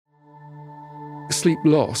Sleep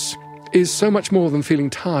loss is so much more than feeling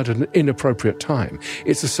tired at an inappropriate time.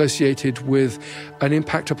 It's associated with an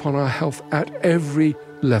impact upon our health at every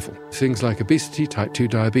level. Things like obesity, type 2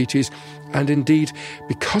 diabetes, and indeed,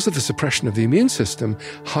 because of the suppression of the immune system,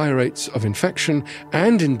 higher rates of infection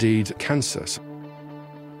and indeed cancer.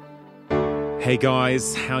 Hey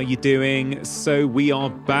guys, how you doing? So we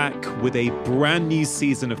are back with a brand new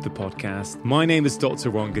season of the podcast. My name is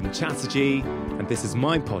Dr. Rangan Chatterjee, and this is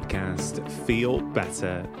my podcast, Feel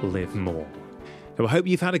Better, Live More. Now, I hope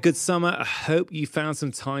you've had a good summer. I hope you found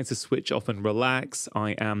some time to switch off and relax.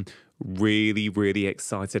 I am really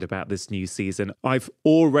excited about this new season. I've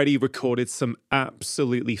already recorded some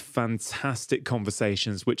absolutely fantastic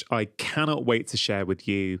conversations, which I cannot wait to share with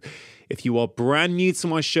you. If you are brand new to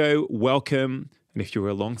my show, welcome. And if you're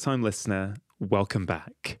a long-time listener, welcome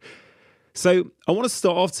back. So I want to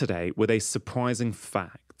start off today with a surprising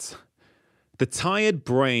fact. The tired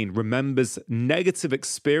brain remembers negative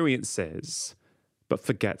experiences, but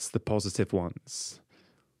forgets the positive ones.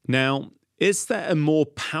 Now, is there a more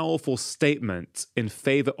powerful statement in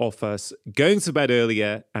favor of us going to bed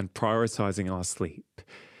earlier and prioritizing our sleep?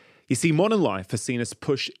 You see, modern life has seen us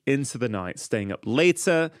push into the night, staying up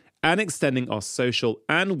later and extending our social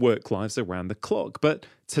and work lives around the clock. But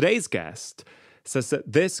today's guest says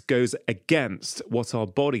that this goes against what our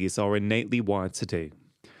bodies are innately wired to do.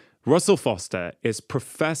 Russell Foster is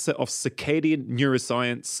Professor of Circadian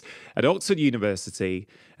Neuroscience at Oxford University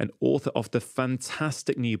and author of the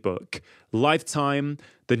fantastic new book, Lifetime,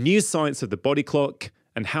 The New Science of the Body Clock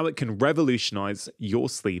and How It Can Revolutionize Your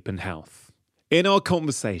Sleep and Health. In our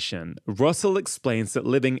conversation, Russell explains that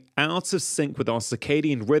living out of sync with our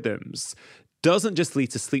circadian rhythms doesn't just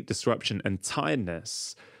lead to sleep disruption and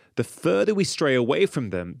tiredness. The further we stray away from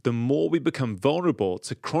them, the more we become vulnerable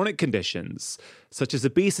to chronic conditions such as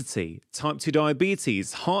obesity, type 2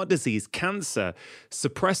 diabetes, heart disease, cancer,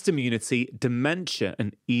 suppressed immunity, dementia,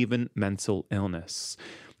 and even mental illness.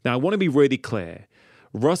 Now, I want to be really clear.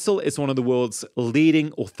 Russell is one of the world's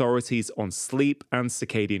leading authorities on sleep and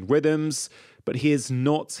circadian rhythms, but he is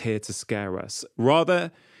not here to scare us.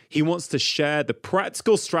 Rather, he wants to share the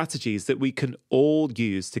practical strategies that we can all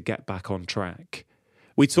use to get back on track.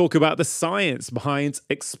 We talk about the science behind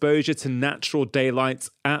exposure to natural daylight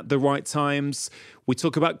at the right times. We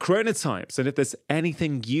talk about chronotypes and if there's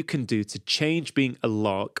anything you can do to change being a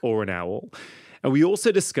lark or an owl. And we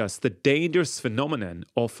also discuss the dangerous phenomenon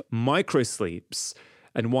of microsleeps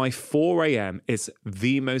and why 4 a.m. is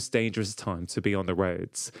the most dangerous time to be on the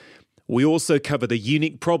roads. We also cover the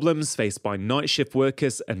unique problems faced by night shift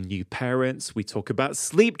workers and new parents. We talk about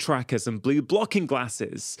sleep trackers and blue blocking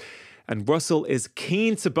glasses. And Russell is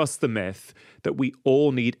keen to bust the myth that we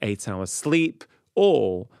all need 8 hours sleep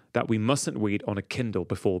or that we mustn't read on a Kindle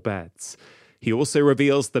before bed. He also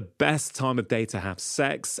reveals the best time of day to have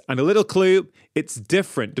sex. And a little clue, it's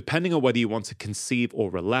different depending on whether you want to conceive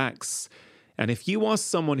or relax. And if you are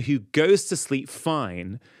someone who goes to sleep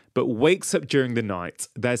fine but wakes up during the night,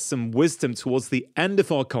 there's some wisdom towards the end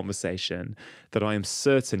of our conversation that I am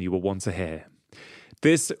certain you will want to hear.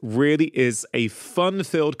 This really is a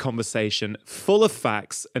fun-filled conversation full of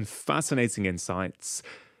facts and fascinating insights.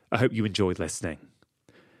 I hope you enjoyed listening.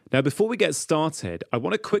 Now, before we get started, I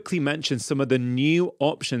want to quickly mention some of the new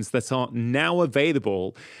options that are now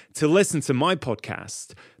available to listen to my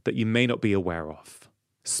podcast that you may not be aware of.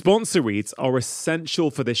 Sponsor reads are essential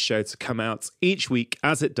for this show to come out each week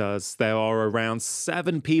as it does. There are around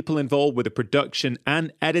 7 people involved with the production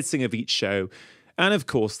and editing of each show. And of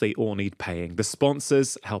course, they all need paying. The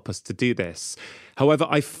sponsors help us to do this. However,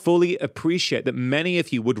 I fully appreciate that many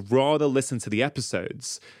of you would rather listen to the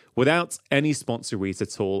episodes without any sponsor reads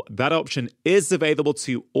at all. That option is available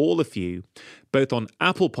to all of you, both on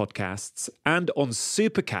Apple Podcasts and on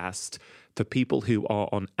Supercast for people who are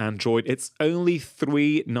on Android. It's only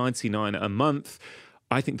 $3.99 a month.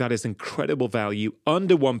 I think that is incredible value,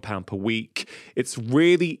 under £1 per week. It's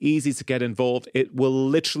really easy to get involved. It will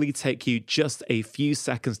literally take you just a few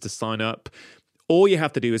seconds to sign up. All you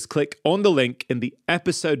have to do is click on the link in the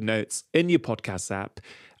episode notes in your podcast app.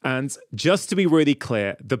 And just to be really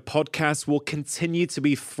clear, the podcast will continue to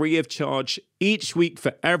be free of charge each week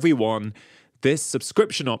for everyone. This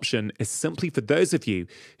subscription option is simply for those of you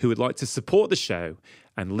who would like to support the show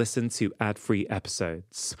and listen to ad-free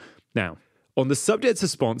episodes. Now, on the subject of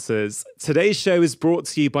sponsors, today's show is brought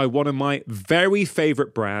to you by one of my very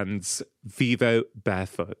favorite brands, Vivo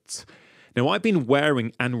Barefoot. Now, I've been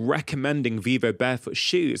wearing and recommending Vivo Barefoot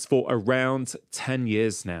shoes for around 10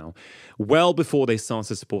 years now, well before they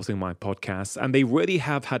started supporting my podcast, and they really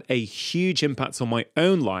have had a huge impact on my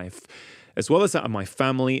own life as well as that of my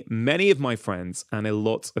family, many of my friends, and a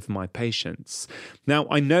lot of my patients. Now,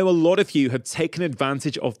 I know a lot of you have taken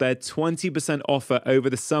advantage of their 20% offer over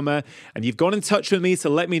the summer, and you've got in touch with me to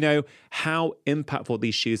let me know how impactful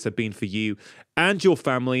these shoes have been for you and your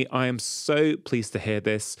family. I am so pleased to hear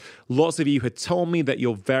this. Lots of you had told me that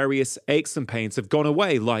your various aches and pains have gone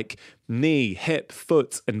away, like knee, hip,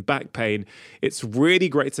 foot, and back pain. It's really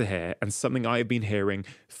great to hear, and something I have been hearing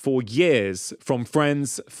for years from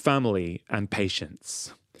friends, family, and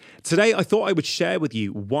patients. Today, I thought I would share with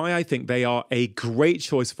you why I think they are a great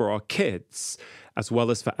choice for our kids, as well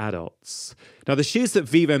as for adults. Now, the shoes that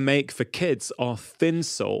Vivo make for kids are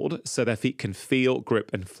thin-soled, so their feet can feel,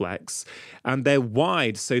 grip, and flex. And they're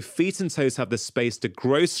wide, so feet and toes have the space to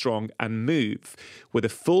grow strong and move, with a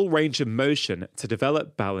full range of motion to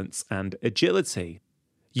develop balance and agility.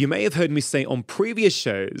 You may have heard me say on previous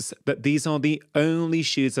shows that these are the only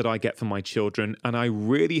shoes that I get for my children, and I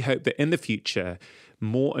really hope that in the future,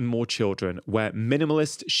 more and more children wear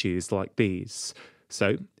minimalist shoes like these.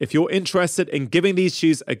 So, if you're interested in giving these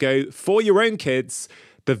shoes a go for your own kids,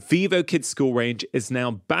 the Vivo Kids School range is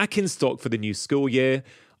now back in stock for the new school year.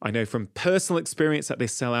 I know from personal experience that they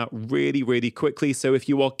sell out really, really quickly. So if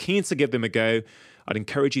you are keen to give them a go, I'd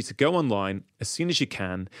encourage you to go online as soon as you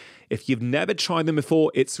can. If you've never tried them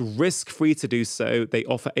before, it's risk-free to do so. They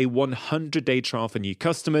offer a 100-day trial for new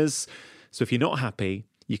customers. So if you're not happy,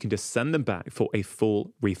 you can just send them back for a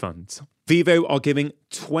full refund. Vivo are giving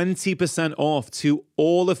 20% off to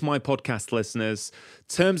all of my podcast listeners.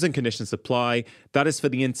 Terms and conditions apply. That is for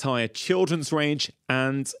the entire children's range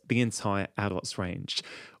and the entire adults range.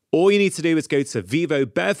 All you need to do is go to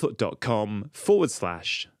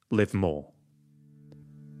vivobarefoot.com/live more.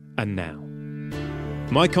 And now,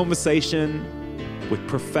 my conversation with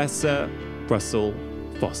Professor Russell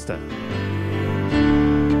Foster.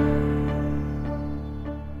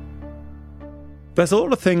 There's a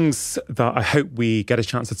lot of things that I hope we get a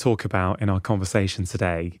chance to talk about in our conversation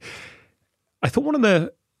today. I thought one of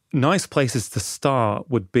the nice places to start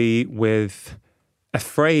would be with a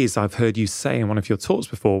phrase I've heard you say in one of your talks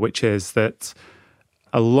before, which is that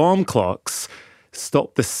alarm clocks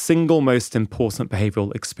stop the single most important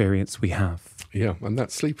behavioral experience we have. Yeah, and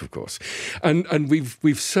that's sleep, of course. And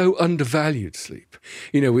we've so undervalued sleep.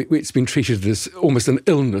 You know, it's been treated as almost an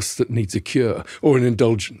illness that needs a cure or an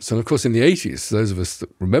indulgence. And of course, in the 80s, those of us that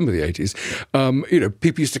remember the 80s,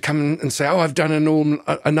 people used to come and say, oh, I've done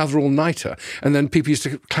another all-nighter. And then people used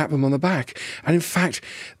to clap them on the back. And in fact,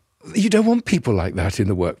 you don't want people like that in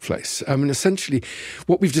the workplace. I mean, essentially,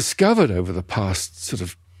 what we've discovered over the past sort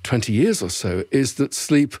of 20 years or so is that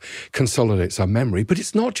sleep consolidates our memory, but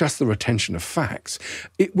it's not just the retention of facts.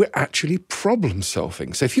 We're actually problem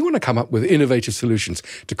solving. So if you want to come up with innovative solutions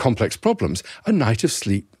to complex problems, a night of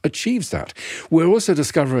sleep achieves that. We're also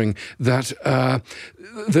discovering that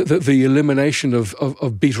the elimination of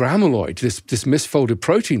beta amyloid, this misfolded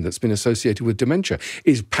protein that's been associated with dementia,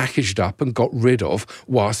 is packaged up and got rid of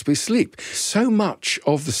whilst we sleep. So much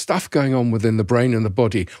of the stuff going on within the brain and the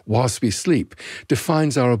body whilst we sleep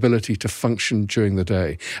defines our ability to function during the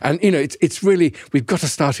day. And, it's really, we've got to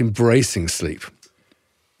start embracing sleep.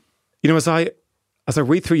 As I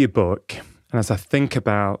read through your book and as I think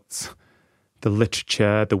about the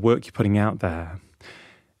literature, the work you're putting out there,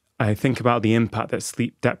 I think about the impact that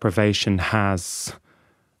sleep deprivation has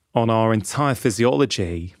on our entire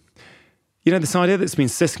physiology. This idea that's been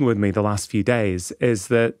sitting with me the last few days is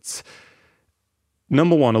that,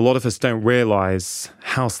 number one, a lot of us don't realize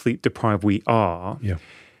how sleep deprived we are. Yeah.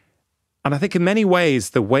 And I think in many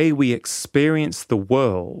ways, the way we experience the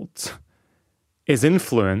world is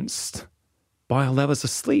influenced by our levels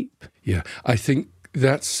of sleep. Yeah, I think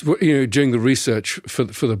that's, during the research for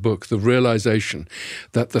the book, the realization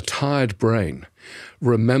that the tired brain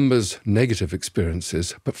remembers negative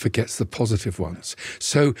experiences but forgets the positive ones.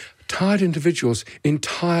 So tired individuals'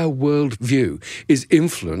 entire worldview is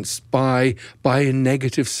influenced by a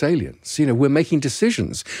negative salience. We're making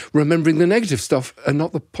decisions, remembering the negative stuff and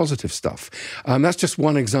not the positive stuff. That's just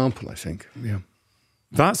one example, I think. Yeah,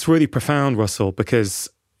 that's really profound, Russell, because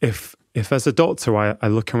if as a doctor I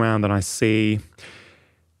look around and I see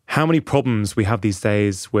how many problems we have these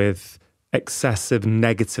days with excessive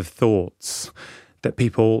negative thoughts that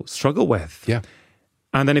people struggle with. Yeah.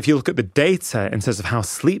 And then if you look at the data in terms of how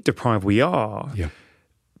sleep deprived we are, yeah,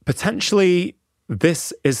 potentially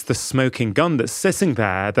this is the smoking gun that's sitting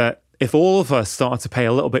there that if all of us start to pay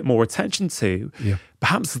a little bit more attention to, yeah,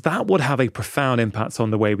 perhaps that would have a profound impact on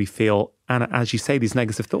the way we feel and, as you say, these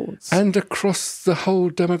negative thoughts. And across the whole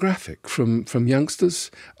demographic, from youngsters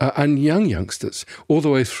and young youngsters all the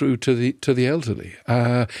way through to the elderly.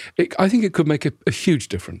 I think it could make a huge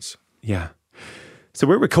difference. Yeah. So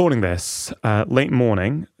we're recording this late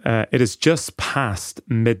morning. It is just past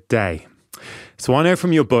midday. So I know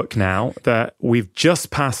from your book now that we've just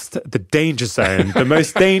passed the danger zone, the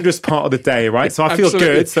most dangerous part of the day, right? So I feel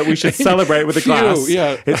good that we should celebrate with a glass.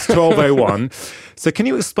 Yeah. It's 12:01. So can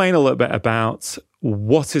you explain a little bit about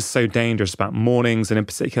what is so dangerous about mornings, and in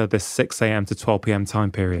particular this 6 a.m. to 12 p.m.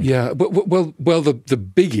 time period? Yeah, well, the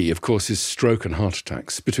biggie, of course, is stroke and heart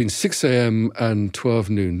attacks. Between 6 a.m. and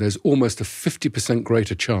 12 noon, there's almost a 50%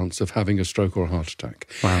 greater chance of having a stroke or a heart attack.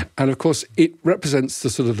 Wow. And of course, it represents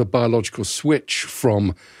the sort of the biological switch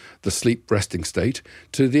from the sleep resting state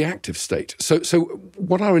to the active state. So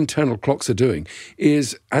what our internal clocks are doing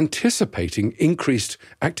is anticipating increased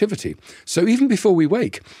activity. So even before we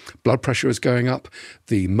wake, blood pressure is going up,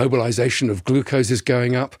 the mobilization of glucose is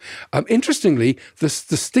going up. Interestingly, the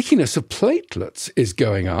stickiness of platelets is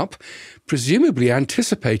going up, presumably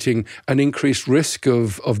anticipating an increased risk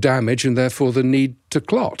of damage and therefore the need to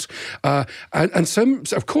clot. And some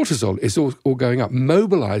of cortisol is all going up,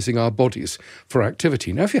 mobilizing our bodies for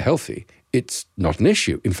activity. Now, if you're healthy, it's not an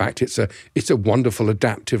issue. In fact, it's a wonderful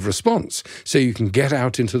adaptive response. So you can get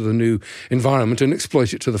out into the new environment and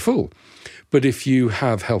exploit it to the full. But if you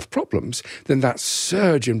have health problems, then that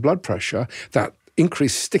surge in blood pressure, that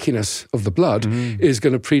increased stickiness of the blood is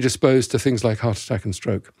going to predispose to things like heart attack and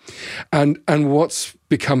stroke. And what's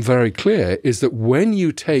become very clear is that when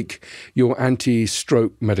you take your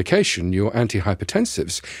anti-stroke medication, your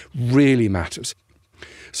antihypertensives, really matters.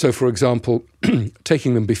 So, for example,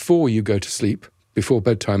 taking them before you go to sleep, before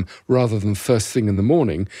bedtime, rather than first thing in the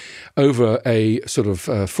morning, over a sort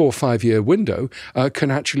of 4 or 5 year window, can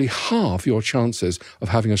actually halve your chances of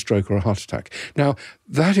having a stroke or a heart attack. Now,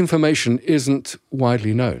 that information isn't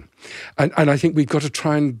widely known. And I think we've got to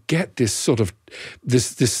try and get this sort of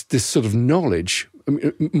knowledge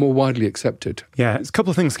more widely accepted. Yeah, a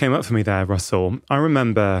couple of things came up for me there, Russell. I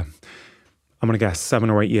remember, I'm going to guess 7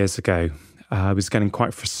 or 8 years ago, I was getting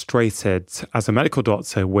quite frustrated as a medical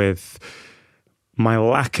doctor with my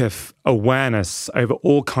lack of awareness over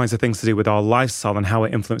all kinds of things to do with our lifestyle and how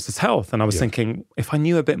it influences health. And I was thinking, if I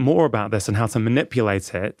knew a bit more about this and how to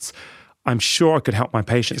manipulate it, I'm sure I could help my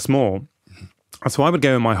patients more. And so I would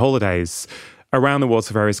go on my holidays around the world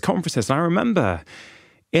to various conferences. And I remember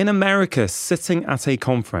in America sitting at a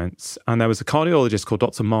conference, and there was a cardiologist called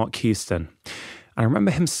Dr. Mark Houston. And I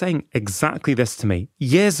remember him saying exactly this to me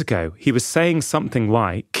years ago. He was saying something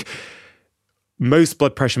like, most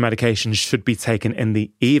blood pressure medications should be taken in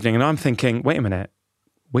the evening. And I'm thinking, wait a minute,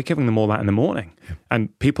 we're giving them all that in the morning. Yeah.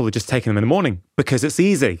 And people are just taking them in the morning because it's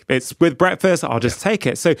easy. It's with breakfast, I'll just take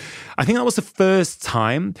it. So I think that was the first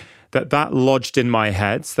time that lodged in my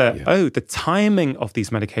head that, the timing of these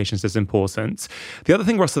medications is important. The other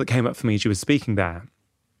thing, Russell, that came up for me as you were speaking there,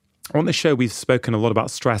 on the show, we've spoken a lot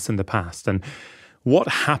about stress in the past and what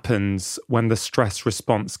happens when the stress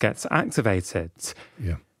response gets activated.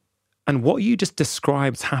 Yeah. And what you just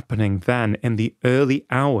described happening then in the early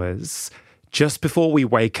hours, just before we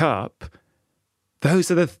wake up,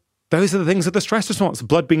 those are the things of the stress response.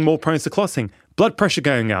 Blood being more prone to clotting, blood pressure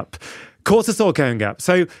going up, cortisol going up.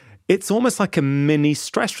 So it's almost like a mini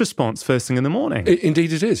stress response first thing in the morning.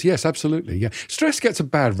 Indeed it is. Yes, absolutely. Yeah. Stress gets a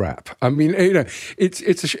bad rap. I mean,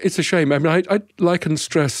 it's a shame. I mean, I liken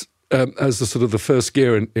stress as the sort of the first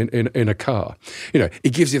gear in a car.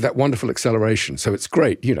 It gives you that wonderful acceleration, so it's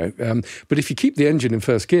great, but if you keep the engine in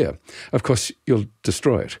first gear, of course, you'll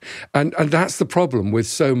destroy it. And that's the problem with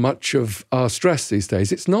so much of our stress these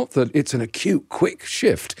days. It's not that it's an acute, quick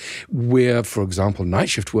shift. Where, for example, night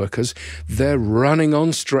shift workers, they're running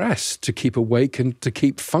on stress to keep awake and to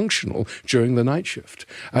keep functional during the night shift.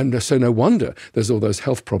 And so no wonder there's all those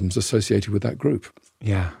health problems associated with that group.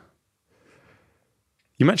 Yeah.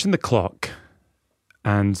 You mentioned the clock,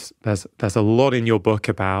 and there's a lot in your book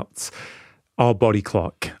about our body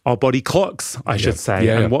clocks, I should say,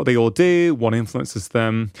 and what they all do, what influences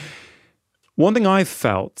them. One thing I've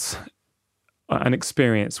felt and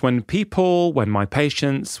experienced when my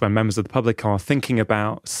patients, when members of the public are thinking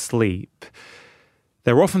about sleep,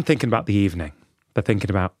 they're often thinking about the evening. They're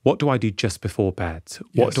thinking about, what do I do just before bed?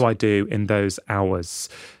 What do I do in those hours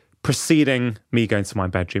preceding me going to my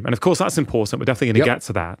bedroom? And of course, that's important. We're definitely going to get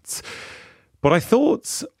to that. But I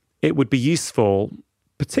thought it would be useful,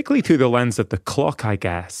 particularly through the lens of the clock, I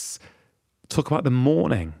guess, talk about the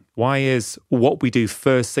morning. Why is what we do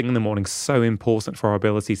first thing in the morning so important for our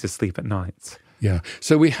ability to sleep at night? Yeah.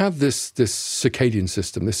 So we have this circadian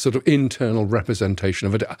system, this sort of internal representation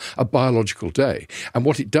of a biological day. And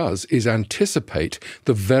what it does is anticipate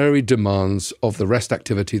the varied demands of the rest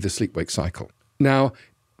activity, the sleep-wake cycle. Now,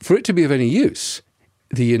 for it to be of any use,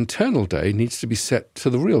 the internal day needs to be set to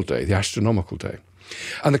the real day, the astronomical day.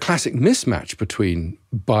 And the classic mismatch between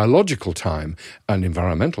biological time and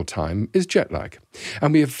environmental time is jet lag.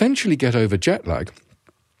 And we eventually get over jet lag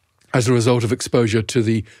as a result of exposure to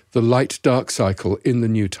the light-dark cycle in the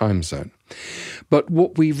new time zone. But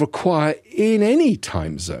what we require in any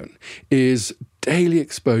time zone is daily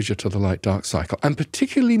exposure to the light-dark cycle, and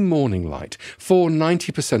particularly morning light for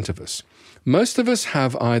 90% of us. Most of us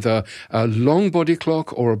have either a long body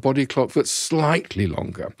clock or a body clock that's slightly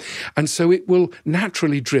longer. And so it will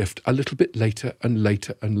naturally drift a little bit later and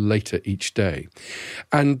later and later each day.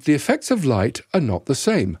 And the effects of light are not the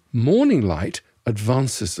same. Morning light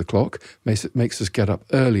advances the clock, makes us get up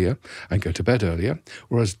earlier and go to bed earlier,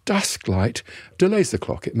 whereas dusk light delays the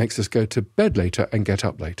clock. It makes us go to bed later and get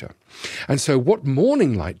up later. And so what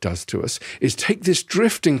morning light does to us is take this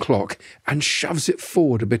drifting clock and shoves it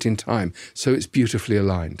forward a bit in time so it's beautifully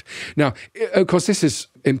aligned. Now, of course, this is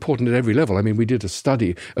important at every level. I mean, we did a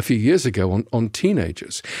study a few years ago on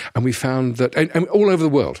teenagers, and we found that, and all over the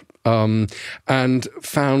world, and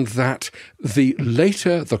found that the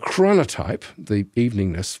later the chronotype, the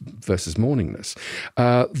eveningness versus morningness,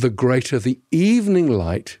 the greater the evening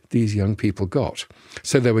light these young people got.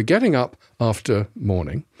 So they were getting up after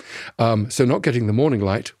morning, so not getting the morning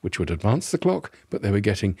light, which would advance the clock, but they were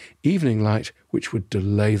getting evening light, which would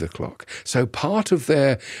delay the clock. So part of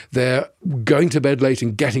their going to bed late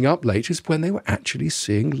and getting up late is when they were actually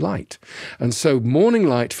seeing light. And so morning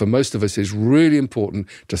light for most of us is really important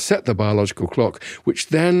to set the biological clock, which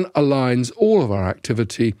then aligns all of our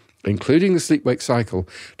activity, including the sleep-wake cycle,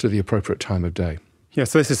 to the appropriate time of day. Yeah,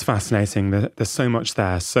 so this is fascinating. There's so much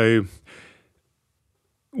there. So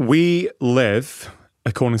we live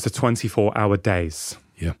according to 24-hour days.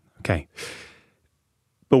 Yeah. Okay.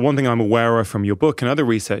 But one thing I'm aware of from your book and other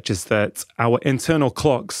research is that our internal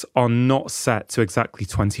clocks are not set to exactly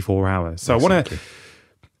 24 hours. So exactly.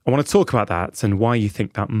 I want to talk about that and why you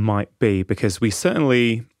think that might be, because we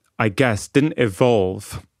certainly, I guess, didn't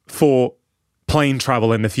evolve for plane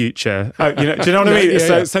travel in the future. Do you know what I mean?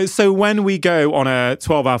 Yeah. So when we go on a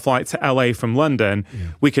 12-hour flight to LA from London,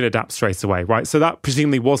 we could adapt straight away, right? So that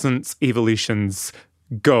presumably wasn't evolution's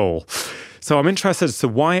goal. So I'm interested as to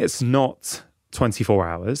why it's not 24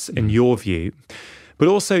 hours in your view, but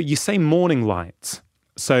also you say morning light.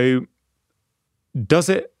 So does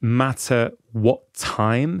it matter what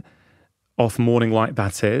time of morning light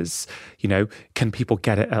that is? Can people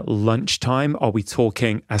get it at lunchtime? Are we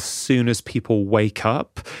talking as soon as people wake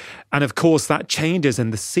up? And of course, that changes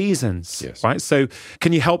in the seasons, yes. Right? So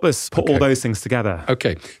can you help us put all those things together?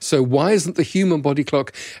 Okay, so why isn't the human body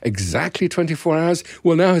clock exactly 24 hours?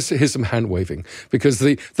 Well, now here's some hand waving, because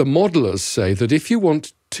the modelers say that if you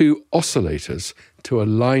want two oscillators to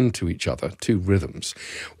align to each other, two rhythms,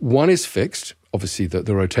 one is fixed. Obviously,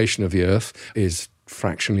 the rotation of the Earth is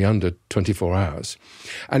fractionally under 24 hours.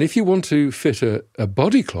 And if you want to fit a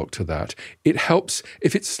body clock to that, it helps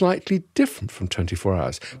if it's slightly different from 24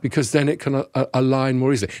 hours, because then it can align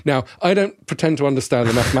more easily. Now, I don't pretend to understand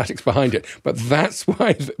the mathematics behind it, but that's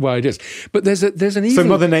why it is. But there's an even... So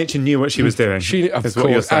Mother Nature knew what she was doing. Of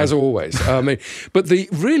course, as always. But the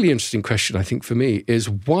really interesting question, I think, for me is,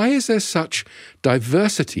 why is there such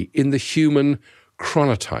diversity in the human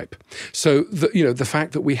chronotype? So the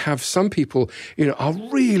fact that we have some people are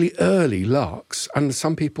really early larks and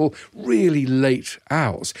some people really late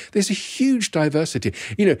owls. There's a huge diversity,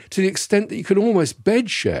 to the extent that you can almost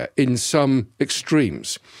bed share in some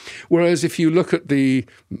extremes. Whereas if you look at the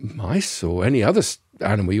mice or any other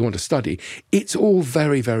animal you want to study, it's all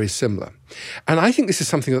very, very similar. And I think this is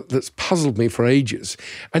something that's puzzled me for ages.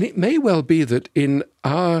 And it may well be that in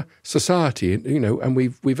our society, and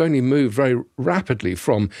we've only moved very rapidly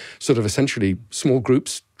from sort of essentially small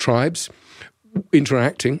groups, tribes,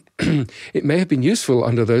 interacting, it may have been useful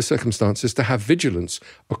under those circumstances to have vigilance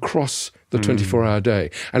across the 24-hour day,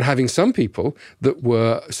 and having some people that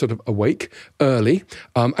were sort of awake early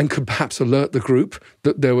and could perhaps alert the group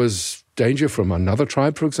that there was danger from another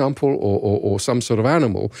tribe, for example, or some sort of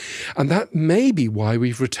animal. And that may be why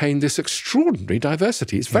we've retained this extraordinary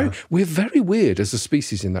diversity. We're very weird as a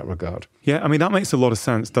species in that regard. Yeah, I mean, that makes a lot of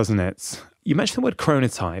sense, doesn't it? You mentioned the word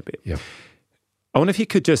chronotype. Yeah. I wonder if you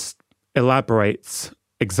could just elaborate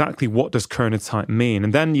exactly what does chronotype mean.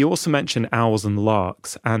 And then you also mentioned owls and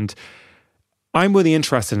larks. And I'm really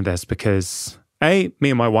interested in this because, me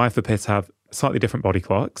and my wife appear to have slightly different body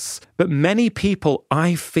clocks. But many people,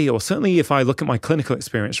 I feel, certainly if I look at my clinical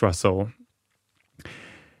experience, Russell,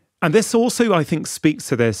 and this also, I think, speaks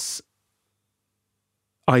to this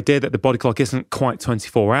idea that the body clock isn't quite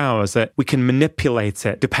 24 hours, that we can manipulate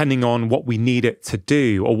it depending on what we need it to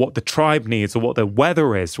do or what the tribe needs or what the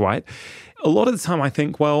weather is, right? A lot of the time I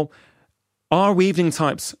think, well, are evening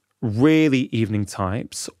types really evening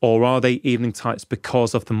types, or are they evening types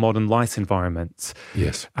because of the modern light environment?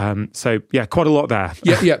 Yes. So, quite a lot there.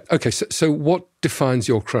 Yeah. Okay, so what defines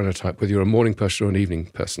your chronotype, whether you're a morning person or an evening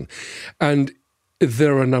person? And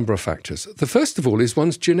there are a number of factors. The first of all is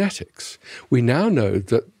one's genetics. We now know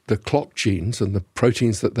that the clock genes and the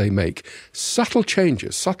proteins that they make, subtle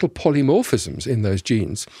changes, subtle polymorphisms in those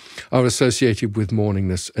genes are associated with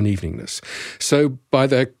morningness and eveningness. So by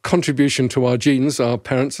their contribution to our genes, our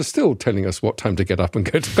parents are still telling us what time to get up and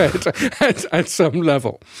go to bed at some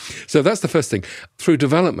level. So that's the first thing. Through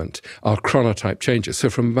development, our chronotype changes. So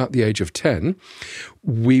from about the age of 10,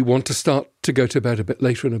 we want to start to go to bed a bit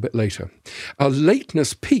later and a bit later. Our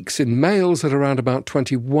lateness peaks in males at around about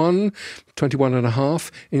 21 and a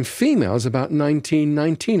half, in females about 19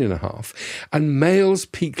 and a half. And males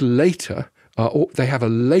peak later, they have a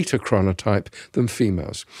later chronotype than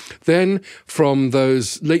females. Then from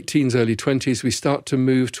those late teens, early 20s, we start to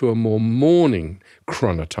move to a more morning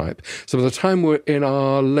chronotype. So by the time we're in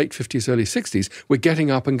our late 50s, early 60s, we're getting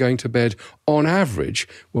up and going to bed on average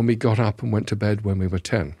when we got up and went to bed when we were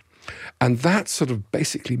 10. And that sort of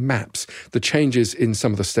basically maps the changes in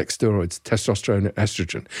some of the sex steroids, testosterone and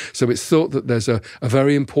estrogen. So it's thought that there's a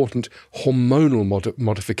very important hormonal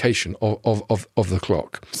modification of the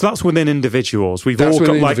clock. So that's within individuals. That's all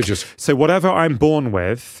got individuals. So whatever I'm born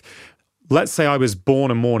with, let's say I was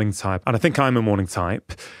born a morning type, and I think I'm a morning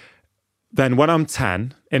type, then when I'm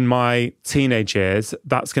 10, in my teenage years,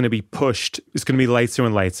 that's going to be pushed. It's going to be later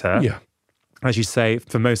and later. Yeah. As you say,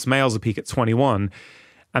 for most males, a peak at 21.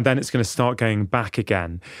 And then it's going to start going back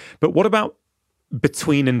again. But what about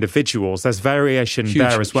between individuals? There's variation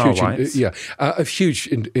there as well, right? A huge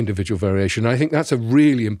individual variation. I think that's a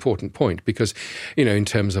really important point because, in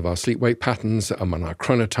terms of our sleep-wake patterns and our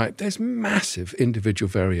chronotype, there's massive individual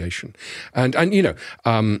variation. And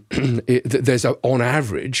there's on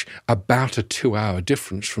average about a 2-hour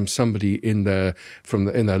difference from somebody in their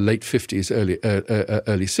late 50s,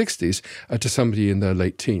 early 60s to somebody in their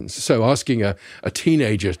late teens. So asking a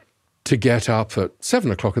teenager to get up at 7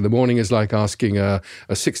 o'clock in the morning is like asking a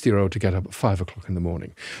 60-year-old to get up at 5 o'clock in the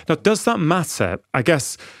morning. Now, does that matter? I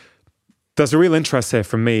guess there's a real interest here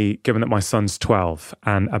from me, given that my son's 12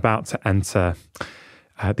 and about to enter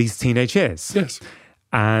these teenage years. Yes.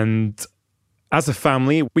 And as a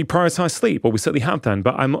family, we prioritize sleep, or we certainly have done,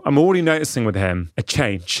 but I'm already noticing with him a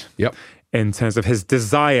change in terms of his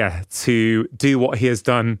desire to do what he has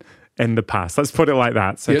done in the past. Let's put it like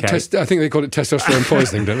that. Okay. I think they call it testosterone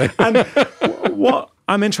poisoning, don't they? And what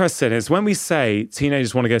I'm interested in is when we say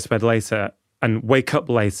teenagers want to go to bed later and wake up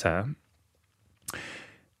later,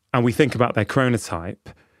 and we think about their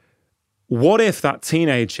chronotype, what if that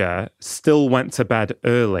teenager still went to bed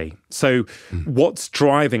early? So what's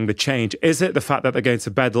driving the change? Is it the fact that they're going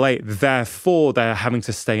to bed late, therefore they're having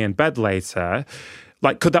to stay in bed later?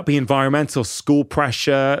 Like, could that be environmental, school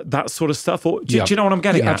pressure, that sort of stuff? Or do you know what I'm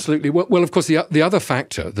getting at? Absolutely. Well, of course, the other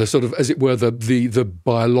factor, the sort of, as it were, the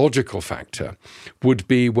biological factor would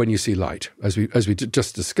be when you see light. As we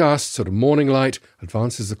just discussed, sort of morning light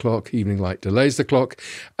advances the clock, evening light delays the clock.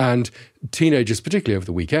 And teenagers, particularly over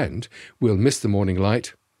the weekend, will miss the morning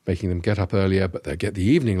light, making them get up earlier, but they'll get the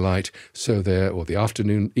evening light, or the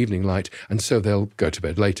afternoon evening light, and so they'll go to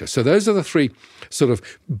bed later. So those are the three sort of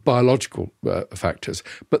biological factors.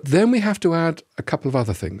 But then we have to add a couple of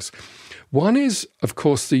other things. One is, of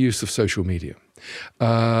course, the use of social media.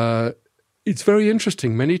 It's very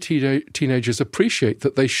interesting. Many teenagers appreciate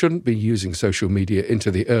that they shouldn't be using social media into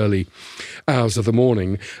the early hours of the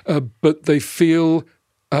morning, but they feel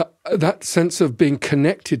that sense of being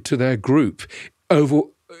connected to their group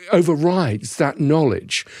overrides that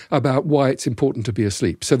knowledge about why it's important to be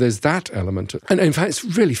asleep. So there's that element. And in fact, it's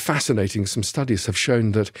really fascinating. Some studies have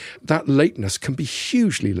shown that lateness can be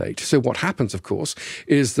hugely late. So what happens, of course,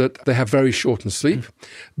 is that they have very shortened sleep.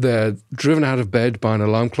 They're driven out of bed by an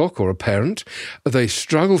alarm clock or a parent. They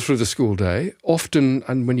struggle through the school day. Often,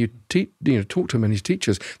 and when you talk to many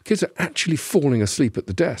teachers, kids are actually falling asleep at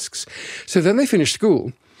the desks. So then they finish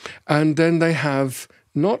school, and then they have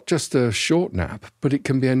not just a short nap, but it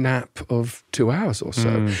can be a nap of 2 hours or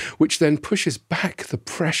so, which then pushes back the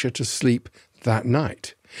pressure to sleep that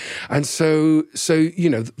night. And so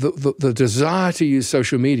the desire to use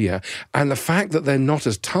social media and the fact that they're not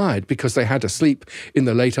as tired because they had to sleep in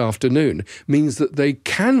the late afternoon means that they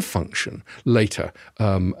can function later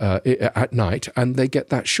at night, and they get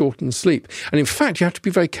that shortened sleep. And in fact, you have to be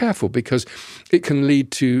very careful because it can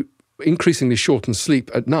lead to increasingly shortened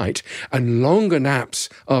sleep at night and longer naps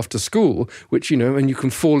after school, which, and you can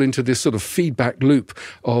fall into this sort of feedback loop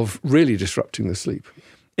of really disrupting the sleep.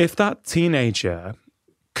 If that teenager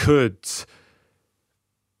could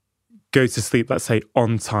go to sleep, let's say,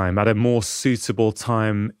 on time, at a more suitable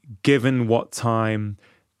time, given what time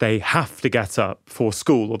they have to get up for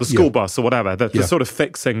school or the school bus or whatever, the sort of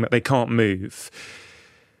fixing that they can't move,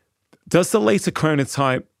 does the later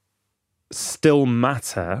chronotype still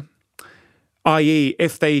matter? I.e.,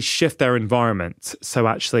 if they shift their environment, so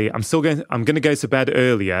actually I'm going to go to bed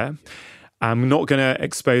earlier, I'm not going to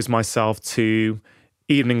expose myself to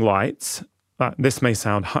evening lights. This may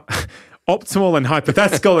sound optimal and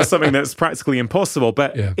hypothetical as something that's practically impossible,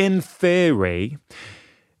 but in theory,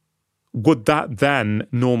 would that then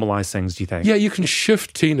normalize things, do you think? Yeah, you can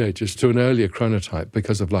shift teenagers to an earlier chronotype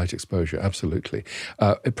because of light exposure, absolutely.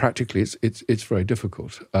 Practically, it's very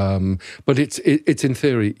difficult. But it's in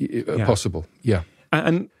theory possible, yeah.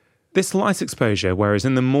 And this light exposure, whereas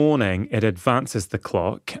in the morning it advances the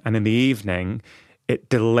clock and in the evening it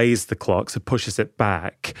delays the clock, so pushes it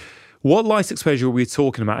back. What light exposure are we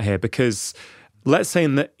talking about here? Because let's say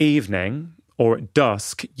in the evening or at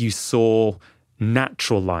dusk you saw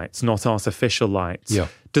natural lights, not artificial lights. Yeah.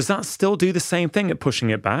 Does that still do the same thing at pushing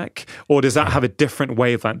it back? Or does that have a different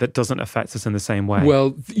wavelength that doesn't affect us in the same way?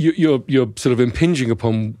 Well, you're sort of impinging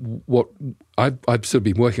upon what I've sort of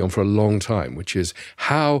been working on for a long time, which is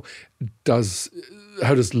how does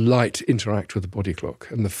light interact with the body clock?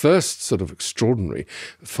 And the first sort of extraordinary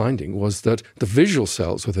finding was that the visual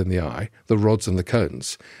cells within the eye, the rods and the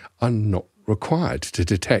cones, are not required to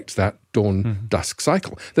detect that dawn-dusk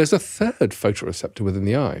cycle. There's a third photoreceptor within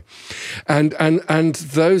the eye. And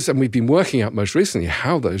we've been working out most recently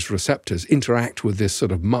how those receptors interact with this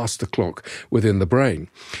sort of master clock within the brain.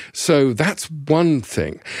 So that's one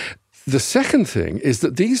thing. The second thing is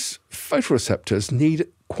that these photoreceptors need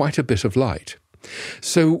quite a bit of light.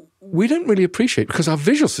 So we don't really appreciate, because our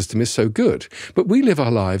visual system is so good, but we live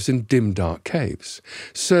our lives in dim, dark caves.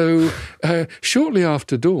 So shortly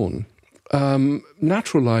after dawn,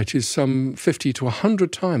 natural light is some 50 to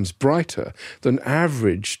 100 times brighter than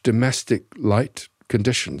average domestic light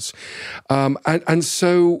conditions. And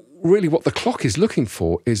so really what the clock is looking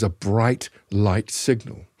for is a bright light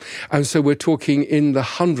signal. And so we're talking in the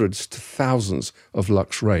hundreds to thousands of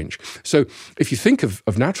lux range. So if you think of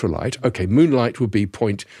natural light, okay, moonlight would be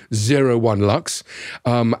 0.01 lux,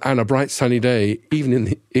 and a bright sunny day, even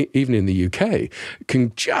in the UK,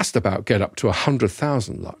 can just about get up to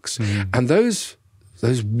 100,000 lux. And those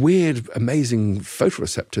weird, amazing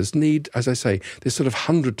photoreceptors need, as I say, this sort of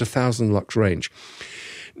 100 to 1,000 lux range.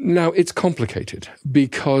 Now, it's complicated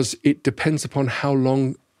because it depends upon how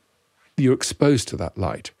long you're exposed to that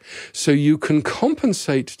light. So you can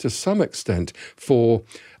compensate to some extent for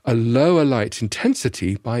a lower light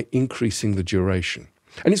intensity by increasing the duration.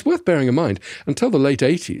 And it's worth bearing in mind, until the late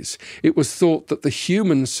 80s, it was thought that the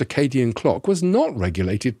human circadian clock was not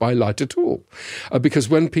regulated by light at all. Because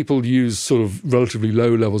when people use sort of relatively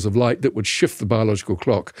low levels of light that would shift the biological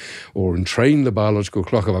clock or entrain the biological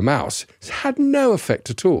clock of a mouse, it had no effect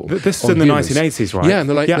at all. This is in the 1980s, right? Yeah, in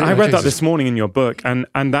the late 1980s. I read that this morning in your book, and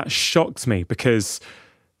that shocked me because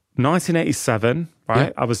 1987, right?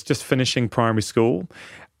 Yeah. I was just finishing primary school.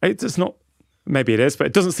 It's not... Maybe it is, but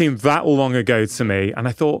it doesn't seem that long ago to me. And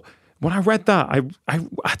I thought, when I read that, I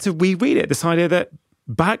had to reread it, this idea that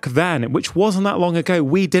back then, which wasn't that long ago,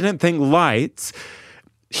 we didn't think light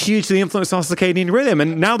hugely influenced our circadian rhythm.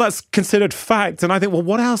 And now that's considered fact. And I think, well,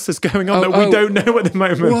 what else is going on that we don't know at the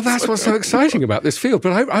moment? Well, that's what's so exciting about this field.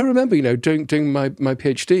 But I remember, doing my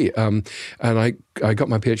PhD, and I got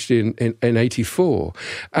my PhD in 84.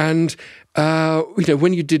 And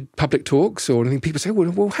when you did public talks or anything, people say,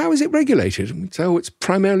 well, how is it regulated? And we'd say, it's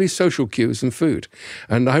primarily social cues and food.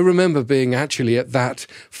 And I remember being actually at that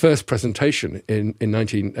first presentation in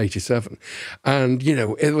 1987. And,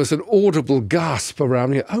 it was an audible gasp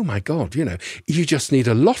around me. Oh, my God, you just need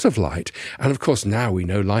a lot of light. And, of course, now we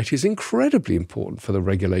know light is incredibly important for the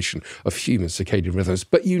regulation of human circadian rhythms,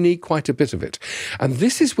 but you need quite a bit of it. And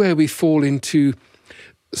this is where we fall into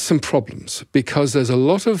some problems, because there's a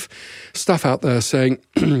lot of stuff out there saying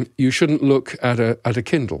you shouldn't look at a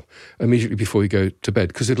Kindle immediately before you go to bed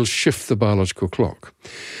because it'll shift the biological clock.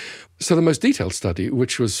 So the most detailed study,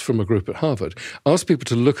 which was from a group at Harvard, asked people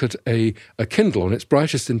to look at a Kindle on its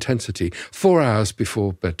brightest intensity 4 hours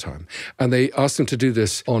before bedtime. And they asked them to do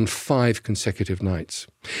this on 5 consecutive nights.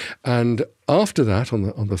 And after that,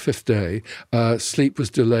 on the fifth day, sleep was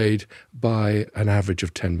delayed by an average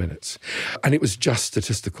of 10 minutes. And it was just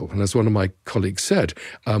statistical. And as one of my colleagues said,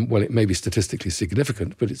 well, it may be statistically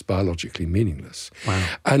significant, but it's biologically meaningless. Wow.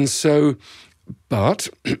 And so... But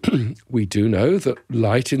we do know that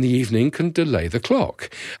light in the evening can delay the clock.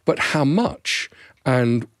 But how much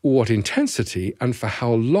and what intensity and for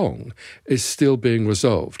how long is still being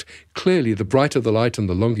resolved. Clearly, the brighter the light and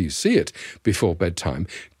the longer you see it before bedtime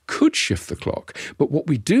could shift the clock. But what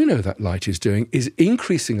we do know that light is doing is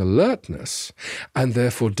increasing alertness and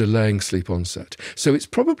therefore delaying sleep onset. So it's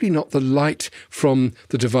probably not the light from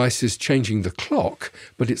the devices changing the clock,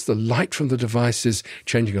 but it's the light from the devices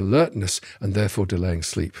changing alertness and therefore delaying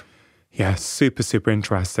sleep. Yeah, super, super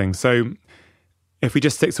interesting. So if we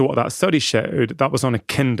just stick to what that study showed, that was on a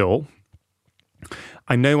Kindle.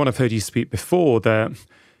 I know when I've heard you speak before that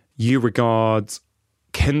you regard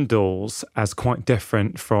Kindles as quite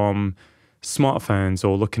different from smartphones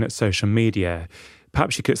or looking at social media.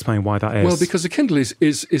 Perhaps you could explain why that is. Well, because a Kindle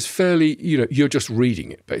is fairly, you're just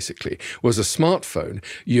reading it, basically. Whereas a smartphone,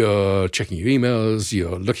 you're checking your emails,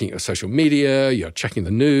 you're looking at social media, you're checking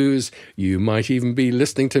the news, you might even be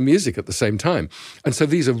listening to music at the same time. And so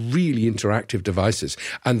these are really interactive devices,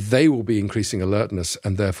 and they will be increasing alertness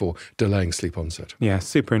and therefore delaying sleep onset. Yeah,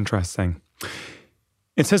 super interesting.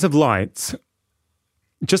 In terms of light,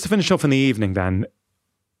 just to finish off in the evening then,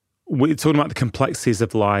 we're talking about the complexities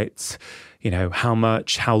of light, how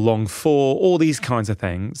much, how long for, all these kinds of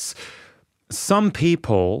things. Some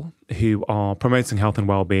people who are promoting health and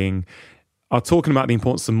well-being are talking about the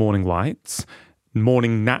importance of morning light,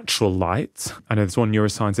 morning natural light. I know there's one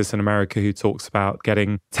neuroscientist in America who talks about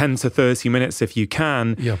getting 10 to 30 minutes, if you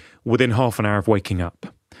can, within half an hour of waking up.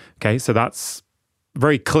 Okay, so that's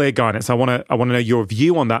very clear guidance. I want to know your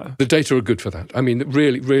view on that. The data are good for that. I mean,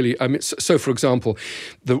 really. I mean, so for example,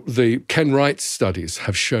 the Ken Wright studies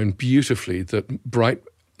have shown beautifully that bright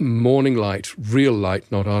morning light, real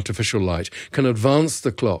light, not artificial light, can advance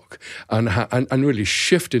the clock and really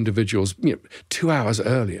shift individuals 2 hours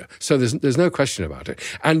earlier. So there's no question about it.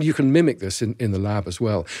 And you can mimic this in the lab as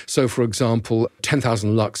well. So, for example,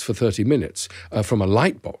 10,000 lux for 30 minutes from a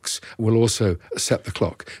light box will also set the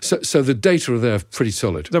clock. So the data are there pretty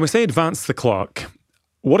solid. So we say advance the clock.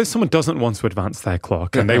 What if someone doesn't want to advance their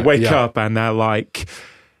clock and they wake up and they're like,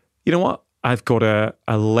 you know what? I've got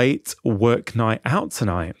a late work night out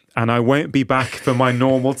tonight and I won't be back for my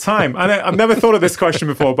normal time. And I've never thought of this question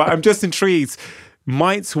before, but I'm just intrigued.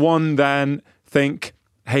 Might one then think,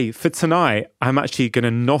 hey, for tonight, I'm actually going to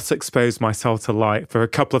not expose myself to light for a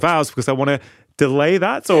couple of hours because I want to delay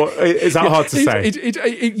that? Or is that hard to say?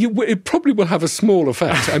 It probably will have a small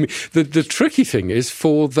effect. I mean, the tricky thing is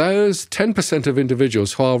for those 10% of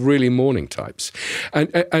individuals who are really morning types, and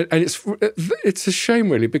it's a shame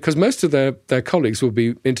really because most of their colleagues will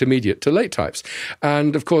be intermediate to late types,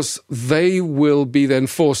 and of course they will be then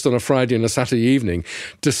forced on a Friday and a Saturday evening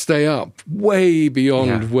to stay up way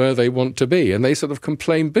beyond where they want to be, and they sort of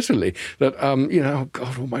complain bitterly that oh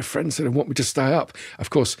God, all my friends said they want me to stay up. Of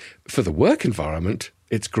course, for the work environment,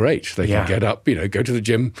 it's great. They can get up, go to the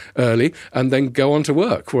gym early and then go on to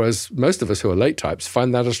work. Whereas most of us who are late types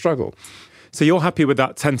find that a struggle. So you're happy with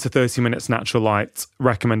that 10 to 30 minutes natural light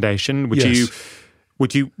recommendation?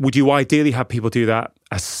 Would you ideally have people do that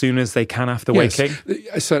as soon as they can after waking?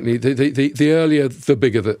 Certainly. The earlier, the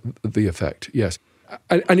bigger the effect. Yes.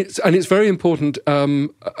 And it's very important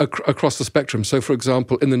across the spectrum. So, for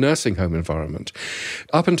example, in the nursing home environment,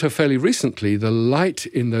 up until fairly recently, the light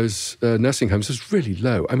in those nursing homes was really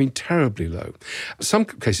low. I mean, terribly low. Some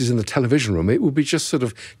cases in the television room, it would be just sort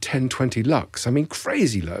of 10, 20 lux. I mean,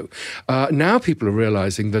 crazy low. Now people are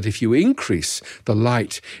realizing that if you increase the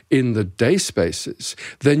light in the day spaces,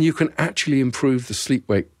 then you can actually improve the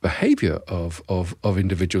sleep-wake behavior of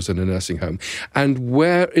individuals in a nursing home. And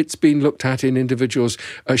where it's been looked at in individuals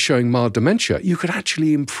showing mild dementia, you could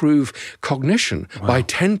actually improve cognition by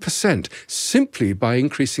 10% simply by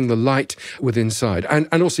increasing the light within inside,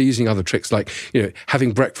 and also using other tricks like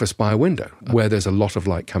having breakfast by a window where there's a lot of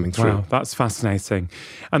light coming through. Wow, that's fascinating.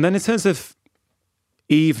 And then in terms of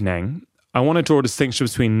evening, I want to draw a distinction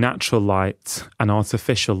between natural light and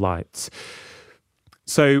artificial light.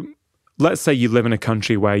 So let's say you live in a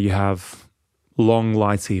country where you have long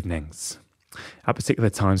light evenings at particular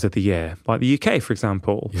times of the year, like the UK, for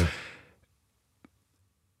example. Yeah.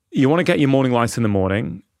 You want to get your morning light in the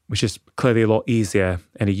morning, which is clearly a lot easier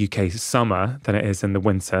in a UK summer than it is in the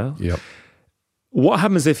winter. Yep. What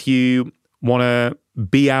happens if you want to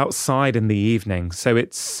be outside in the evening? So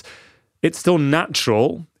it's still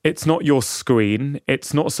natural. It's not your screen.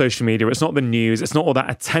 It's not social media. It's not the news. It's not all that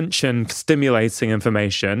attention stimulating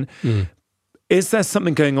information. Is there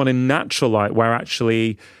something going on in natural light where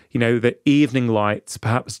actually, the evening light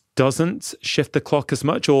perhaps doesn't shift the clock as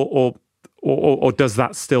much, or does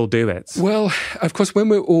that still do it? Well, of course, when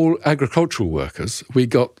we're all agricultural workers, we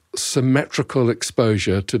got symmetrical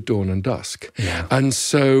exposure to dawn and dusk. Yeah. And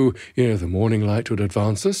so, the morning light would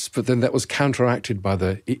advance us, but then that was counteracted by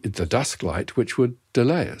the dusk light, which would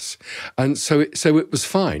delay us. And so it was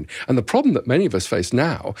fine. And the problem that many of us face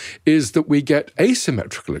now is that we get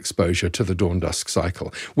asymmetrical exposure to the dawn-dusk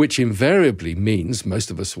cycle, which invariably means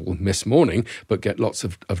most of us will miss morning, but get lots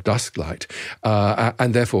of dusk light,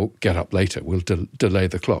 and therefore get up later. We'll delay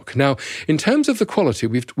the clock. Now, in terms of the quality,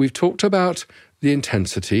 we've talked about the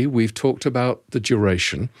intensity, we've talked about the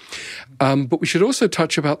duration, but we should also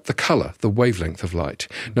touch about the colour, the wavelength of light.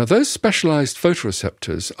 Now, those specialised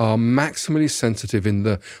photoreceptors are maximally sensitive in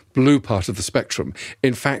the blue part of the spectrum.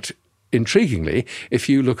 In fact, intriguingly, if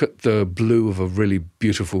you look at the blue of a really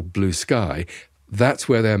beautiful blue sky, that's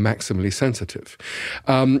where they're maximally sensitive.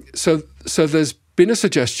 So there's been a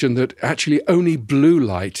suggestion that actually only blue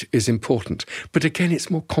light is important. But again,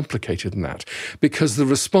 it's more complicated than that because the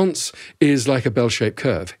response is like a bell-shaped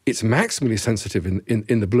curve. It's maximally sensitive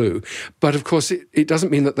in the blue, but of course it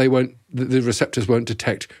doesn't mean that the receptors won't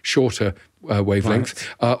detect shorter wavelength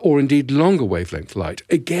or indeed longer wavelength light.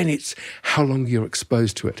 Again, it's how long you're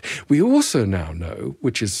exposed to it. We also now know,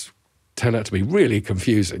 which is turned out to be really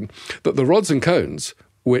confusing, that the rods and cones,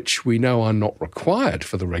 which we know are not required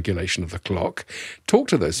for the regulation of the clock, talk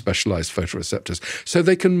to those specialized photoreceptors so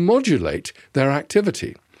they can modulate their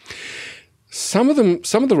activity. Some of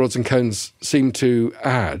the rods and cones seem to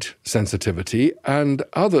add sensitivity and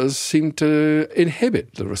others seem to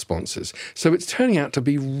inhibit the responses. So it's turning out to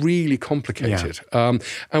be really complicated, and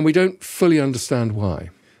we don't fully understand why.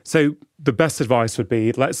 So the best advice would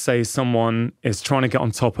be, let's say someone is trying to get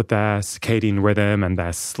on top of their circadian rhythm and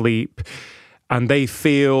their sleep, and they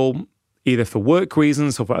feel either for work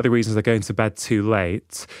reasons or for other reasons they're going to bed too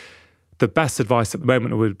late. The best advice at the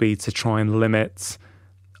moment would be to try and limit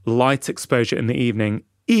light exposure in the evening.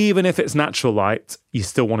 Even if it's natural light, you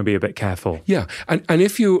still want to be a bit careful. Yeah, and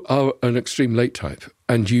if you are an extreme late type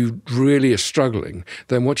and you really are struggling,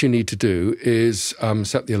 then what you need to do is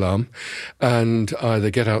set the alarm and either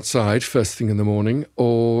get outside first thing in the morning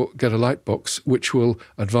or get a light box, which will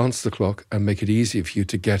advance the clock and make it easier for you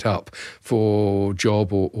to get up for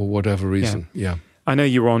job or whatever reason. Yeah. I know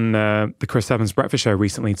you were on the Chris Evans Breakfast Show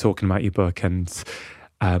recently talking about your book, and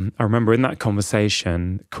I remember in that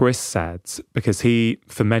conversation, Chris said, because he,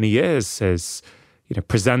 for many years, is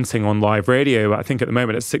presenting on live radio, I think at the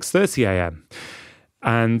moment at 6:30 a.m.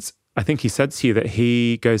 And I think he said to you that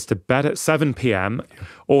he goes to bed at 7 p.m.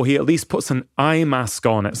 or he at least puts an eye mask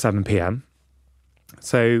on at 7 p.m.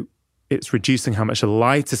 So it's reducing how much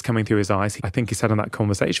light is coming through his eyes. I think he said in that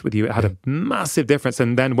conversation with you, it had a massive difference.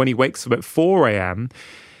 And then when he wakes up at 4 a.m.,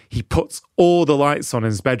 he puts all the lights on in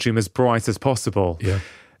his bedroom as bright as possible. Yeah.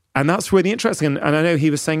 And that's really interesting. And I know he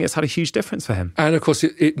was saying it's had a huge difference for him. And of course,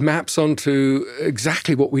 it maps onto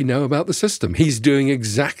exactly what we know about the system. He's doing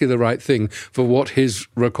exactly the right thing for what his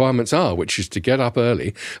requirements are, which is to get up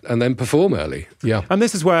early and then perform early. Yeah. And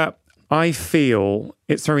this is where I feel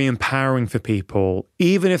it's very empowering for people,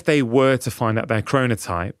 even if they were to find out their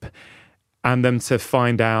chronotype and them to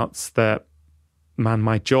find out that, man,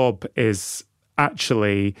 my job is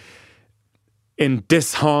actually in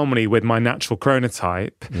disharmony with my natural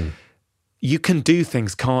chronotype. You can do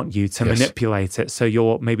things, can't you, to manipulate it so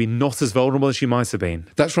you're maybe not as vulnerable as you might have been.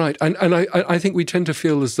 That's right. And I think we tend to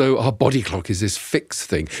feel as though our body clock is this fixed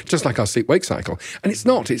thing, just like our sleep-wake cycle. And it's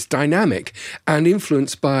not. It's dynamic and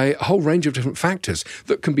influenced by a whole range of different factors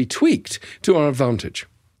that can be tweaked to our advantage.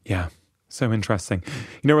 Yeah. So interesting.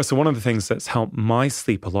 Russell, one of the things that's helped my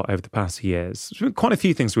sleep a lot over the past years, quite a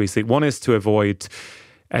few things recently. One is to avoid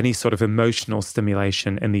any sort of emotional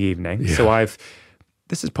stimulation in the evening. Yeah. So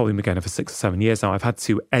this has probably been going on for 6 or 7 years now. I've had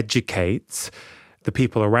to educate the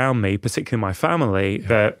people around me, particularly my family,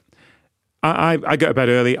 that I go to bed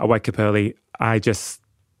early, I wake up early.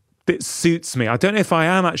 It suits me. I don't know if I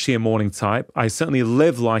am actually a morning type. I certainly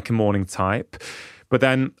live like a morning type, but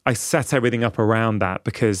then I set everything up around that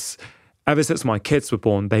because ever since my kids were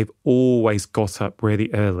born, they've always got up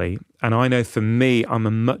really early. And I know for me, I'm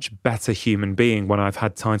a much better human being when I've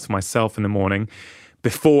had time to myself in the morning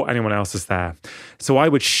before anyone else is there. So I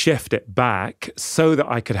would shift it back so that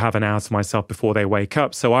I could have an hour to myself before they wake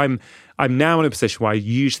up. So I'm now in a position where I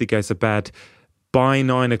usually go to bed by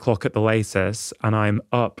 9 o'clock at the latest, and I'm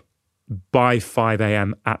up by 5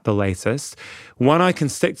 a.m. at the latest. When I can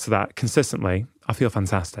stick to that consistently, I feel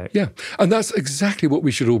fantastic. Yeah, and that's exactly what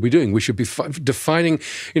we should all be doing. We should be defining,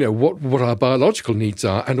 what our biological needs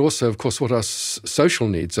are, and also, of course, what our social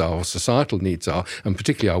needs are, or societal needs are, and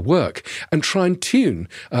particularly our work, and try and tune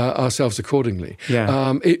ourselves accordingly.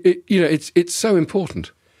 Yeah, it's so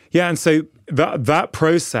important. Yeah, and so that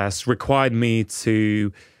process required me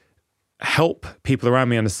to help people around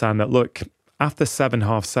me understand that, look, after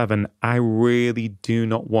 7:30, I really do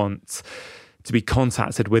not want to be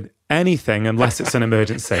contacted with anything unless it's an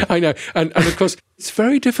emergency. I know. And of course, it's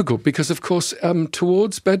very difficult because, of course,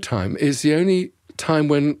 towards bedtime is the only time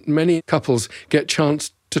when many couples get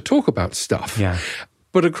chance to talk about stuff. Yeah.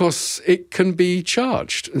 But of course, it can be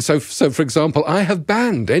charged. And so for example, I have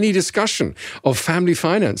banned any discussion of family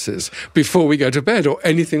finances before we go to bed or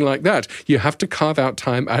anything like that. You have to carve out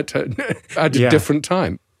time at a different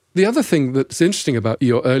time. The other thing that's interesting about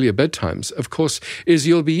your earlier bedtimes, of course, is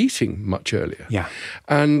you'll be eating much earlier. Yeah.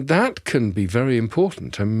 And that can be very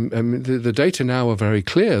important. The data now are very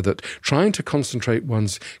clear that trying to concentrate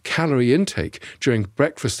one's calorie intake during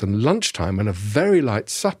breakfast and lunchtime and a very light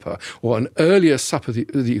supper or an earlier supper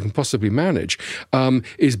that you can possibly manage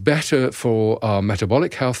is better for our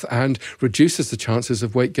metabolic health and reduces the chances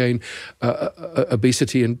of weight gain,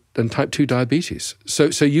 obesity and type 2 diabetes.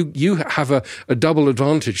 So you have a double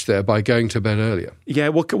advantage there by going to bed earlier. Yeah,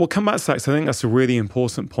 we'll come back to that, because I think that's a really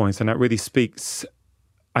important point, and that really speaks,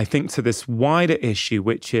 I think, to this wider issue,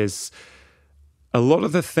 which is a lot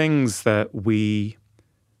of the things that we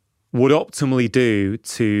would optimally do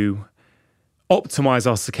to optimize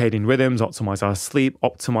our circadian rhythms, optimize our sleep,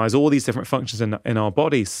 optimize all these different functions in our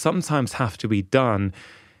bodies sometimes have to be done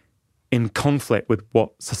in conflict with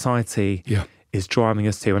what society is driving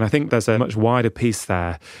us to. And I think there's a much wider piece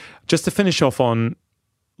there. Just to finish off on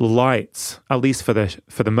light, at least for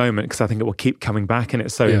the moment, because I think it will keep coming back and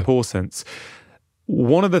it's so important.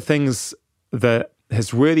 One of the things that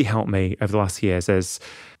has really helped me over the last years is,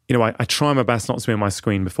 I try my best not to be on my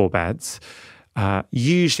screen before bed.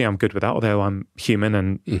 Usually I'm good with that, although I'm human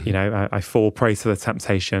and, I fall prey to the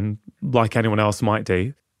temptation like anyone else might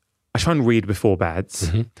do. I try and read before bed.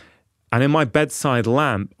 Mm-hmm. And in my bedside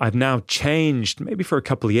lamp, I've now changed, maybe for a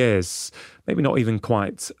couple of years, maybe not even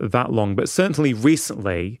quite that long, but certainly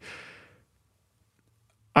recently,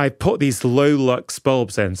 I put these low lux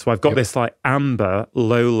bulbs in. So I've got this like amber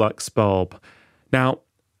low lux bulb. Now,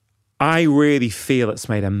 I really feel it's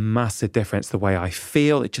made a massive difference the way I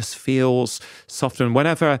feel. It just feels softer. And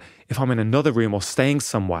whenever, if I'm in another room or staying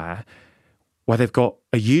somewhere where they've got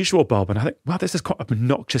a usual bulb, and I think, wow, this is quite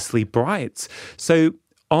obnoxiously bright. So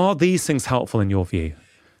are these things helpful in your view?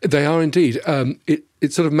 They are indeed.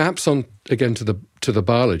 It sort of maps on again to the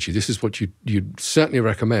biology. This is what you'd certainly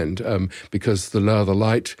recommend because the lower the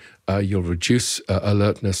light, you'll reduce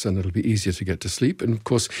alertness and it'll be easier to get to sleep. And of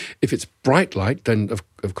course, if it's bright light, then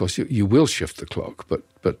of course you will shift the clock. But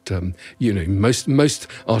most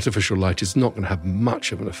artificial light is not going to have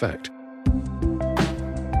much of an effect.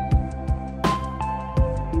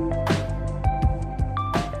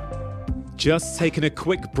 Just taking a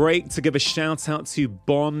quick break to give a shout out to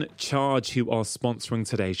Bon Charge, who are sponsoring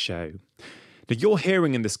today's show. Now, you're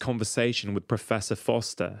hearing in this conversation with Professor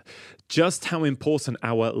Foster just how important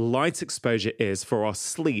our light exposure is for our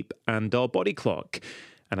sleep and our body clock.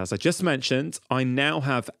 And as I just mentioned, I now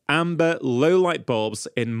have amber low light bulbs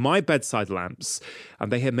in my bedside lamps, and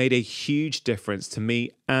they have made a huge difference to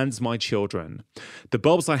me and my children. The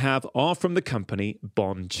bulbs I have are from the company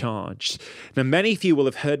Bon Charge. Now, many of you will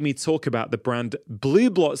have heard me talk about the brand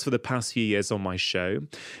BlueBlots for the past few years on my show.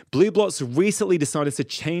 BlueBlots recently decided to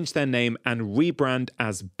change their name and rebrand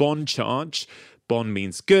as Bon Charge. Bon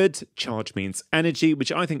means good, charge means energy,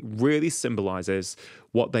 which I think really symbolizes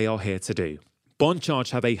what they are here to do. Bon Charge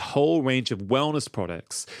have a whole range of wellness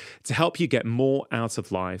products to help you get more out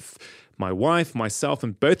of life. My wife, myself,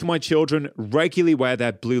 and both of my children regularly wear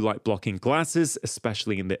their blue light blocking glasses,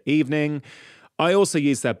 especially in the evening. I also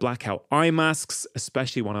use their blackout eye masks,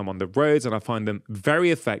 especially when I'm on the roads, and I find them very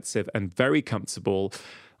effective and very comfortable.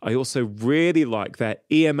 I also really like their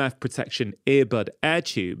EMF protection earbud air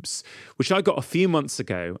tubes, which I got a few months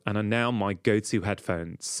ago and are now my go-to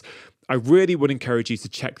headphones. I really would encourage you to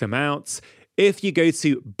check them out. If you go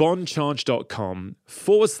to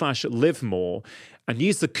boncharge.com/livemore and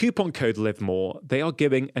use the coupon code LIVEMORE, they are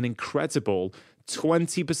giving an incredible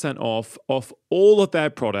 20% off all of their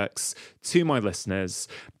products to my listeners.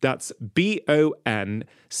 That's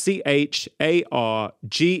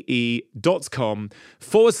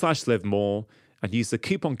boncharge.com/livemore and use the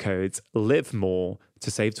coupon code LIVEMORE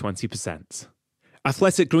to save 20%.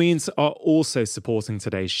 Athletic Greens are also supporting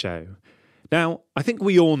today's show. Now, I think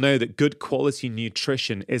we all know that good quality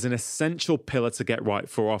nutrition is an essential pillar to get right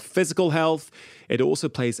for our physical health. It also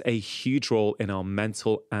plays a huge role in our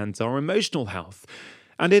mental and our emotional health.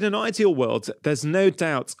 And in an ideal world, there's no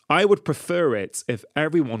doubt I would prefer it if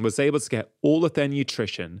everyone was able to get all of their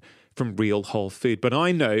nutrition from real whole food. But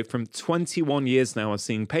I know from 21 years now of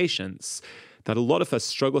seeing patients that a lot of us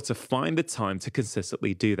struggle to find the time to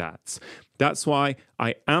consistently do that. That's why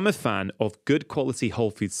I am a fan of good quality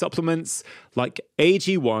whole food supplements like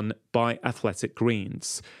AG1 by Athletic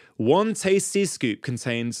Greens. One tasty scoop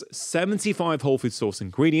contains 75 whole food source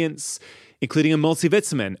ingredients, including a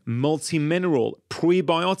multivitamin, multi-mineral,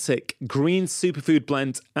 prebiotic, green superfood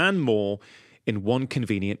blend, and more in one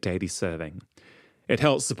convenient daily serving. It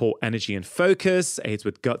helps support energy and focus, aids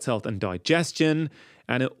with gut health and digestion,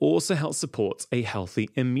 and it also helps support a healthy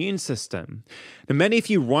immune system. Now, many of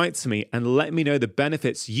you write to me and let me know the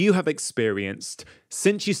benefits you have experienced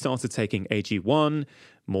since you started taking AG1.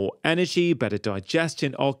 More energy, better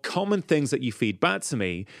digestion are common things that you feed back to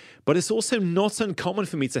me, but it's also not uncommon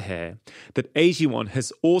for me to hear that AG1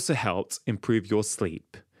 has also helped improve your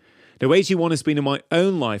sleep. Now, AG1 has been in my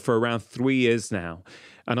own life for around 3 years now,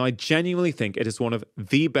 and I genuinely think it is one of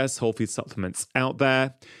the best whole food supplements out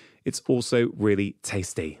there. It's also really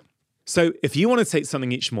tasty. So if you want to take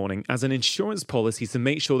something each morning as an insurance policy to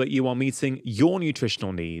make sure that you are meeting your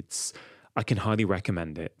nutritional needs, I can highly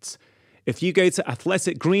recommend it. If you go to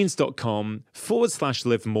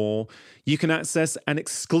athleticgreens.com/live more, you can access an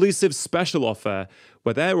exclusive special offer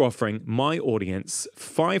where they're offering my audience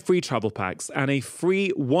 5 free travel packs and a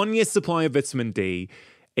free 1-year supply of vitamin D,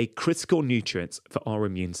 a critical nutrient for our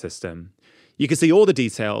immune system. You can see all the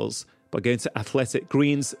details by going to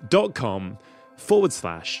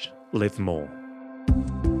athleticgreens.com/live more.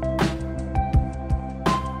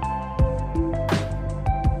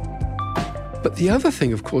 But the other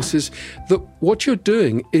thing, of course, is that what you're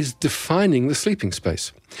doing is defining the sleeping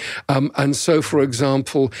space. And so, for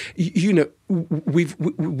example, we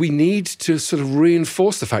need to sort of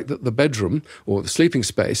reinforce the fact that the bedroom or the sleeping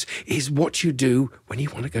space is what you do when you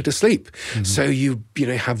want to go to sleep. Mm-hmm. So you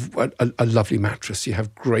have a lovely mattress, you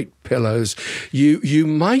have great pillows, you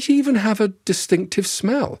might even have a distinctive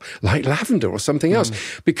smell like lavender or something else,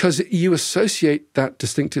 because you associate that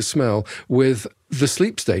distinctive smell with the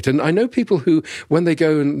sleep state. And I know people who, when they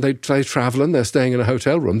go and they travel and they're staying in a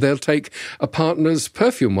hotel room, they'll take a partner's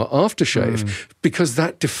perfume or aftershave because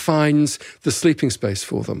that defines the sleeping space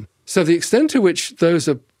for them. So the extent to which those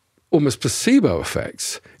are almost placebo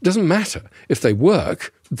effects, it doesn't matter. If they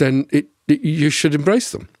work, then you should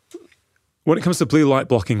embrace them. When it comes to blue light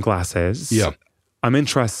blocking glasses, I'm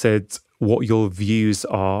interested what your views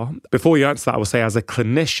are. Before you answer that, I will say as a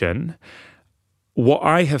clinician, what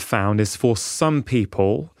I have found is for some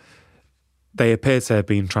people, they appear to have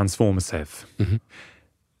been transformative. Mm-hmm.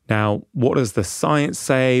 Now, what does the science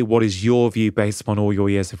say? What is your view based upon all your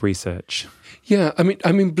years of research? Yeah, I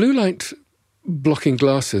mean, blue light blocking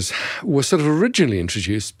glasses were sort of originally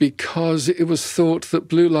introduced because it was thought that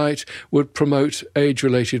blue light would promote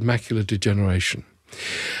age-related macular degeneration.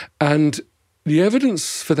 And the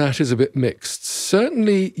evidence for that is a bit mixed.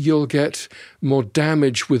 Certainly, you'll get more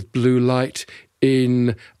damage with blue light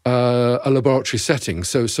in a laboratory setting.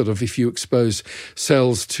 So sort of if you expose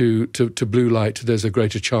cells to blue light, there's a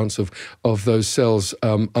greater chance of those cells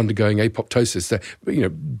undergoing apoptosis,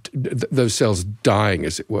 those cells dying,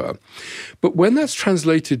 as it were. But when that's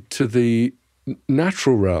translated to the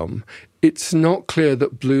natural realm, it's not clear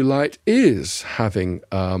that blue light is having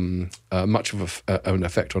much of an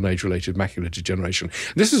effect on age-related macular degeneration.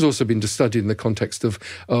 This has also been studied in the context of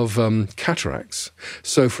cataracts.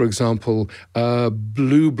 So, for example,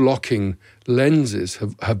 blue-blocking lenses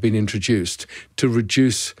have been introduced to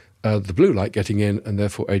reduce the blue light getting in and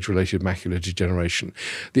therefore age-related macular degeneration.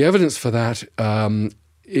 The evidence for that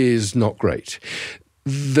is not great.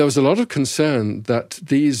 There was a lot of concern that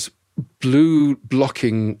these blue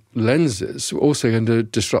blocking lenses were also going to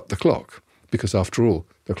disrupt the clock because, after all,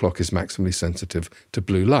 the clock is maximally sensitive to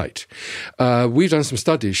blue light. We've done some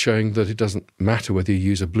studies showing that it doesn't matter whether you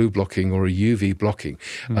use a blue blocking or a UV blocking.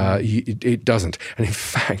 It doesn't. And in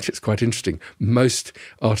fact, it's quite interesting. Most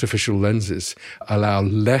artificial lenses allow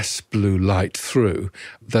less blue light through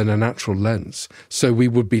than a natural lens. So we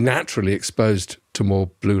would be naturally exposed to more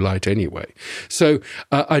blue light anyway. So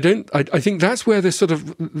I think that's where the sort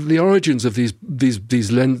of the origins of these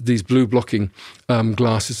blue blocking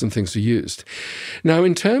glasses and things are used. Now,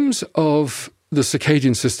 in terms of the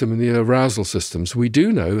circadian system and the arousal systems, we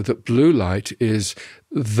do know that blue light is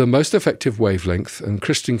the most effective wavelength, and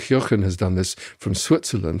Christian Kirchen has done this from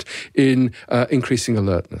Switzerland, in increasing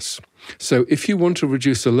alertness. So if you want to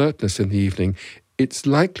reduce alertness in the evening, it's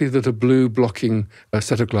likely that a blue blocking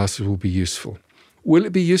set of glasses will be useful. Will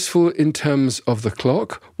it be useful in terms of the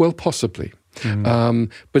clock? Well, possibly.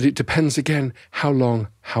 But it depends, again, how long,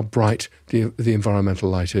 how bright the environmental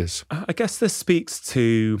light is. I guess this speaks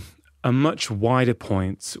to a much wider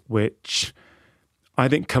point, which I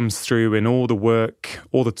think comes through in all the work,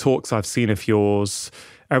 all the talks I've seen of yours,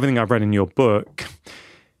 everything I've read in your book.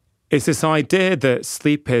 It's this idea that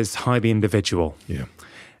sleep is highly individual. Yeah.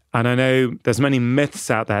 And I know there's many myths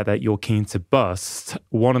out there that you're keen to bust,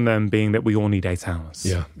 one of them being that we all need 8 hours.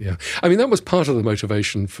 Yeah. I mean, that was part of the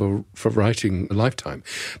motivation for writing Lifetime,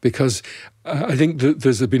 because I think that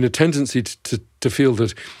there's been a tendency to feel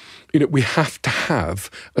that, we have to have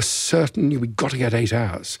we've got to get 8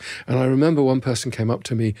 hours. And I remember one person came up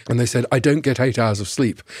to me and they said, I don't get 8 hours of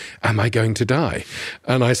sleep. Am I going to die?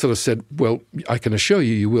 And I sort of said, well, I can assure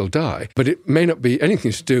you will die, but it may not be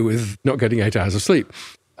anything to do with not getting 8 hours of sleep.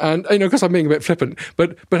 And, because I'm being a bit flippant,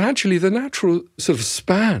 but actually the natural sort of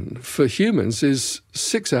span for humans is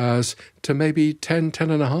 6 hours to maybe 10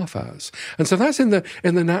 and a half hours. And so that's in the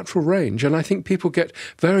natural range. And I think people get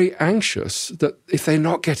very anxious that if they're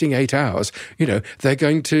not getting 8 hours, they're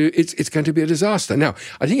going to, it's going to be a disaster. Now,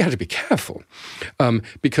 I think you have to be careful,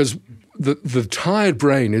 because the tired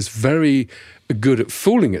brain is very good at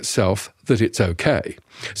fooling itself that it's okay.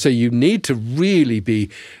 So you need to really be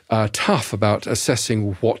tough about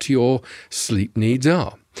assessing what your sleep needs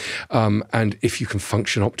are. And if you can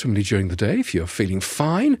function optimally during the day, if you're feeling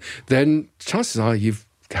fine, then chances are you've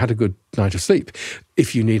had a good night of sleep.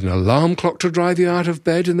 If you need an alarm clock to drive you out of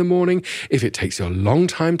bed in the morning, if it takes you a long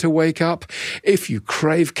time to wake up, if you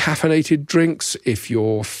crave caffeinated drinks, if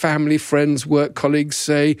your family, friends, work colleagues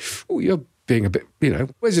say, oh, you're being a bit,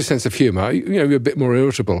 where's your sense of humour? You're a bit more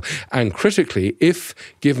irritable. And critically, if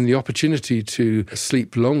given the opportunity to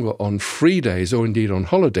sleep longer on free days or indeed on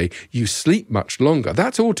holiday, you sleep much longer.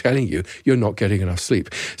 That's all telling you you're not getting enough sleep.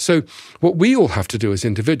 So what we all have to do as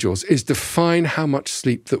individuals is define how much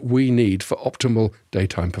sleep that we need for optimal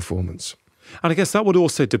daytime performance. And I guess that would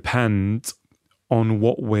also depend on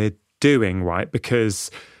what we're doing, right?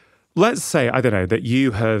 Because let's say, I don't know, that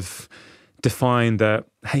you have define that,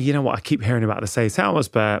 hey, you know what, I keep hearing about this 8 hours,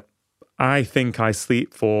 but I think I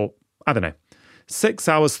sleep for, 6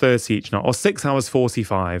 hours 30 each night or 6 hours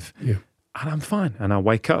 45. Yeah. And I'm fine. And I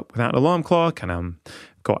wake up without an alarm clock and I'm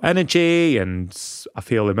got energy and I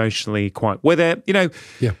feel emotionally quite with it,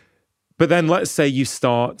 Yeah. But then let's say you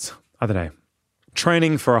start,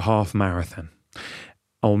 training for a half marathon,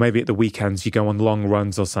 or maybe at the weekends you go on long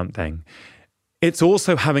runs or something. It's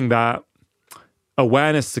also having that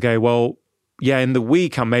awareness to go, well, yeah, in the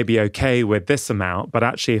week, I'm maybe okay with this amount, but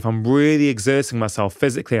actually, if I'm really exerting myself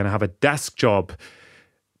physically and I have a desk job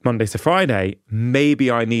Monday to Friday,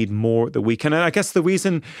 maybe I need more at the weekend. And I guess the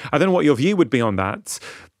reason, I don't know what your view would be on that.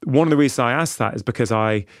 One of the reasons I asked that is because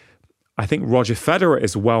I think Roger Federer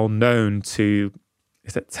is well known to,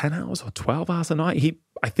 is it 10 hours or 12 hours a night?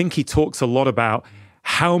 I think he talks a lot about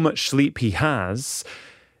how much sleep he has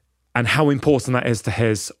and how important that is to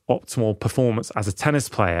his optimal performance as a tennis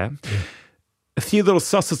player. Yeah. A few little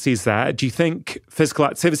subtleties there. Do you think physical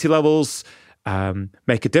activity levels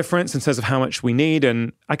make a difference in terms of how much we need?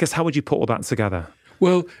 And I guess, how would you put all that together?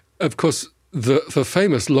 Well, of course, the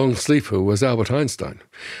famous long sleeper was Albert Einstein,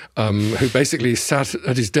 who basically sat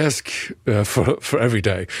at his desk for every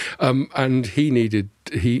day. And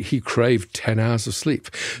he craved 10 hours of sleep.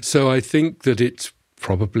 So I think that it's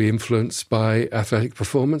probably influenced by athletic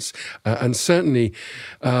performance. And certainly,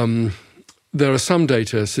 there are some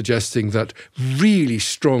data suggesting that really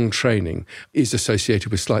strong training is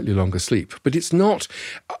associated with slightly longer sleep, but it's not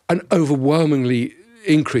an overwhelmingly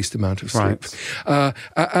increased amount of sleep. Right.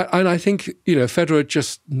 And I think, Federer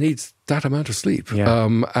just needs that amount of sleep,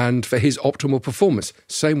 and for his optimal performance,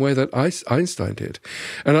 same way that Einstein did.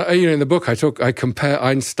 And in the book, I compare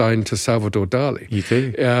Einstein to Salvador Dali. You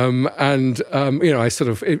do, I sort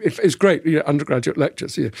of it's great. Undergraduate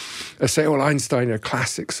lectures, I say, well, Einstein,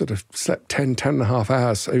 classic, sort of slept 10 and a half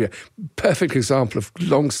hours. So, perfect example of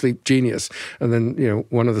long sleep genius. And then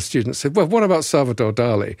one of the students said, well, what about Salvador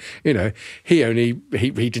Dali?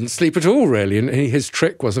 He didn't sleep at all, really, and his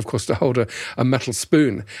trick was, of course, to hold a metal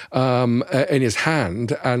spoon in his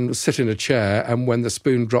hand and sit in a chair, and when the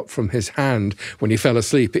spoon dropped from his hand when he fell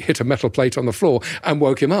asleep, it hit a metal plate on the floor and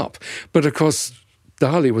woke him up. But of course,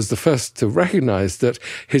 Dali was the first to recognize that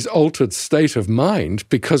his altered state of mind,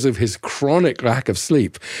 because of his chronic lack of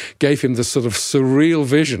sleep, gave him the sort of surreal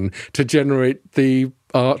vision to generate the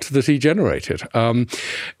art that he generated. So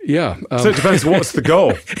it depends what's the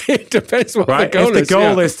goal. It depends what the goal is. If the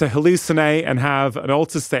goal is to hallucinate and have an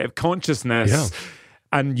altered state of consciousness,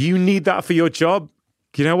 and you need that for your job,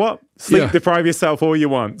 you know what? Sleep deprive yourself all you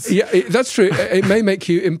want. Yeah, that's true. It may make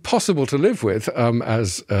you impossible to live with,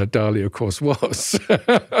 as Dali, of course, was.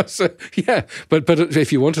 But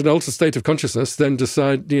if you want an altered state of consciousness, then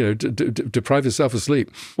decide, deprive yourself of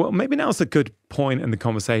sleep. Well, maybe now's a good point in the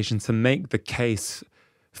conversation to make the case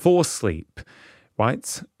for sleep,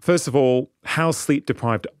 right? First of all, how sleep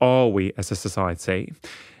deprived are we as a society?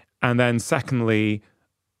 And then secondly,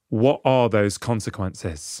 what are those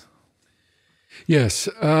consequences? Yes,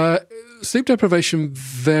 sleep deprivation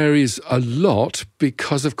varies a lot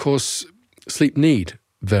because, of course, sleep need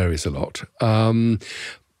varies a lot.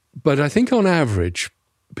 But I think on average,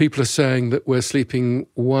 people are saying that we're sleeping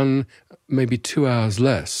 1, maybe 2 hours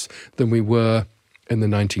less than we were in the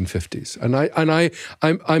 1950s. And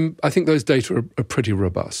I think those data are pretty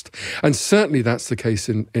robust. And certainly that's the case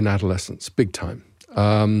in adolescence, big time.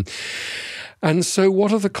 And so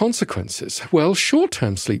what are the consequences? Well,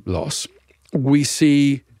 short-term sleep loss, we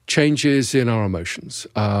see changes in our emotions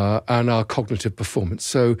and our cognitive performance.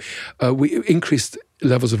 So we increased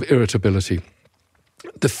levels of irritability,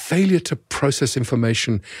 the failure to process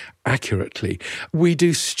information accurately. We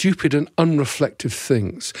do stupid and unreflective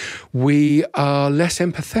things. We are less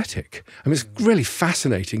empathetic. I mean, it's really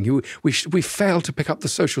fascinating. We fail to pick up the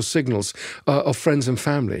social signals of friends and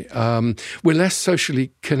family. We're less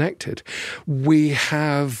socially connected. We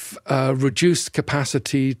have reduced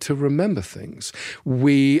capacity to remember things.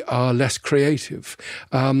 We are less creative.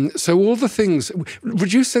 So all the things,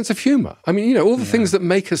 reduced sense of humor. I mean, all the things that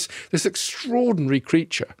make us this extraordinary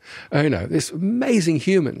creature, this amazing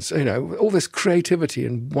humans, all this creativity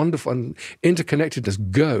and wonderful and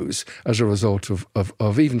interconnectedness goes as a result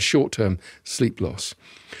of even short-term sleep loss.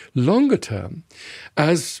 Longer term,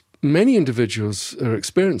 as many individuals are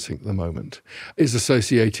experiencing at the moment, is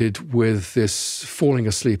associated with this falling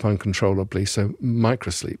asleep uncontrollably, so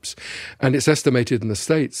microsleeps. And it's estimated in the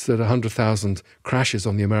States that 100,000 crashes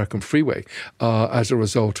on the American freeway are as a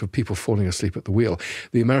result of people falling asleep at the wheel.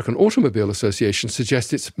 The American Automobile Association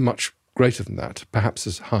suggests it's much greater than that, perhaps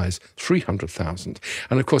as high as 300,000.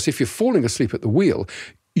 And of course, if you're falling asleep at the wheel,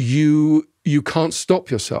 you can't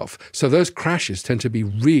stop yourself. So those crashes tend to be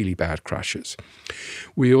really bad crashes.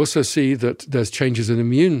 We also see that there's changes in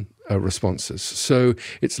immune responses. So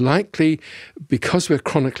it's likely, because we're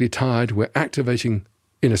chronically tired, we're activating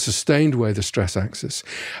in a sustained way the stress axis.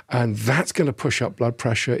 And that's going to push up blood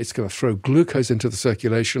pressure. It's going to throw glucose into the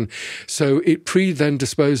circulation. So it then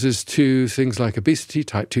disposes to things like obesity,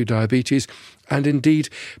 type 2 diabetes, and indeed,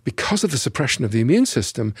 because of the suppression of the immune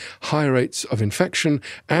system, higher rates of infection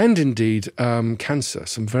and indeed cancer.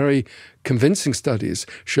 Some very convincing studies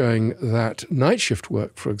showing that night shift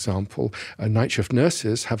work, for example, night shift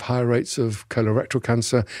nurses have higher rates of colorectal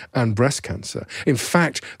cancer and breast cancer. In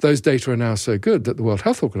fact, those data are now so good that the World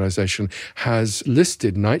Health Organization has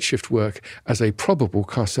listed night shift work as a probable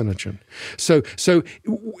carcinogen. So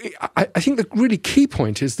I think the really key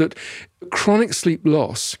point is that chronic sleep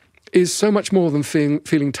loss is so much more than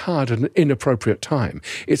feeling tired at an inappropriate time.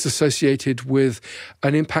 It's associated with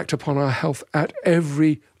an impact upon our health at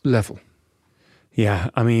every level. Yeah,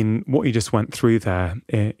 I mean, what you just went through there,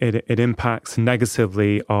 it impacts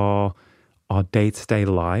negatively our day-to-day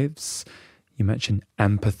lives. You mentioned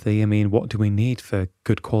empathy. I mean, what do we need for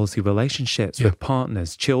good quality relationships with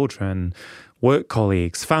partners, children, work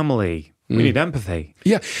colleagues, family? We need empathy.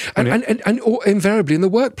 Yeah, and invariably in the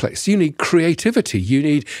workplace, you need creativity. You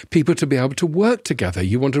need people to be able to work together.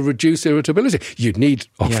 You want to reduce irritability. You need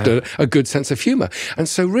often a good sense of humor. And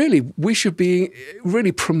so really, we should be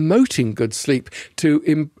really promoting good sleep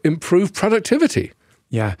to improve productivity.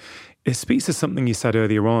 Yeah. It speaks to something you said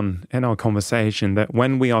earlier on in our conversation, that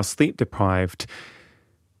when we are sleep deprived,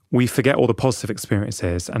 we forget all the positive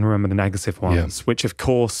experiences and remember the negative ones, which of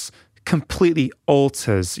course completely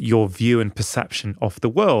alters your view and perception of the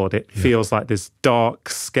world. It feels like this dark,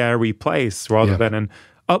 scary place rather than an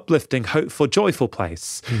uplifting, hopeful, joyful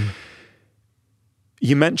place.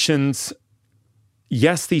 You mentioned,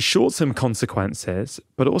 yes, these short-term consequences,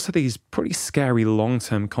 but also these pretty scary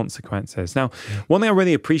long-term consequences. Now, one thing I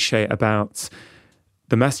really appreciate about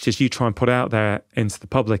the messages you try and put out there into the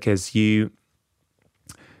public is you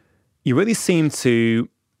really seem to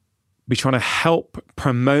be trying to help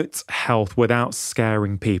promote health without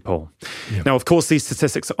scaring people. Yeah. Now, of course, these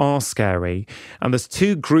statistics are scary. And there's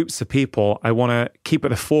two groups of people I want to keep at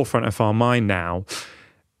the forefront of our mind now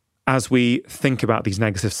as we think about these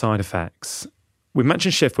negative side effects. We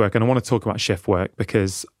mentioned shift work, and I want to talk about shift work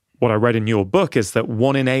because what I read in your book is that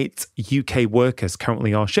 1 in 8 UK workers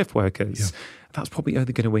currently are shift workers. Yeah. That's probably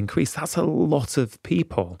only going to increase. That's a lot of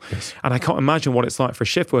people. Yes. And I can't imagine what it's like for a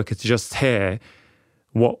shift worker to just hear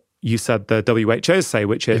what you said the WHO say,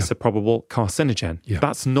 which is a probable carcinogen. Yeah.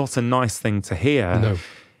 That's not a nice thing to hear. No.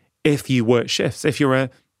 If you work shifts, if you're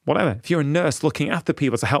if you're a nurse looking after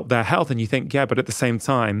people to help their health and you think, yeah, but at the same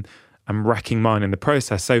time, I'm wrecking mine in the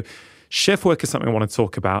process. So shift work is something I want to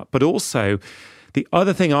talk about. But also, the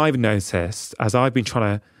other thing I've noticed as I've been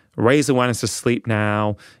trying to raise awareness of sleep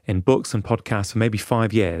now in books and podcasts for maybe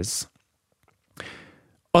 5 years,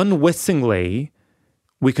 unwittingly,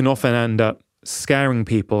 we can often end up scaring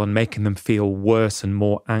people and making them feel worse and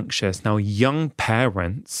more anxious. Now, young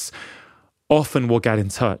parents often will get in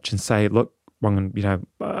touch and say, look, Rangan,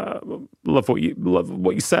 love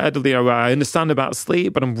what you said. I understand about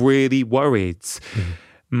sleep, but I'm really worried. Mm-hmm.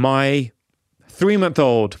 My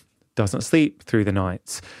 3-month-old doesn't sleep through the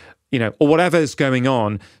night, or whatever is going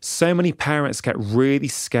on. So many parents get really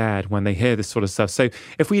scared when they hear this sort of stuff. So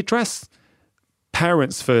if we address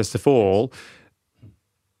parents first of all,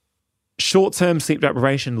 short-term sleep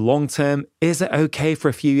deprivation, long-term, is it okay for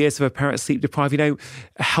a few years if a parent's sleep deprived?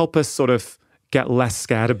 Help us sort of get less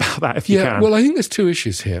scared about that if you can. Well, I think there's two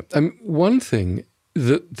issues here. One thing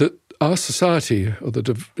that our society, or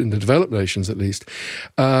in the developed nations at least,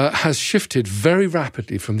 has shifted very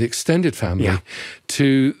rapidly from the extended family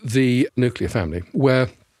to the nuclear family, where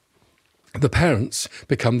the parents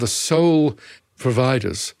become the sole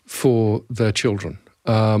providers for their children.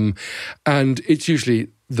 And it's usually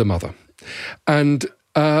the mother. And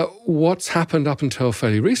what's happened up until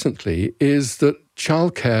fairly recently is that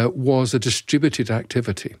childcare was a distributed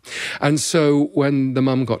activity. And so when the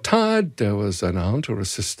mum got tired, there was an aunt or a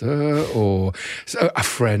sister or a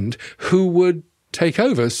friend who would take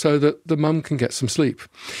over so that the mum can get some sleep.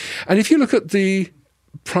 And if you look at the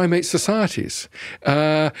primate societies,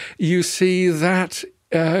 you see that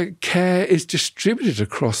care is distributed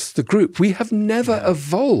across the group. We have never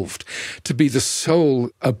evolved to be the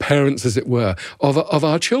sole parents, as it were, of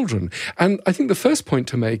our children. And I think the first point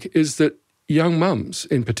to make is that young mums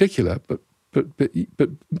in particular, but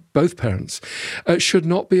both parents, should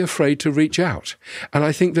not be afraid to reach out. And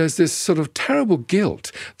I think there's this sort of terrible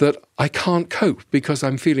guilt that I can't cope because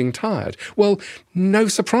I'm feeling tired. Well, no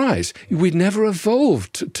surprise. We never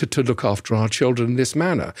evolved to look after our children in this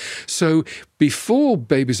manner. So before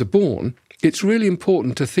babies are born, it's really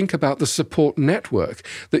important to think about the support network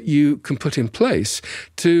that you can put in place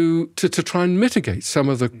to try and mitigate some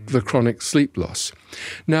of the chronic sleep loss.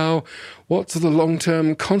 Now, what are the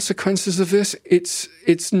long-term consequences of this?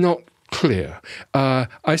 It's not clear.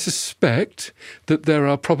 I suspect that there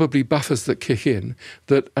are probably buffers that kick in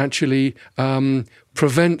that actually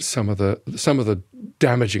prevent some of the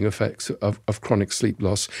damaging effects of chronic sleep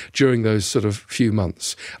loss during those sort of few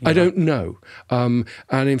months. Yeah. I don't know. And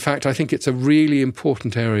in fact, I think it's a really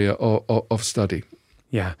important area of study.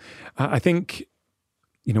 Yeah. I think,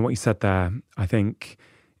 what you said there, I think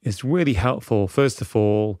is really helpful. First of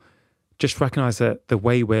all, just recognize that the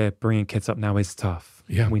way we're bringing kids up now is tough.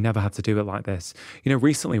 Yeah. We never had to do it like this.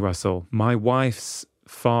 Recently, Russell, my wife's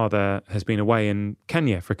father has been away in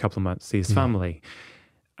Kenya for a couple of months to see his family.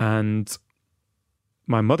 And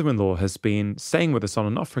my mother-in-law has been staying with us on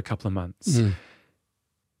and off for a couple of months. And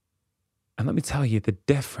let me tell you the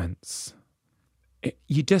difference.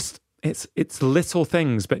 It's little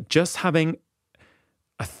things, but just having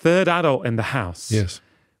a third adult in the house,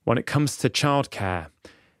 when it comes to childcare,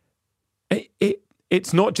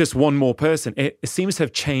 it's not just one more person. It seems to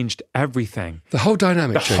have changed everything. The whole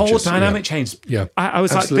dynamic changes. The whole dynamic changed. Yeah. I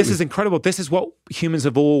was absolutely. like, this is incredible. This is what humans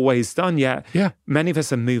have always done, yet many of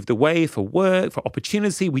us have moved away for work, for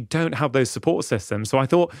opportunity. We don't have those support systems. So I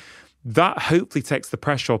thought that hopefully takes the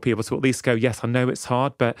pressure off people to at least go, yes, I know it's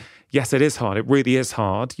hard, but yes, it is hard. It really is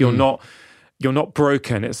hard. You're not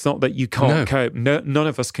broken. It's not that you can't cope. No, none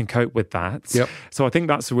of us can cope with that. Yep. So I think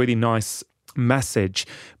that's a really nice message.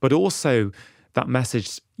 But also that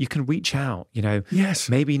message, you can reach out, Yes.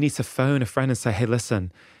 Maybe you need to phone a friend and say, hey,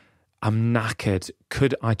 listen, I'm knackered.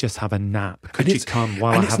 Could I just have a nap? Could you come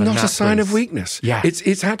while I have a nap? And it's not a sign please? Of weakness. Yeah.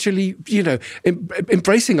 It's actually,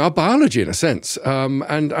 embracing our biology in a sense.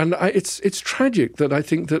 It's tragic that I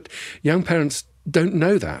think that young parents don't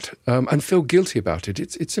know that and feel guilty about it.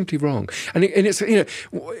 It's simply wrong. And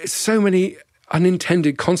it's so many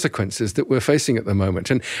unintended consequences that we're facing at the moment.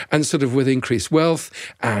 And sort of with increased wealth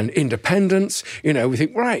and independence, we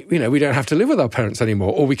think, right, we don't have to live with our parents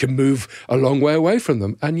anymore, or we can move a long way away from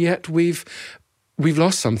them. And yet we've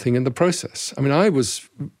lost something in the process. I mean, I was...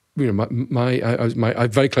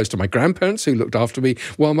 I'm very close to my grandparents who looked after me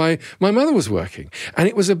while my mother was working, and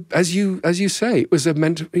it was as you say, it was a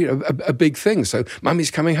big thing. So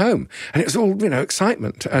mummy's coming home, and it was all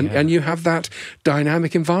excitement, and you have that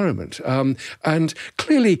dynamic environment, and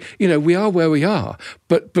clearly we are where we are,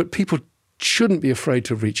 but people shouldn't be afraid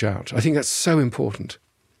to reach out. I think that's so important.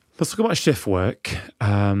 Let's talk about shift work.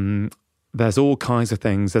 There's all kinds of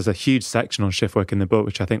things. There's a huge section on shift work in the book,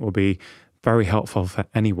 which I think will be very helpful for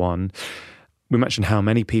anyone. We mentioned how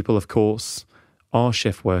many people, of course, are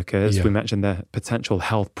shift workers. Yeah. We mentioned the potential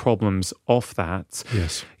health problems of that.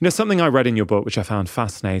 Yes. Something I read in your book, which I found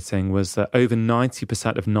fascinating, was that over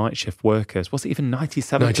 90% of night shift workers, was it even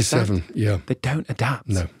 97%? 97, yeah. They don't adapt.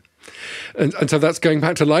 No. And so that's going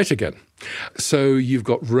back to light again. So you've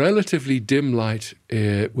got relatively dim light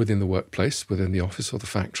within the workplace, within the office or the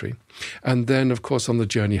factory. And then, of course, on the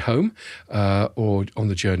journey home or on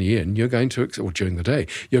the journey in, or during the day,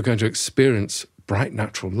 you're going to experience bright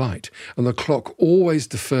natural light. And the clock always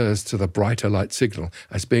defers to the brighter light signal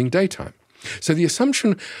as being daytime. So the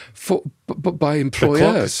assumption by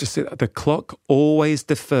employers... The clock always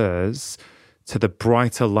defers to the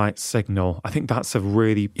brighter light signal. I think that's a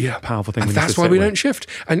really powerful thing. And that's why we don't shift.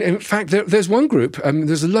 And in fact, there's one group,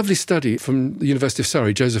 there's a lovely study from the University of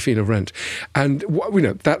Surrey, Josephine Arendt, and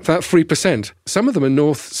that 3%, some of them are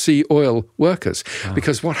North Sea oil workers,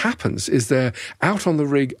 because what happens is they're out on the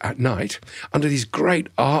rig at night under these great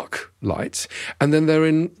arc lights, and then they're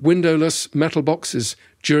in windowless metal boxes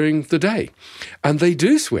during the day. And they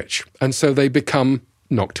do switch, and so they become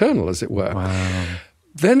nocturnal, as it were. Wow.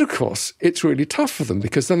 Then, of course, it's really tough for them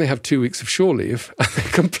because then they have 2 weeks of shore leave and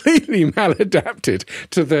they're completely maladapted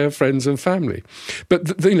to their friends and family.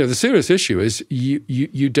 But the serious issue is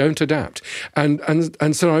you don't adapt. And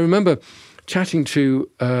so I remember chatting to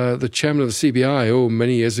the chairman of the CBI,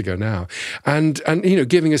 many years ago now, and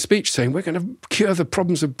giving a speech saying, we're going to cure the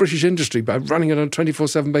problems of British industry by running it on a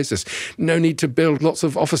 24/7 basis. No need to build lots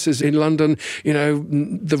of offices in London,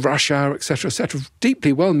 the rush hour, etc., etc.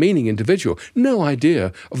 Deeply well-meaning individual, no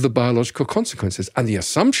idea of the biological consequences, and the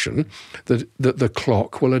assumption that the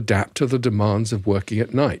clock will adapt to the demands of working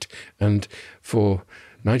at night. And for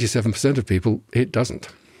 97% of people, it doesn't.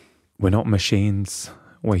 We're not machines.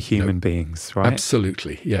 We're human beings, right?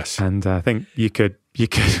 Absolutely, yes. And I think you could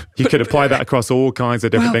apply that across all kinds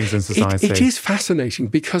of different things in society. It is fascinating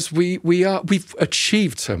because we've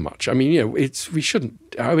achieved so much. I mean, it's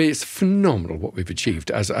phenomenal what we've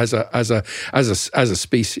achieved as a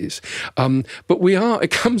species. But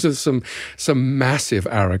it comes with some massive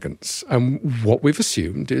arrogance. And what we've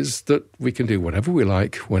assumed is that we can do whatever we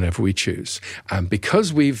like, whenever we choose. And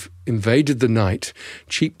because we've invaded the night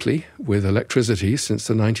cheaply with electricity since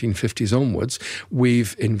the 1950s onwards,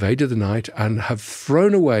 we've invaded the night and have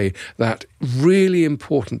thrown away that really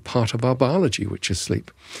important part of our biology, which is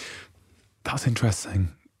sleep. That's interesting.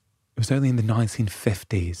 It was only in the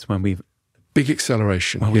 1950s when we've big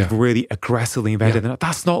acceleration. Well, we've really aggressively invaded the...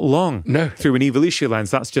 That's not long. No. Through an evolutionary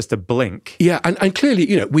lens, that's just a blink. Yeah, and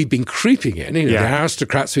clearly, we've been creeping in. The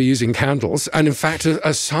aristocrats were using candles. And in fact,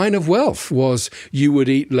 a sign of wealth was you would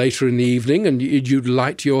eat later in the evening and you'd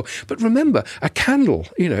light your... But remember, a candle,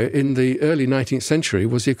 in the early 19th century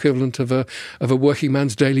was the equivalent of a working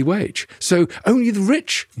man's daily wage. So only the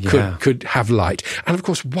rich could have light. And of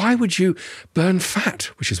course, why would you burn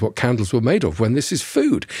fat, which is what candles were made of, when this is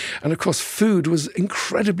food? And of course, food was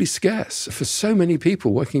incredibly scarce for so many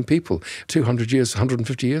people, working people, 200 years,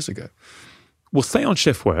 150 years ago. We'll stay on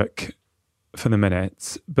shift work for the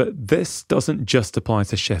minute, but this doesn't just apply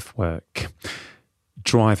to shift work.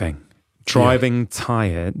 Driving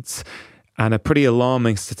tired, and a pretty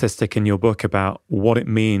alarming statistic in your book about what it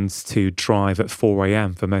means to drive at 4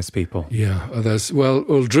 a.m. for most people. Yeah,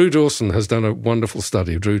 Drew Dawson has done a wonderful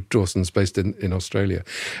study. Drew Dawson's based in Australia.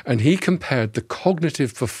 And he compared the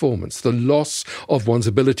cognitive performance, the loss of one's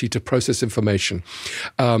ability to process information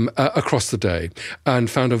across the day, and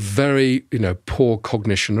found a very, poor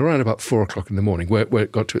cognition around about 4 o'clock in the morning, where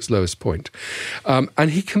it got to its lowest point. And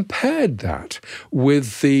he compared that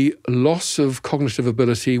with the loss of cognitive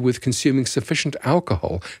ability with consuming sufficient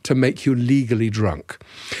alcohol to make you legally drunk.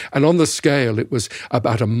 And on the scale, it was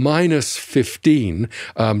about a -15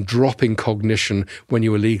 drop in cognition when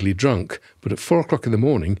you were legally drunk. But at 4 o'clock in the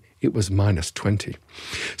morning, it was minus 20.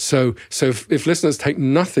 So if listeners take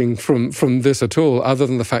nothing from this at all, other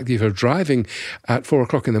than the fact that if you're driving at 4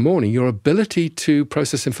 o'clock in the morning, your ability to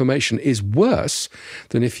process information is worse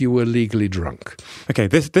than if you were legally drunk. Okay,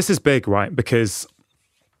 this is big, right? Because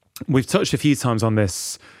we've touched a few times on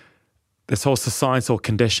this whole societal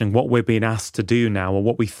condition, what we're being asked to do now, or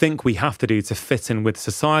what we think we have to do to fit in with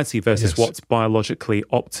society versus what's biologically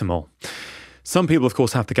optimal. Some people, of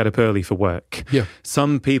course, have to get up early for work. Yeah.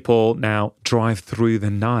 Some people now drive through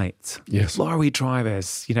the night. Yes. Lorry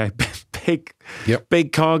drivers, big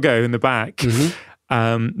cargo in the back.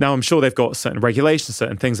 Mm-hmm. Now, I'm sure they've got certain regulations,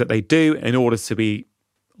 certain things that they do in order to be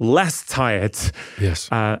less tired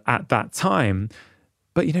at that time.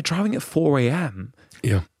 But, driving at 4 a.m.,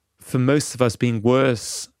 for most of us being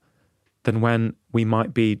worse than when we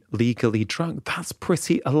might be legally drunk, that's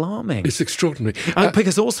pretty alarming. It's extraordinary.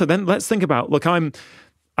 Because also then let's think about, look, I don't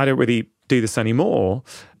really do this anymore,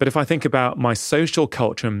 but if I think about my social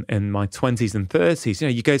culture in my 20s and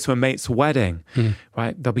 30s, you go to a mate's wedding,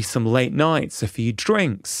 right? There'll be some late nights, a few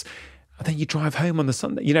drinks, and then you drive home on the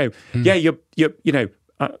Sunday. You're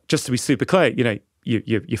just to be super clear,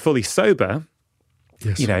 you're fully sober,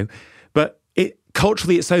 but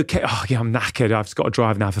culturally, it's okay. Oh, yeah, I'm knackered. I've just got to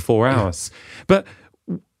drive now for 4 hours. But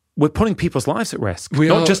we're putting people's lives at risk.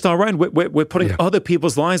 Not just our own. We're putting other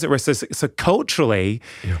people's lives at risk. So culturally,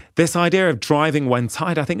 this idea of driving when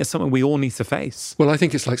tired, I think is something we all need to face. Well, I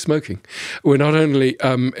think it's like smoking. We're not only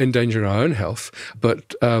endangering our own health, but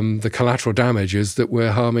the collateral damage is that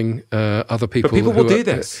we're harming other people. But people will do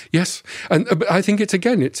this. Yes. But I think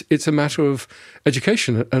it's a matter of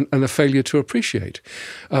education and a failure to appreciate.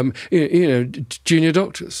 Junior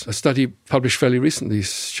doctors, a study published fairly recently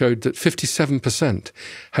showed that 57%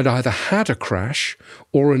 had either had a crash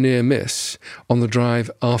or a near miss on the drive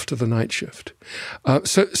after the night shift.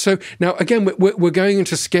 So now, again, we're going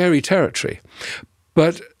into scary territory.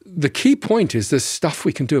 But the key point is there's stuff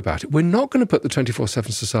we can do about it. We're not going to put the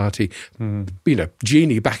 24/7 society,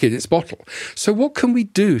 genie back in its bottle. So what can we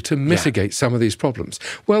do to mitigate some of these problems?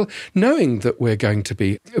 Well, knowing that we're going to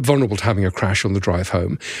be vulnerable to having a crash on the drive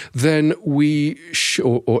home, then we,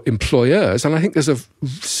 or employers, and I think there's a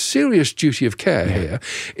serious duty of care here,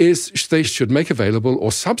 is they should make available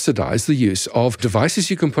or subsidize the use of devices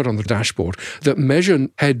you can put on the dashboard that measure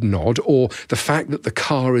head nod or the fact that the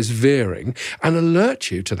car is veering and alert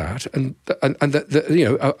you to that, and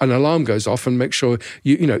that an alarm goes off and make sure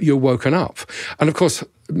you're woken up. And of course,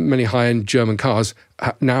 many high-end German cars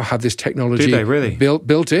now have this technology. Do they really?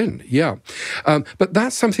 built in? Yeah, but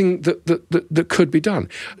that's something that could be done.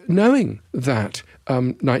 Knowing that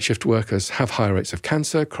night shift workers have higher rates of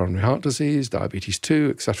cancer, coronary heart disease, diabetes 2,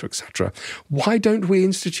 etc., why don't we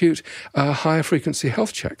institute higher frequency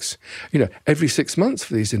health checks? Every 6 months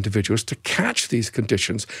for these individuals to catch these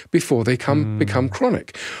conditions before they become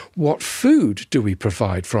chronic. What food do we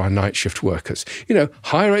provide for our night shift workers?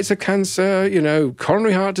 High rates of cancer,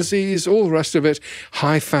 coronary heart disease, all the rest of it,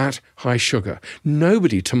 high fat, high sugar.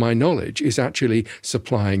 Nobody, to my knowledge, is actually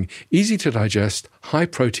supplying easy to digest, high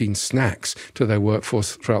protein snacks to their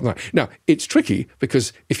workforce throughout the night. Now, it's tricky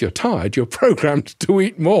because if you're tired, you're programmed to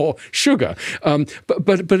eat more sugar.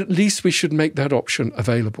 But at least we should make that option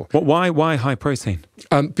available. But why high protein?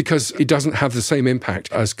 Because it doesn't have the same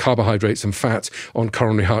impact as carbohydrates and fats on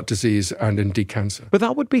coronary heart disease and indeed cancer. But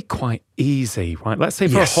that would be quite easy, right? Let's say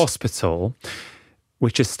for a hospital,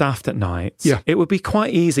 which is staffed at night, it would be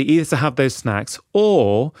quite easy either to have those snacks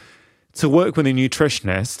or to work with a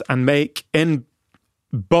nutritionist and make in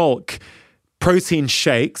bulk protein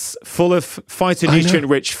shakes full of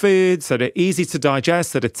phytonutrient-rich foods that are easy to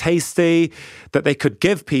digest, that are tasty, that they could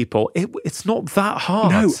give people. It's not that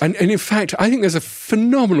hard. No, and in fact, I think there's a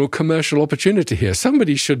phenomenal commercial opportunity here.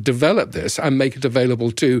 Somebody should develop this and make it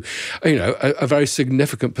available to, a very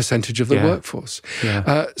significant percentage of the workforce.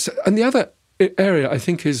 Yeah. And the other area, I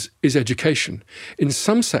think, is education. In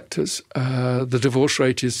some sectors, the divorce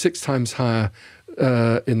rate is 6 times higher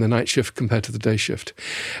in the night shift compared to the day shift.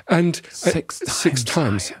 And 6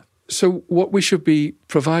 times. Higher. So what we should be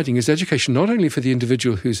providing is education, not only for the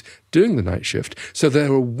individual who's doing the night shift, so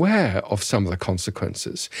they're aware of some of the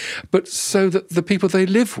consequences, but so that the people they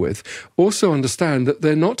live with also understand that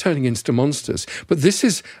they're not turning into monsters. But this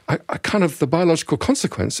is a kind of the biological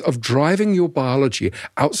consequence of driving your biology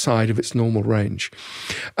outside of its normal range.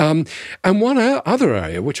 And one other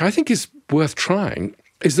area, which I think is worth trying,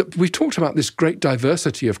 is that we've talked about this great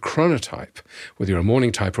diversity of chronotype, whether you're a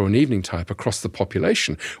morning type or an evening type across the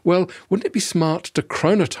population. Well, wouldn't it be smart to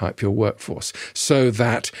chronotype your workforce so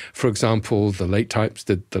that, for example, the late types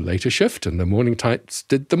did the later shift and the morning types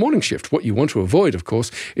did the morning shift? What you want to avoid, of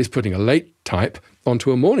course, is putting a late type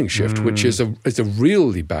onto a morning shift, which is a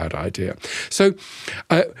really bad idea. So,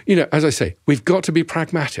 as I say, we've got to be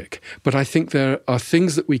pragmatic, but I think there are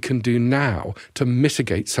things that we can do now to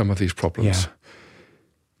mitigate some of these problems. Yeah.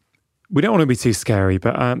 We don't want to be too scary,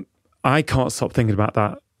 but I can't stop thinking about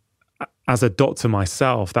that as a doctor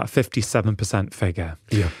myself, that 57% figure.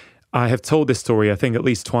 Yeah. I have told this story, I think, at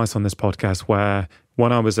least twice on this podcast, where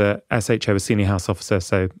when I was a SHO, a senior house officer,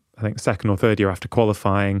 so I think second or third year after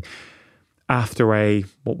qualifying, after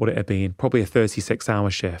what would it have been? Probably a 36-hour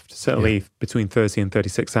shift, certainly between 30 and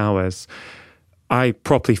 36 hours, I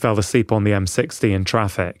properly fell asleep on the M60 in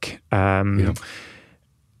traffic.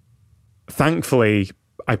 Thankfully,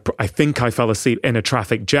 I think I fell asleep in a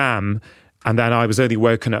traffic jam, and then I was only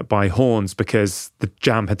woken up by horns because the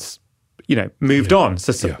jam had, moved on.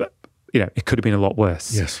 So, it could have been a lot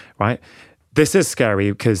worse. Yes. Right? This is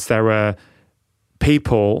scary because there are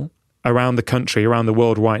people around the country, around the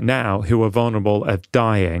world right now who are vulnerable of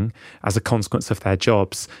dying as a consequence of their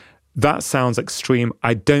jobs. That sounds extreme.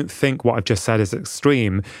 I don't think what I've just said is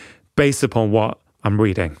extreme based upon what I'm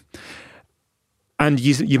reading. And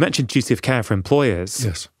you mentioned duty of care for employers.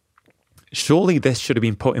 Yes. Surely this should have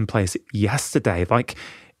been put in place yesterday. Like,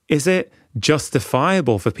 is it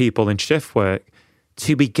justifiable for people in shift work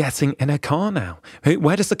to be getting in a car now?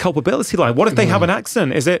 Where does the culpability lie? What if they have an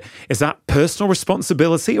accident? Is that personal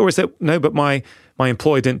responsibility, or is it, no, but my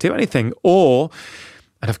employer didn't do anything? Or,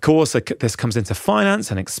 and of course, this comes into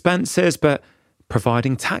finance and expenses, but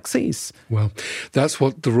providing taxis. Well, that's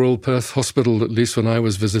what the Royal Perth Hospital, at least when I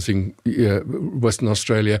was visiting Western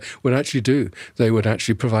Australia, would actually do. They would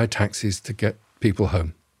actually provide taxis to get people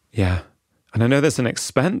home. Yeah. And I know there's an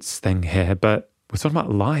expense thing here, but we're talking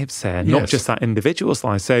about lives here, not just that individual's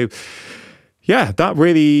life. So, yeah, that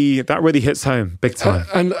really hits home big time.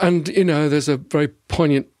 And there's a very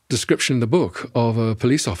poignant description in the book of a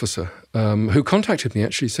police officer who contacted me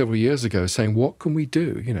actually several years ago saying, what can we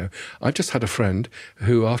do? I just had a friend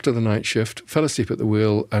who, after the night shift, fell asleep at the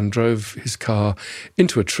wheel and drove his car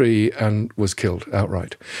into a tree and was killed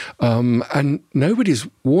outright. And nobody's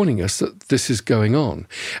warning us that this is going on.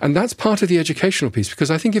 And that's part of the educational piece,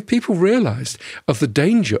 because I think if people realised of the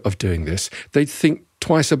danger of doing this, they'd think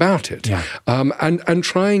twice about it, and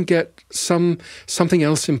try and get something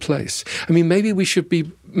else in place. I mean, maybe we should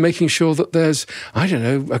be making sure that there's,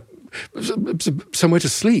 somewhere to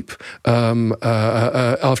sleep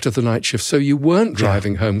after the night shift, so you weren't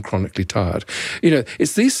driving home chronically tired.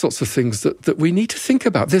 It's these sorts of things that we need to think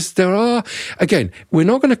about. There are, again, we're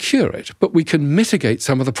not going to cure it, but we can mitigate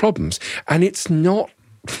some of the problems, and it's not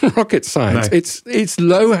rocket science. No. It's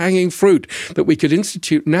low-hanging fruit that we could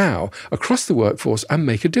institute now across the workforce and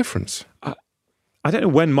make a difference. I don't know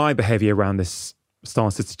when my behaviour around this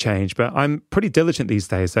started to change, but I'm pretty diligent these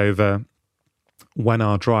days over when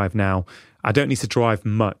I'll drive now. I don't need to drive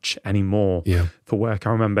much anymore for work.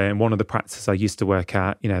 I remember in one of the practices I used to work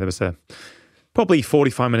at, there was probably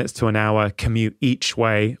 45 minutes to an hour commute each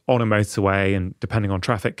way on a motorway, and depending on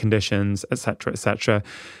traffic conditions, et cetera,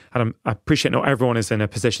 and I appreciate not everyone is in a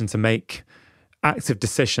position to make active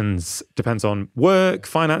decisions. Depends on work,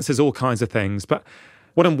 finances, all kinds of things. But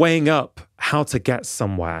when I'm weighing up how to get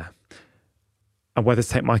somewhere and whether to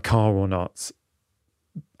take my car or not,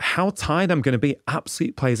 how tired I'm going to be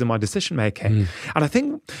absolutely plays in my decision making. And I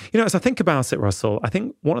think, as I think about it, Russell, I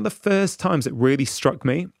think one of the first times it really struck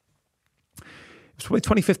me, it was probably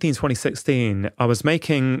 2015, 2016. I was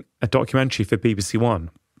making a documentary for BBC One.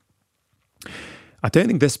 I don't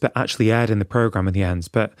think this bit actually aired in the programme in the end,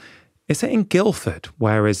 but is it in Guildford,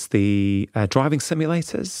 where is the driving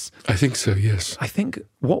simulators? I think so, yes. I think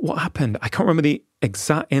what happened, I can't remember the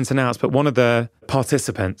exact ins and outs, but one of the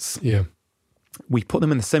participants, we put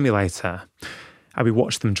them in the simulator and we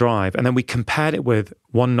watched them drive, and then we compared it with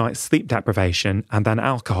one night's sleep deprivation and then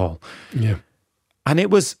alcohol. Yeah. And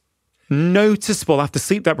it was noticeable after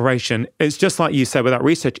sleep deprivation. It's just like you said with that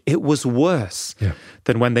research, it was worse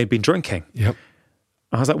than when they'd been drinking. Yep.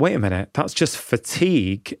 I was like, wait a minute, that's just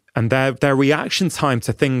fatigue. And their reaction time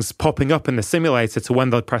to things popping up in the simulator to when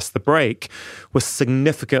they press the brake was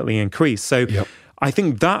significantly increased. So I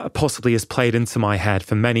think that possibly has played into my head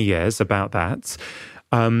for many years about that.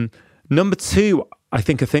 Number two, I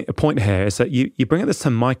think a point here is that you bring up this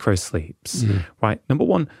term micro-sleeps, right? Number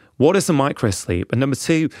one, what is a micro-sleep? And number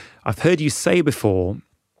two, I've heard you say before,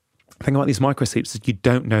 think about these micro-sleeps that you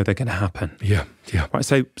don't know they're going to happen. Yeah. Right.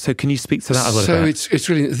 So can you speak to that a little bit? So it's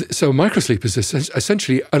really, so microsleep is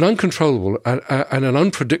essentially an uncontrollable and an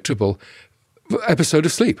unpredictable episode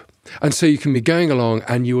of sleep. And so you can be going along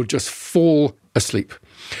and you will just fall asleep.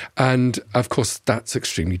 And of course, that's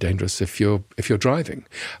extremely dangerous if you're driving.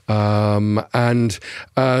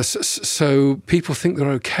 So people think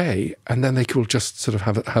they're okay, and then they will just sort of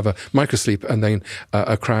have a microsleep and then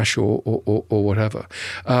a crash or whatever.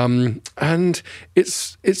 And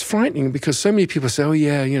it's frightening because so many people say, "Oh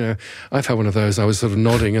yeah, I've had one of those. I was sort of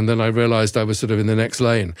nodding, and then I realised I was sort of in the next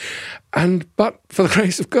lane." But for the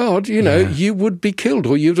grace of God, you would be killed,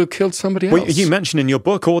 or you'd have killed somebody else. Well, you mentioned in your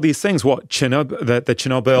book all these things. What the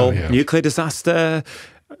Chernobyl nuclear disaster,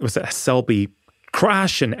 was it a Selby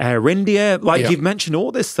crash and Air India? You've mentioned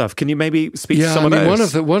all this stuff. Can you maybe speak to some of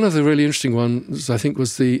those? One of the really interesting ones, I think,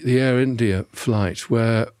 was the Air India flight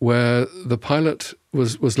where the pilot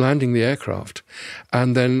was landing the aircraft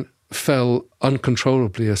and then fell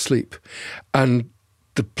uncontrollably asleep, and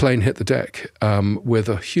the plane hit the deck with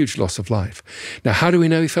a huge loss of life. Now, how do we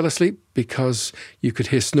know he fell asleep? Because you could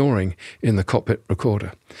hear snoring in the cockpit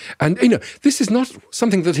recorder. And, this is not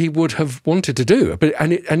something that he would have wanted to do.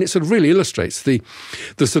 And it sort of really illustrates the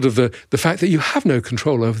fact that you have no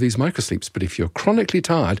control over these microsleeps. But if you're chronically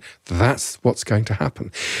tired, that's what's going to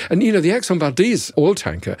happen. And, the Exxon Valdez oil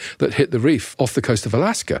tanker that hit the reef off the coast of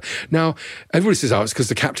Alaska. Now, everybody says, it's because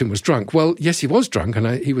the captain was drunk. Well, yes, he was drunk, and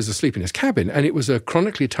he was asleep in his cabin. And it was a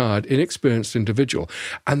chronically tired, inexperienced individual.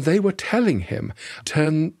 And they were telling him,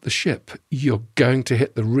 turn the ship. You're going to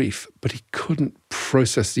hit the reef. But he couldn't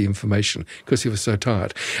process the information because he was so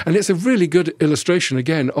tired. And it's a really good illustration,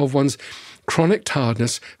 again, of one's chronic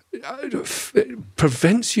tiredness. It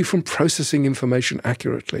prevents you from processing information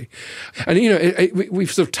accurately. And,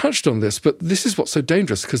 we've sort of touched on this, but this is what's so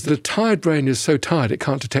dangerous, because the tired brain is so tired, it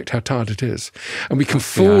can't detect how tired it is. And we can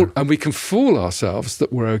fool ourselves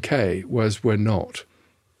that we're okay, whereas we're not.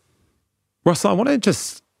 Russell, I want to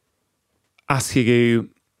just ask you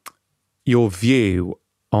your view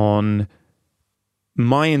on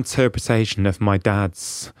my interpretation of my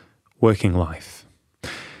dad's working life.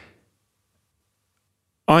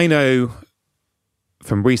 I know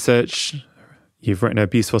from research, you've written a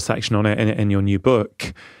beautiful section on it in your new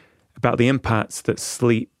book, about the impacts that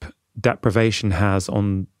sleep deprivation has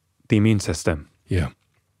on the immune system. Yeah.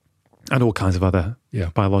 And all kinds of other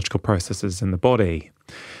biological processes in the body.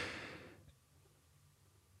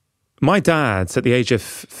 My dad, at the age of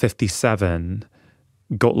 57,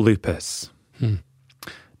 got lupus.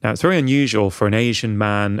 Now, it's very unusual for an Asian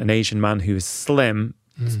man who is slim.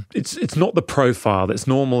 It's not the profile that's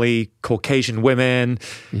normally Caucasian women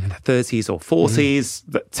in their 30s or 40s.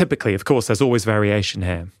 But typically, of course, there's always variation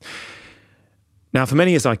here. Now, for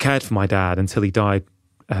many years, I cared for my dad until he died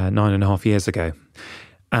 9.5 years ago.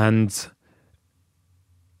 And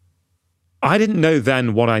I didn't know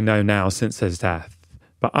then what I know now since his death.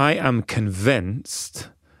 But I am convinced,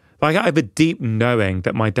 I have a deep knowing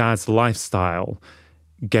that my dad's lifestyle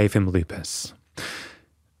gave him lupus.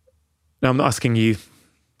 Now, I'm not asking you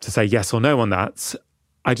to say yes or no on that.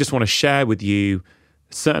 I just want to share with you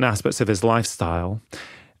certain aspects of his lifestyle,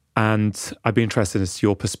 and I'd be interested as to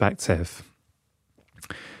your perspective.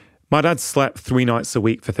 My dad slept 3 nights a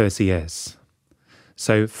week for 30 years.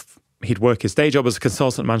 So he'd work his day job as a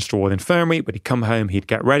consultant manager at the infirmary, but he'd come home, he'd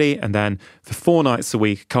get ready, and then for 4 nights a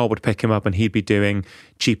week, Carl would pick him up and he'd be doing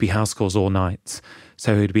GP house calls all night.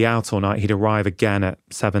 So he'd be out all night. He'd arrive again at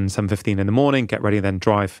 7:15 in the morning, get ready, then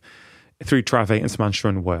drive through traffic into Manchester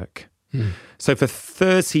and work. So for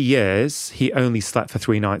 30 years, he only slept for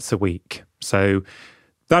 3 nights a week. So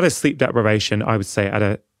that is sleep deprivation, I would say, at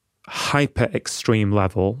a hyper extreme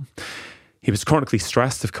level. He was chronically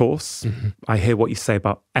stressed, of course. I hear what you say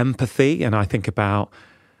about empathy, and I think about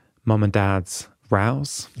mum and dad's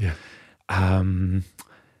rows. Yeah.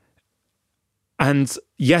 And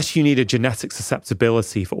yes, you need a genetic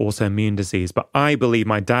susceptibility for autoimmune disease, but I believe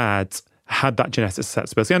my dad had that genetic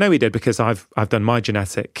susceptibility. I know he did because I've done my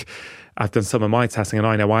genetic, I've done some of my testing, and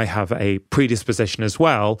I know I have a predisposition as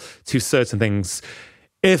well to certain things.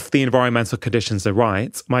 If the environmental conditions are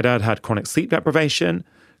right, my dad had chronic sleep deprivation,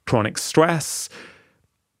 chronic stress.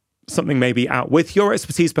 Something maybe out with your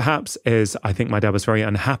expertise perhaps is I think my dad was very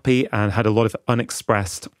unhappy and had a lot of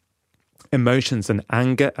unexpressed emotions and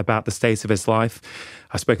anger about the state of his life.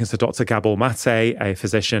 I've spoken to Dr. Gabor Mate, a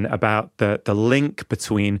physician, about the link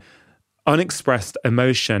between unexpressed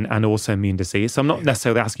emotion and autoimmune disease. So I'm not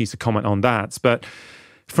necessarily asking you to comment on that, but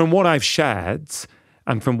from what I've shared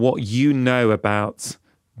and from what you know about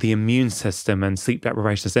the immune system and sleep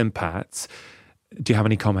deprivation's impacts, do you have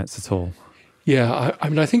any comments at all? Yeah,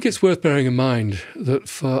 I think it's worth bearing in mind that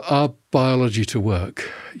for our biology to work,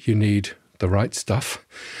 you need the right stuff,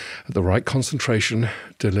 at the right concentration,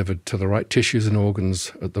 delivered to the right tissues and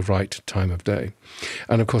organs at the right time of day.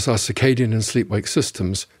 And of course, our circadian and sleep-wake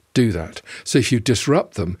systems do that. So if you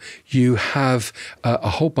disrupt them, you have a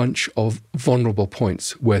whole bunch of vulnerable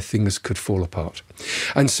points where things could fall apart.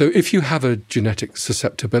 And so if you have a genetic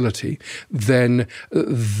susceptibility, then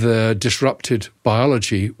the disrupted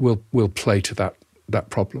biology will play to that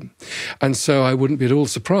problem. And so I wouldn't be at all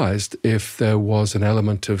surprised if there was an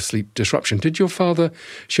element of sleep disruption. Did your father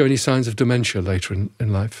show any signs of dementia later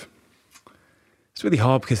in life? It's really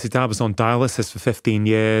hard because his dad was on dialysis for 15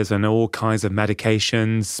 years and all kinds of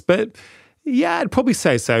medications. But yeah, I'd probably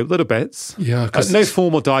say so, little bits. Yeah. No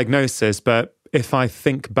formal diagnosis, but if I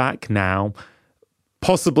think back now,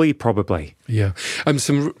 possibly, probably. Yeah.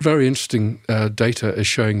 Some very interesting data is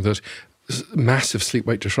showing that massive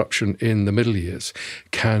sleep-wake disruption in the middle years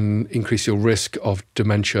can increase your risk of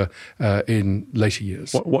dementia in later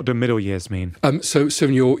years. What do middle years mean? So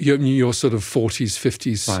in your sort of 40s,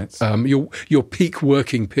 50s, right. Your peak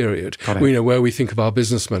working period, where we think of our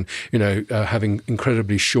businessmen, having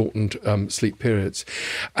incredibly shortened sleep periods.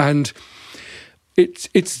 And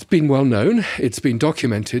it's been well known, it's been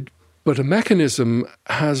documented, but a mechanism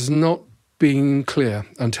has not been clear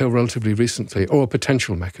until relatively recently, or a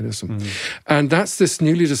potential mechanism. And that's this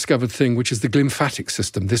newly discovered thing, which is the glymphatic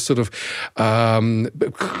system, this sort of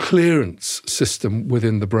clearance system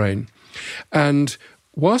within the brain. And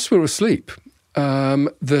whilst we're asleep,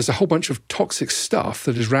 there's a whole bunch of toxic stuff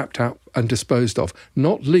that is wrapped out and disposed of,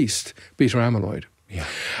 not least beta amyloid. Yeah.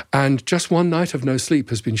 And just one night of no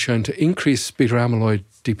sleep has been shown to increase beta amyloid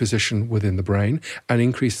deposition within the brain and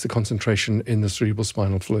increase the concentration in the cerebral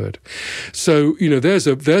spinal fluid. So, there's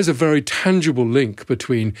a very tangible link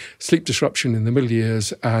between sleep disruption in the middle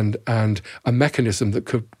years and a mechanism that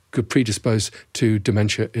could predispose to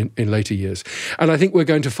dementia in later years. And I think we're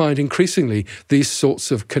going to find increasingly these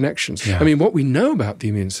sorts of connections. Yeah. I mean, what we know about the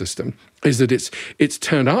immune system is that it's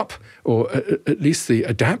turned up, or at least the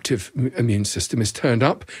adaptive immune system is turned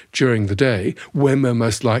up during the day when we're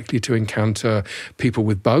most likely to encounter people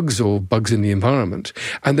with bugs or bugs in the environment,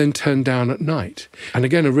 and then turned down at night. And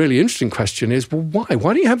again, a really interesting question is, well, why?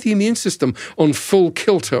 Why do you have the immune system on full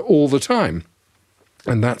kilter all the time?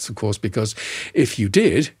 And that's, of course, because if you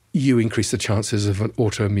did, you increase the chances of an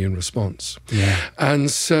autoimmune response. Yeah.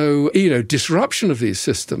 And so, disruption of these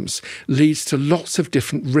systems leads to lots of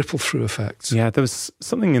different ripple-through effects. Yeah, there was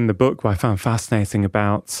something in the book where I found fascinating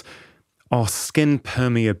about our skin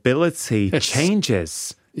permeability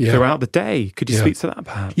changes throughout the day. Could you speak to that,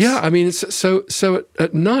 perhaps? Yeah, I mean, so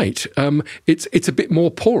at night, it's a bit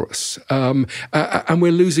more porous, and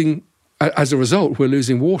we're losing. As a result, we're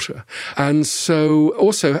losing water. And so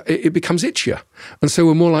also it becomes itchier. And so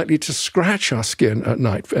we're more likely to scratch our skin at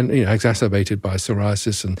night, and exacerbated by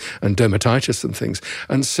psoriasis and dermatitis and things.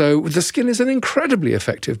 And so the skin is an incredibly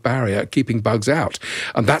effective barrier at keeping bugs out.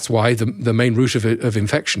 And that's why the main route of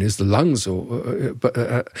infection is the lungs.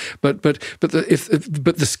 But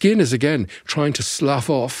the skin is, again, trying to slough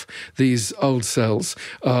off these old cells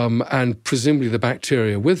and presumably the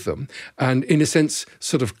bacteria with them, and in a sense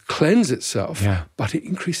sort of cleanse itself, but it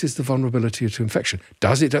increases the vulnerability to infection.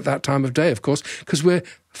 Does it at that time of day, of course, because we're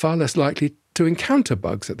far less likely to encounter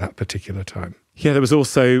bugs at that particular time. Yeah, there was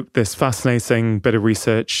also this fascinating bit of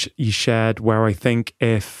research you shared where I think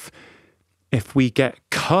if we get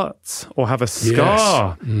cut or have a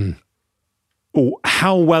scar, or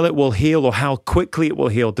how well it will heal or how quickly it will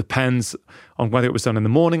heal depends on whether it was done in the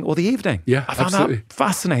morning or the evening. Yeah, I found absolutely. that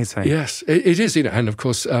fascinating. Yes, it is, and of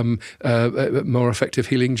course, more effective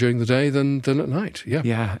healing during the day than at night. Yeah.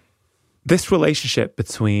 Yeah. This relationship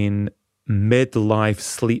between midlife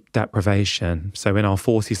sleep deprivation, so in our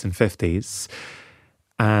 40s and 50s,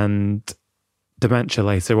 and dementia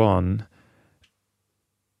later on,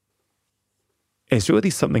 is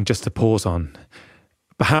really something just to pause on.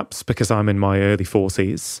 Perhaps because I'm in my early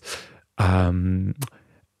 40s,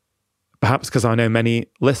 perhaps because I know many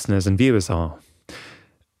listeners and viewers are.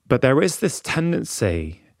 But there is this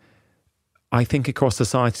tendency, I think, across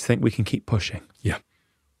society to think we can keep pushing. Yeah.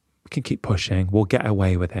 We can keep pushing. We'll get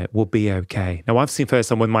away with it. We'll be okay. Now, I've seen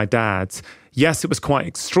firsthand with my dad, yes, it was quite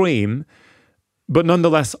extreme, but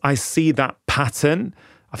nonetheless, I see that pattern.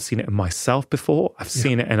 I've seen it in myself before. I've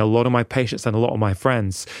seen it in a lot of my patients and a lot of my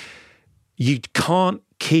friends. You can't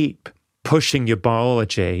keep pushing your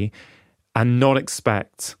biology and not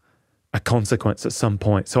expect a consequence at some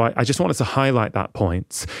point. So I just wanted to highlight that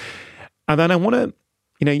point. And then I want to,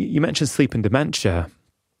 you mentioned sleep and dementia.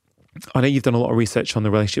 I know you've done a lot of research on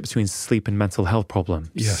the relationship between sleep and mental health problems.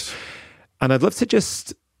 Yes. And I'd love to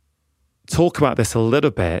just talk about this a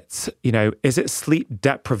little bit. Is it sleep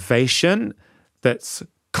deprivation that's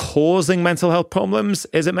causing mental health problems?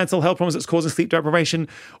 Is it mental health problems that's causing sleep deprivation?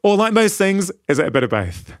 Or like most things, is it a bit of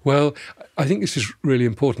both? Well, I think this is really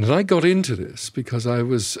important. And I got into this because I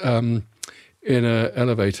was in an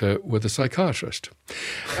elevator with a psychiatrist.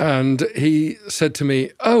 And he said to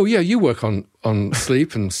me, "Oh, yeah, you work on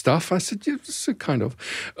sleep and stuff." I said, "Yeah, kind of."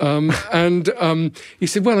 He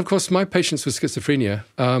said, "Well, of course, my patients with schizophrenia,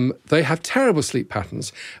 they have terrible sleep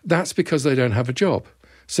patterns. That's because they don't have a job.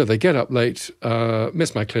 So they get up late,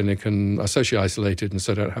 miss my clinic, and are socially isolated, and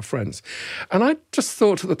so don't have friends." And I just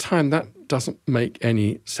thought at the time that doesn't make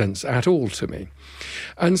any sense at all to me.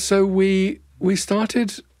 And so we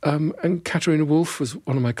started, and Katerina Wolf was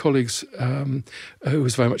one of my colleagues who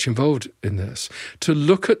was very much involved in this, to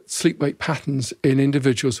look at sleep-wake patterns in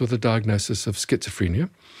individuals with a diagnosis of schizophrenia,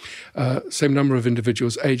 same number of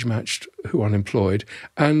individuals age-matched who are unemployed,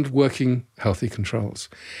 and working healthy controls.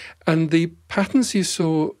 And the patterns you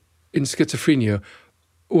saw in schizophrenia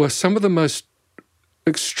were some of the most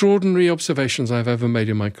extraordinary observations I've ever made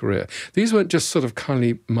in my career. These weren't just sort of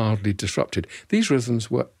kindly, mildly disrupted. These rhythms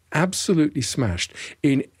were absolutely smashed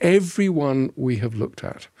in every one we have looked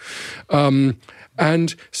at.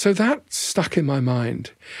 And so that stuck in my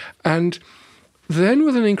mind. And then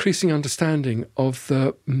with an increasing understanding of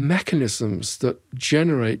the mechanisms that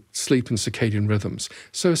generate sleep and circadian rhythms.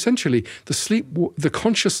 So essentially, the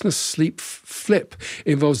consciousness sleep flip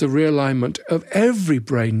involves a realignment of every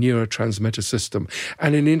brain neurotransmitter system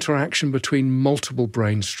and an interaction between multiple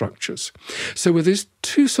brain structures. So with these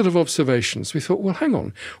two sort of observations, we thought, well, hang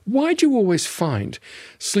on, why do you always find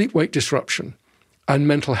sleep-wake disruption and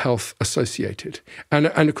mental health associated? And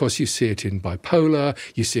of course, you see it in bipolar,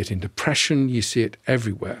 you see it in depression, you see it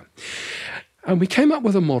everywhere. And we came up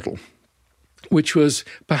with a model, which was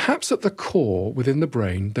perhaps at the core within the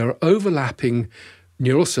brain, there are overlapping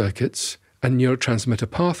neural circuits and neurotransmitter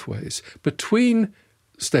pathways between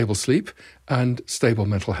stable sleep and stable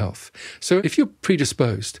mental health. So if you're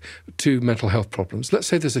predisposed to mental health problems, let's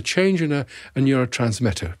say there's a change in a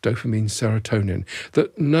neurotransmitter, dopamine, serotonin,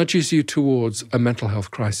 that nudges you towards a mental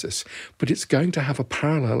health crisis, but it's going to have a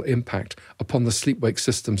parallel impact upon the sleep-wake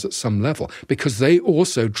systems at some level because they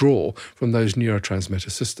also draw from those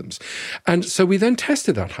neurotransmitter systems. And so we then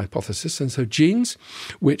tested that hypothesis. And so genes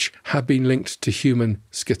which have been linked to human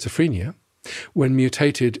schizophrenia, when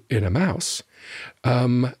mutated in a mouse,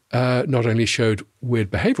 not only showed weird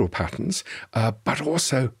behavioral patterns, but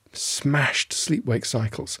also smashed sleep-wake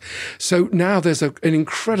cycles. So now there's an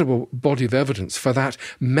incredible body of evidence for that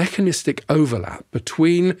mechanistic overlap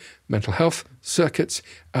between mental health circuits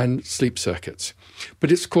and sleep circuits.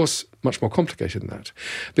 But it's, of course, much more complicated than that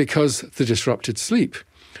because the disrupted sleep,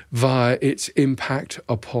 via its impact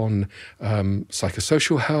upon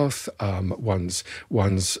psychosocial health,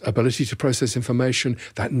 one's ability to process information,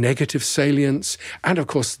 that negative salience, and of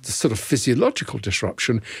course the sort of physiological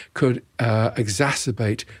disruption could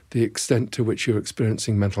exacerbate the extent to which you're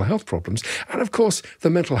experiencing mental health problems. And of course, the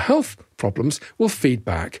mental health problems will feed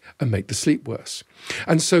back and make the sleep worse.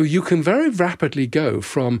 And so you can very rapidly go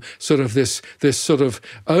from sort of this sort of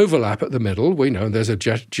overlap at the middle. We know there's a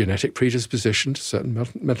genetic predisposition to certain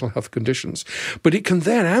mental health conditions, but it can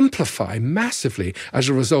then amplify massively as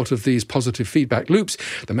a result of these positive feedback loops,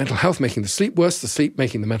 the mental health making the sleep worse, the sleep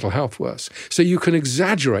making the mental health worse. So you can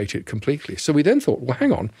exaggerate it completely. So we then thought, well,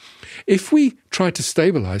 hang on, if we try to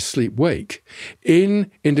stabilize sleep-wake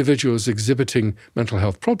in individuals exhibiting mental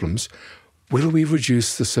health problems, will we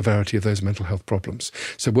reduce the severity of those mental health problems?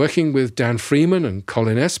 So working with Dan Freeman and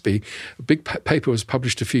Colin Espy, a big paper was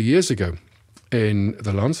published a few years ago in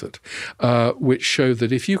The Lancet, which showed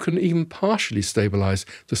that if you can even partially stabilize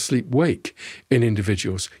the sleep-wake in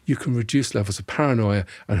individuals, you can reduce levels of paranoia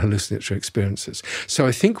and hallucinatory experiences. So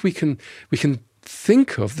I think we can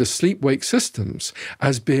think of the sleep-wake systems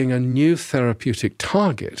as being a new therapeutic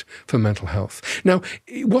target for mental health. Now,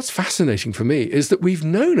 what's fascinating for me is that we've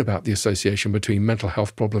known about the association between mental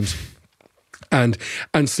health problems and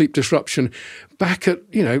sleep disruption back at,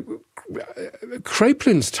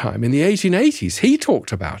 Kraepelin's time in the 1880s. He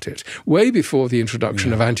talked about it way before the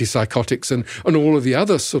introduction of antipsychotics and all of the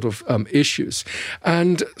other sort of issues.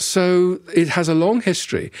 And so it has a long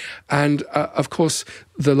history. And of course,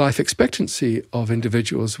 the life expectancy of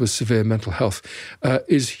individuals with severe mental health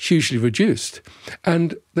is hugely reduced.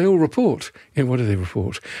 And they all report, what do they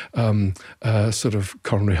report? Sort of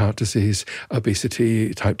coronary heart disease,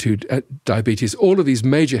 obesity, type 2 diabetes, all of these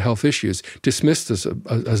major health issues dismissed as a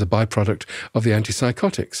byproduct of the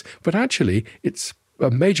antipsychotics. But actually, it's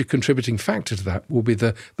a major contributing factor to that will be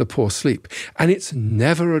the poor sleep. And it's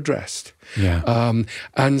never addressed. Yeah.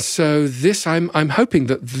 And so this, I'm hoping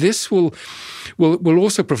that this will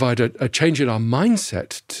also provide a change in our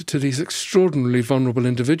mindset to these extraordinarily vulnerable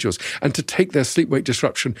individuals, and to take their sleep-wake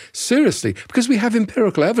disruption seriously, because we have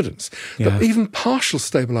empirical evidence that even partial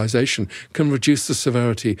stabilization can reduce the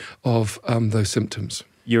severity of those symptoms.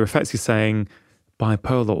 You're effectively saying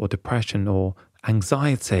bipolar or depression or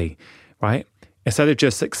anxiety, right? Instead of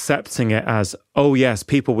just accepting it as, oh yes,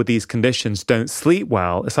 people with these conditions don't sleep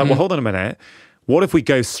well, it's like, well, hold on a minute. What if we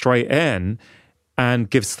go straight in and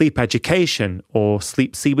give sleep education or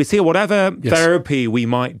sleep CBT or whatever therapy we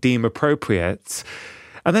might deem appropriate?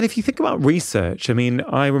 And then if you think about research, I mean,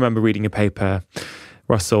 I remember reading a paper,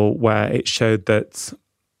 Russell, where it showed that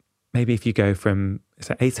maybe if you go from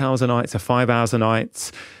 8 hours a night to 5 hours a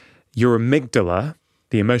night, your amygdala,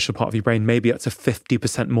 the emotional part of your brain, may be up to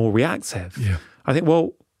 50% more reactive. Yeah. I think,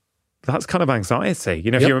 well, that's kind of anxiety.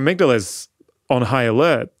 You know, if your amygdala is on high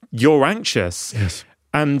alert, you're anxious. Yes.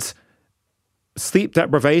 And sleep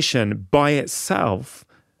deprivation by itself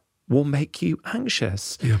will make you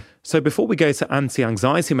anxious. Yeah. So before we go to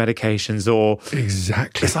anti-anxiety medications or...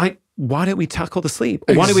 Exactly. It's like, why don't we tackle the sleep?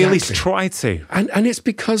 Or why don't we at least try to? And it's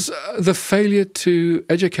because the failure to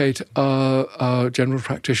educate our general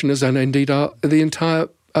practitioners, and indeed the entire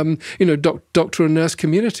doctor and nurse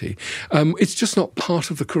community. It's just not part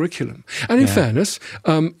of the curriculum. And in fairness,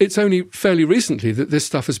 it's only fairly recently that this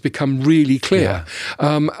stuff has become really clear.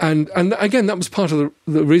 Yeah. And again, that was part of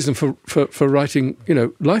the reason for writing,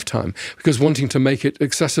 Lifetime, because wanting to make it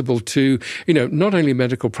accessible to, not only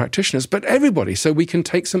medical practitioners, but everybody, so we can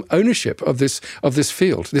take some ownership of this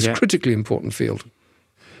field, this critically important field.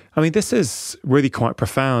 I mean, this is really quite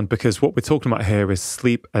profound, because what we're talking about here is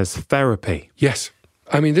sleep as therapy. Yes.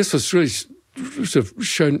 I mean, this was really sort of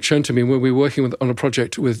shown to me when we were working on a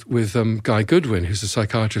project with Guy Goodwin, who's a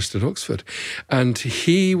psychiatrist at Oxford. And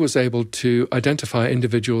he was able to identify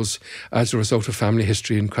individuals as a result of family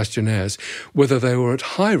history and questionnaires, whether they were at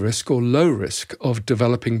high risk or low risk of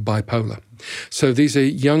developing bipolar. So these are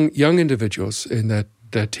young individuals in their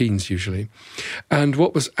teens usually. And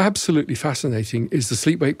what was absolutely fascinating is the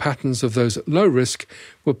sleep-wake patterns of those at low risk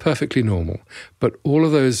were perfectly normal. But all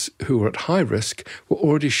of those who were at high risk were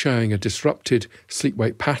already showing a disrupted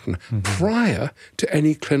sleep-wake pattern prior to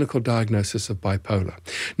any clinical diagnosis of bipolar.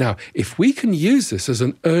 Now, if we can use this as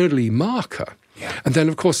an early marker, and then,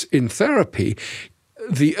 of course, in therapy,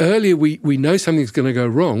 the earlier we know something's going to go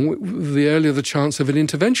wrong, the earlier the chance of an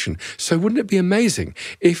intervention. So wouldn't it be amazing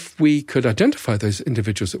if we could identify those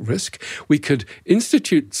individuals at risk, we could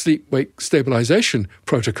institute sleep-wake stabilization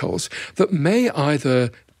protocols that may either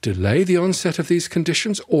delay the onset of these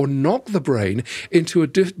conditions or knock the brain into a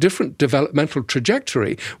different developmental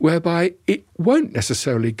trajectory whereby it won't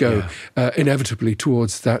necessarily go inevitably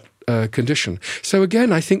towards that condition. So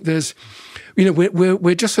again, I think there's...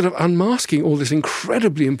 we're just sort of unmasking all this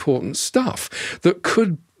incredibly important stuff that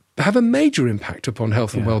could have a major impact upon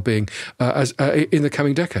health and well-being in the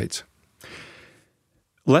coming decades.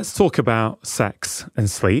 Let's talk about sex and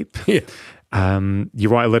sleep. Yeah. You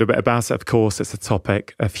write a little bit about it, of course. It's a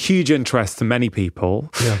topic of huge interest to many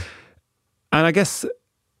people. Yeah. And I guess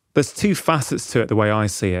there's two facets to it, the way I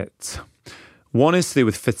see it. One is to do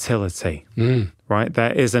with fertility, right?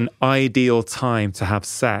 There is an ideal time to have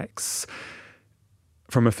sex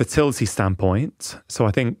from a fertility standpoint. So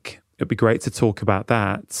I think it'd be great to talk about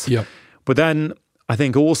that. Yeah. But then I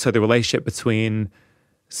think also the relationship between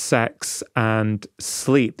sex and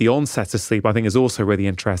sleep, the onset of sleep, I think is also really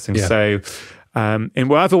interesting. Yeah. So in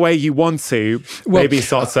whatever way you want to, maybe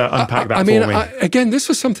start to unpack that for me. Again, this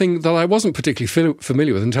was something that I wasn't particularly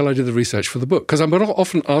familiar with until I did the research for the book, because I'm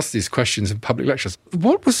often asked these questions in public lectures.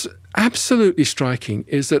 What was absolutely striking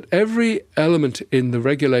is that every element in the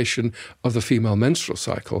regulation of the female menstrual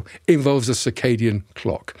cycle involves a circadian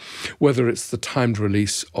clock, whether it's the timed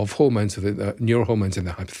release of hormones, of the neurohormones in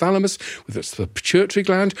the hypothalamus, whether it's the pituitary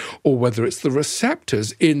gland, or whether it's the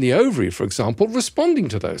receptors in the ovary, for example, responding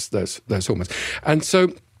to those hormones. And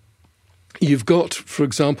so you've got, for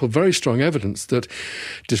example, very strong evidence that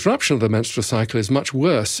disruption of the menstrual cycle is much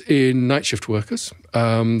worse in night shift workers.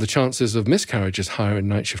 The chances of miscarriage is higher in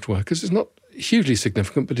night shift workers. It's not hugely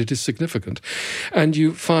significant, but it is significant. And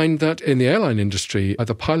you find that in the airline industry,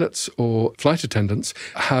 either pilots or flight attendants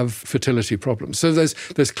have fertility problems. So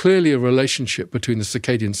there's clearly a relationship between the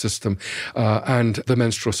circadian system and the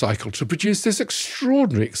menstrual cycle to produce this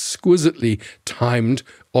extraordinary, exquisitely timed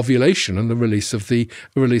ovulation and the release of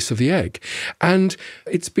the egg. And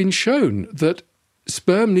it's been shown that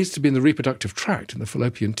sperm needs to be in the reproductive tract, in the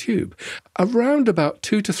fallopian tube, around about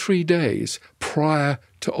 2 to 3 days prior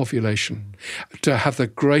to ovulation to have the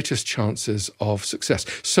greatest chances of success.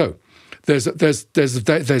 So there's the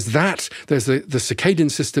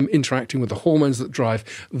circadian system interacting with the hormones that drive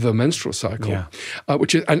the menstrual cycle,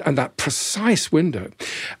 which is and that precise window,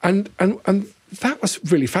 and that was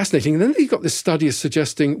really fascinating. And then you got this study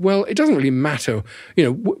suggesting, well, it doesn't really matter.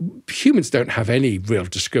 Humans don't have any real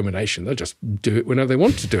discrimination. They'll just do it whenever they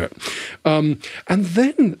want to do it. And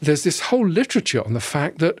then there's this whole literature on the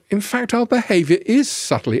fact that, in fact, our behavior is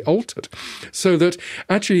subtly altered. So that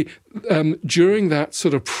actually, during that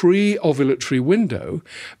sort of pre-ovulatory window,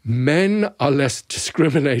 men are less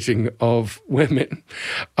discriminating of women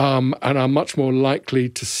and are much more likely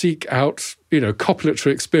to seek out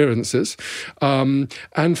copulatory experiences,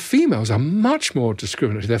 and females are much more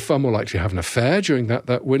discriminating. They're far more likely to have an affair during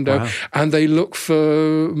that window, and they look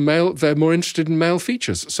for male. They're more interested in male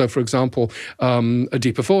features. So, for example, a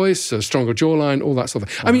deeper voice, a stronger jawline, all that sort of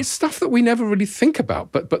thing. I mean, it's stuff that we never really think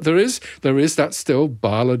about, but there is that still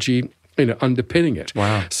biology, underpinning it.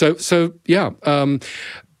 Wow. So yeah,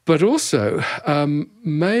 but also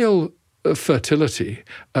male fertility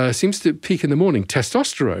seems to peak in the morning.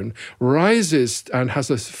 Testosterone rises and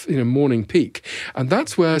has a morning peak, and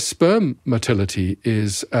that's where sperm motility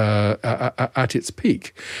is at its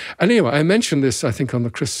peak. And anyway, I mentioned this, I think, on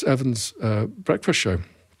the Chris Evans breakfast show,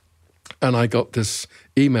 and I got this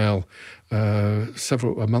email a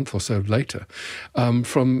month or so later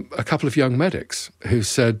from a couple of young medics who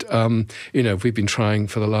said, we've been trying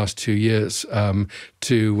for the last 2 years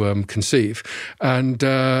to conceive. And,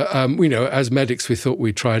 as medics, we thought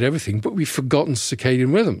we tried everything, but we've forgotten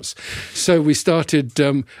circadian rhythms. So we started,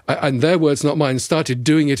 and their words, not mine, started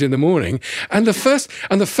doing it in the morning. And the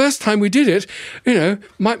first time we did it,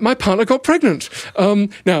 my partner got pregnant.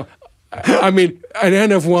 Now, I mean, an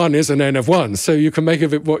N of 1 is an N of 1, so you can make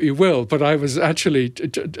of it what you will. But I was actually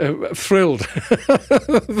thrilled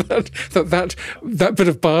that bit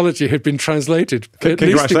of biology had been translated. At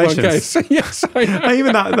least in one case. Yes, I know.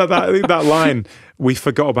 Even that line, we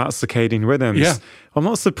forgot about circadian rhythms. Yeah. I'm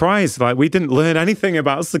not surprised. We didn't learn anything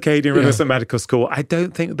about circadian rhythms at medical school. I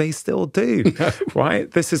don't think they still do. No.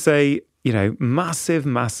 Right? This is a massive,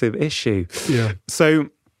 massive issue. Yeah. So,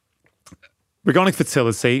 regarding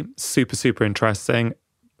fertility, super, super interesting.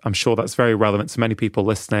 I'm sure that's very relevant to many people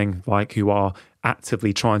listening, who are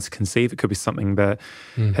actively trying to conceive. It could be something that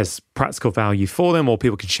has practical value for them, or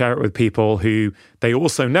people can share it with people who they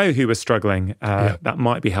also know who are struggling. That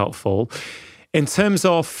might be helpful. In terms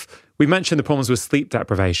of, we mentioned the problems with sleep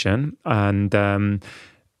deprivation, and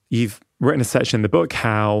you've written a section in the book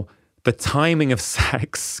how the timing of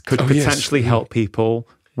sex could potentially help people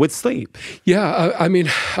with sleep. Yeah, I mean,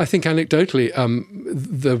 I think anecdotally,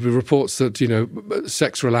 the reports that,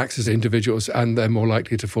 sex relaxes individuals and they're more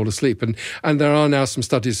likely to fall asleep. And there are now some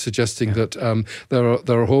studies suggesting that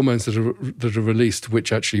there are hormones that are released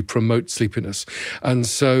which actually promote sleepiness. And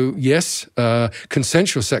so, yes,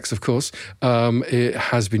 consensual sex, of course, it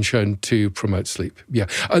has been shown to promote sleep. Yeah,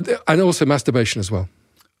 and also masturbation as well.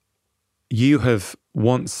 You have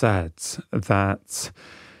once said that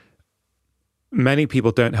many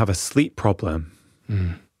people don't have a sleep problem.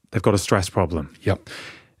 They've got a stress problem. Yep.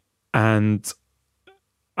 And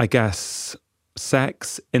I guess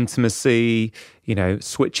sex, intimacy,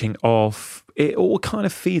 switching off, it all kind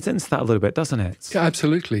of feeds into that a little bit, doesn't it? Yeah,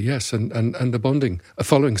 absolutely, yes. And the bonding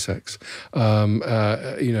following sex,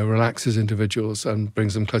 relaxes individuals and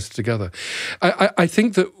brings them closer together. I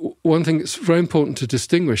think that one thing that's very important to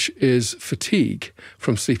distinguish is fatigue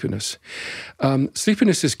from sleepiness.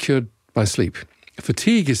 Sleepiness is cured by sleep.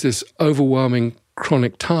 Fatigue is this overwhelming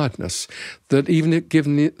chronic tiredness that even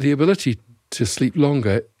given the ability to sleep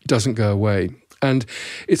longer, doesn't go away. And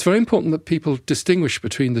it's very important that people distinguish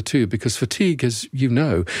between the two, because fatigue, as you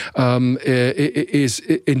know, is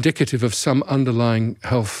indicative of some underlying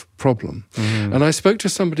health problem. And I spoke to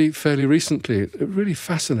somebody fairly recently, really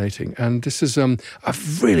fascinating, and this is a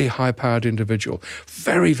really high-powered individual,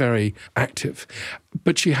 very, very active,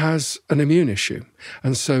 but she has an immune issue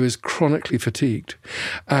and so is chronically fatigued.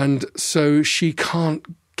 And so she can't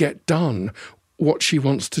get done what she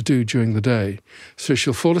wants to do during the day. So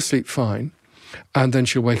she'll fall asleep fine, and then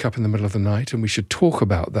she'll wake up in the middle of the night, and we should talk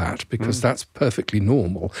about that, because that's perfectly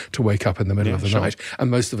normal to wake up in the middle of the night. And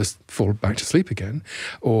most of us fall back to sleep again,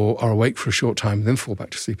 or are awake for a short time and then fall back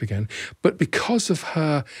to sleep again. But because of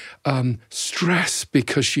her stress,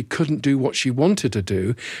 because she couldn't do what she wanted to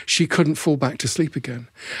do, she couldn't fall back to sleep again.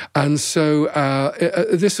 And so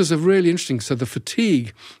this was a really interesting. So the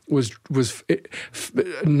fatigue was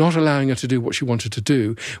not allowing her to do what she wanted to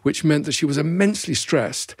do, which meant that she was immensely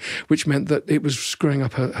stressed, which meant that it it was screwing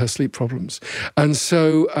up her sleep problems. And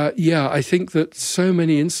so, I think that so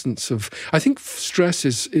many instances of, I think stress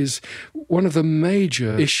is one of the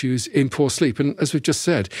major issues in poor sleep. And as we've just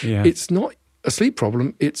said, it's not a sleep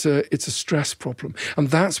problem, it's a stress problem. And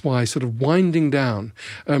that's why sort of winding down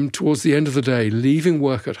towards the end of the day, leaving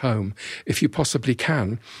work at home, if you possibly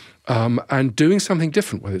can, and doing something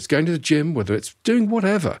different, whether it's going to the gym, whether it's doing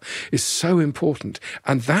whatever, is so important.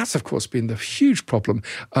 And that's, of course, been the huge problem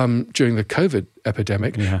during the COVID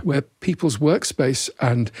epidemic, where people's workspace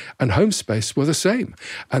and home space were the same.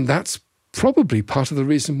 And that's probably part of the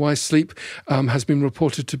reason why sleep has been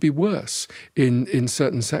reported to be worse in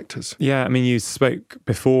certain sectors. Yeah, I mean, you spoke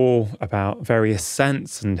before about various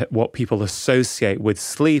scents and what people associate with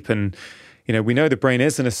sleep. And, we know the brain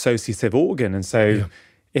is an associative organ. And so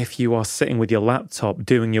if you are sitting with your laptop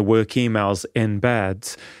doing your work emails in bed,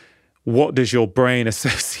 what does your brain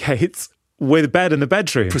associate with bed in the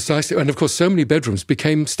bedroom? Precisely. And of course, so many bedrooms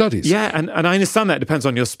became studies. Yeah, and I understand that it depends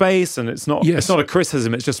on your space, and it's not a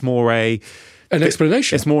criticism, it's just more an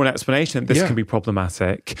explanation. It's more an explanation. This can be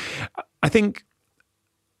problematic. I think,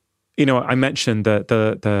 I mentioned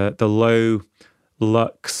the low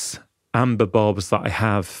lux amber bulbs that I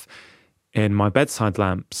have in my bedside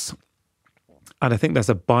lamps. And I think there's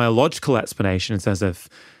a biological explanation in terms of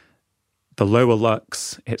the lower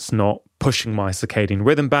lux, it's not pushing my circadian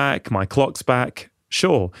rhythm back, my clock's back,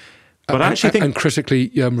 sure. But I actually think... And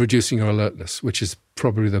critically reducing your alertness, which is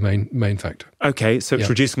probably the main factor. Okay, so it's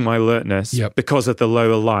reducing my alertness because of the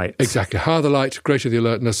lower light. Exactly. Higher the light, greater the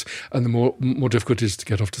alertness, and the more difficult it is to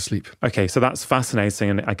get off to sleep. Okay, so that's fascinating,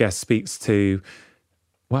 and I guess speaks to,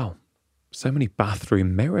 so many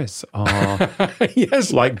bathroom mirrors are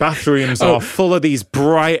bathrooms are full of these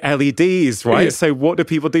bright LEDs, right? Yeah. So what do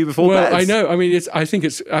people do before bed? I know. I mean, I think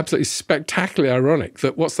it's absolutely spectacularly ironic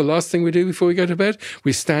that what's the last thing we do before we go to bed?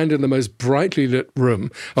 We stand in the most brightly lit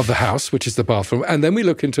room of the house, which is the bathroom, and then we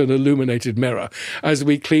look into an illuminated mirror as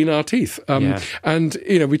we clean our teeth. And,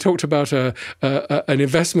 we talked about an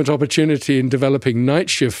investment opportunity in developing night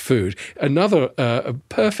shift food. Another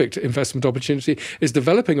perfect investment opportunity is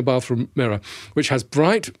developing a bathroom mirror, which has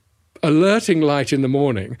bright alerting light in the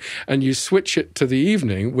morning, and you switch it to the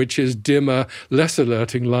evening, which is dimmer, less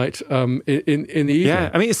alerting light in the evening.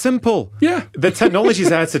 Yeah, I mean, it's simple. Yeah. The technology's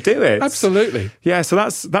there to do it. Absolutely. Yeah, so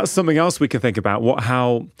that's something else we can think about, what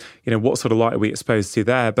sort of light are we exposed to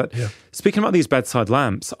there. But speaking about these bedside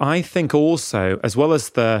lamps, I think also, as well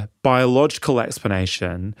as the biological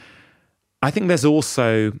explanation, I think there's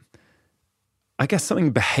also, I guess,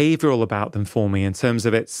 something behavioral about them for me in terms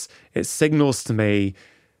of it signals to me,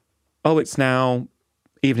 it's now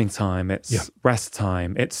evening time, it's rest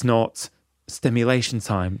time, it's not stimulation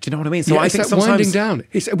time. Do you know what I mean? So I think sometimes winding down.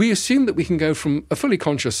 We assume that we can go from a fully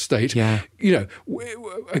conscious state. Yeah. The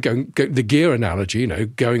gear analogy.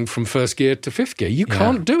 Going from first gear to fifth gear. You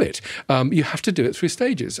can't do it. You have to do it through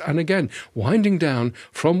stages. And again, winding down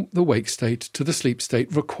from the wake state to the sleep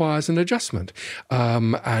state requires an adjustment.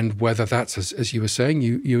 And whether that's, as you were saying,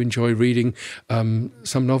 you enjoy reading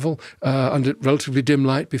some novel under relatively dim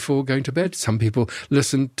light before going to bed. Some people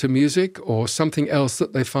listen to music or something else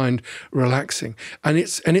that they find relaxing. And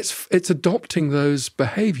it's adopting those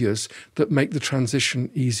behaviors that make the transition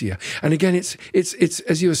easier. And again, it's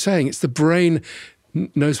as you were saying, it's the brain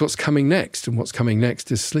knows what's coming next, and what's coming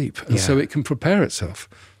next is sleep. And so it can prepare itself.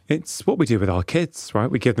 It's what we do with our kids, right?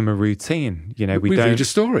 We give them a routine. We read a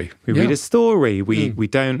story. We read a story. We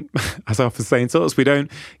don't, as I often say in talks, we don't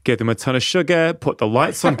give them a ton of sugar, put the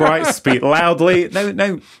lights on bright, speak loudly.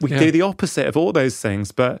 No, we do the opposite of all those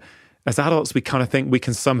things. But as adults, we kind of think we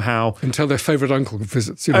can somehow... Until their favourite uncle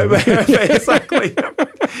visits. Exactly.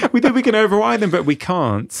 We think we can override them, but we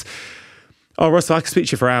can't. Oh, Russell, I could speak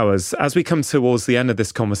to you for hours. As we come towards the end of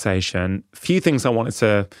this conversation, a few things I wanted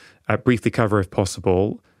to briefly cover, if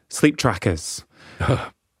possible. Sleep trackers.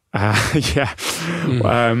 Any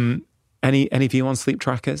view on sleep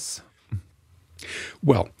trackers?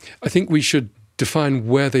 Well, I think we should define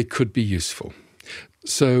where they could be useful.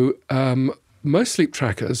 So... most sleep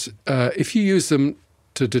trackers, if you use them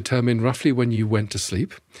to determine roughly when you went to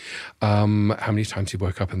sleep, how many times you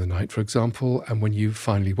woke up in the night, for example, and when you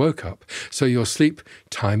finally woke up. So your sleep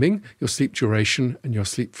timing, your sleep duration, and your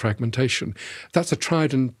sleep fragmentation. That's a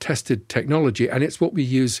tried and tested technology, and it's what we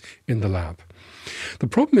use in the lab. The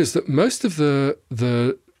problem is that most of the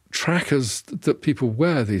trackers that people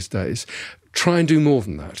wear these days try and do more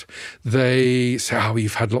than that. They say,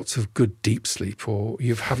 you've had lots of good deep sleep, or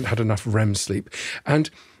you haven't had enough REM sleep. And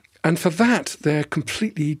for that, they're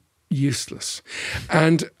completely useless.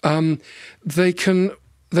 And they can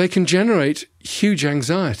generate huge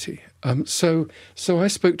anxiety. So I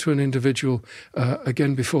spoke to an individual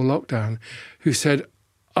again before lockdown who said,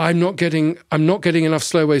 I'm not getting enough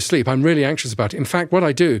slow wave sleep. I'm really anxious about it. In fact, what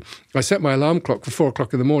I do, I set my alarm clock for 4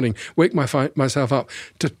 o'clock in the morning, wake myself up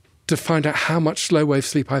to find out how much slow wave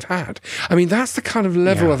sleep I've had. I mean, that's the kind of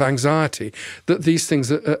level of anxiety that these things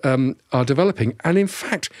are developing. And in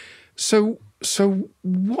fact, so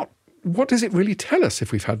what does it really tell us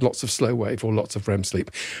if we've had lots of slow wave or lots of REM sleep?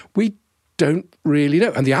 We don't really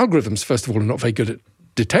know. And the algorithms, first of all, are not very good at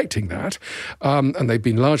detecting that. And they've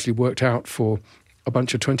been largely worked out for a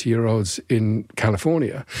bunch of 20-year-olds in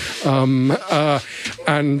California. And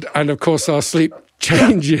of course, our sleep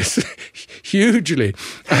changes hugely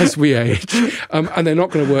as we age. And they're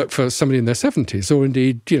not going to work for somebody in their 70s or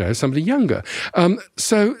indeed, somebody younger.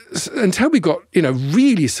 So until we got,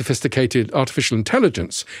 really sophisticated artificial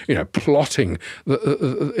intelligence, plotting,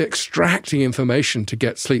 extracting information to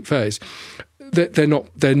get sleep phase, they're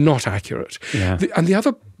not accurate. Yeah. And the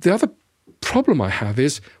other problem I have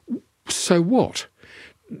is, so what?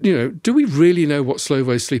 Do we really know what slow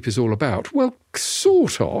wave sleep is all about? Well,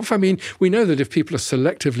 sort of. I mean, we know that if people are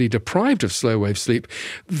selectively deprived of slow wave sleep,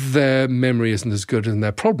 their memory isn't as good and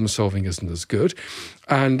their problem solving isn't as good.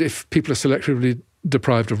 And if people are selectively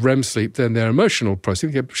deprived of REM sleep, then their emotional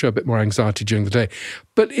processing show a bit more anxiety during the day.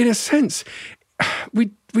 But in a sense,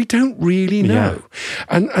 we don't really know.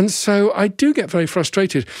 Yeah. And so I do get very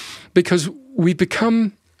frustrated because we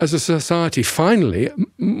become, as a society, finally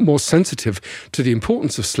more sensitive to the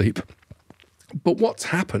importance of sleep. But what's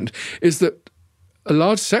happened is that a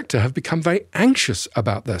large sector have become very anxious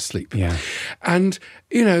about their sleep. Yeah. And,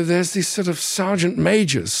 there's these sort of sergeant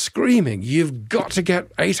majors screaming, you've got to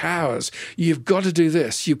get 8 hours, you've got to do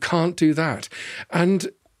this, you can't do that. And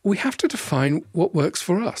we have to define what works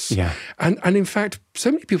for us. Yeah. And in fact, so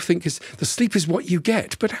many people think the sleep is what you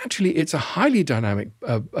get, but actually it's a highly dynamic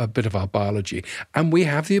bit of our biology, and we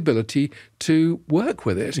have the ability to work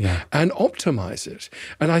with it and optimize it.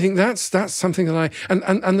 And I think that's something that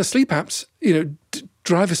and the sleep apps,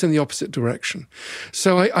 drive us in the opposite direction.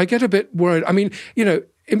 So I get a bit worried. I mean,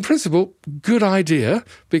 in principle, good idea,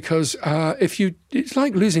 because it's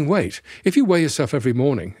like losing weight. If you weigh yourself every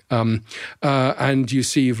morning and you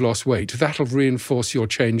see you've lost weight, that'll reinforce your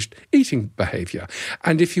changed eating behavior.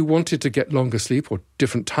 And if you wanted to get longer sleep or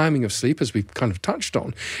different timing of sleep, as we've kind of touched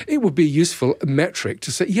on, it would be a useful metric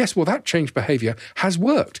to say, yes, well, that changed behavior has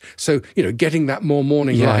worked. So, getting that more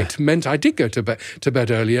morning light meant I did go to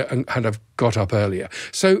bed earlier and I've got up earlier.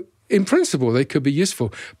 So, in principle, they could be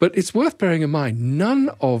useful, but it's worth bearing in mind none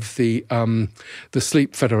of the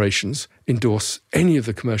sleep federations endorse any of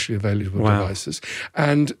the commercially available devices,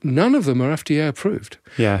 and none of them are FDA approved.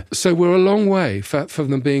 Yeah. So we're a long way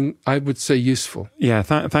from them being, I would say, useful. Yeah,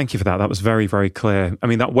 thank you for that. That was very, very clear. I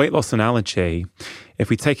mean, that weight loss analogy, if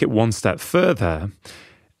we take it one step further,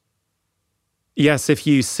 yes, if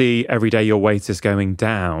you see every day your weight is going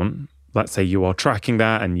down, let's say you are tracking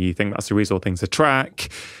that and you think that's a reasonable thing to track,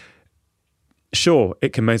 sure,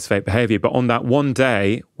 it can motivate behavior, but on that one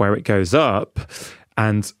day where it goes up,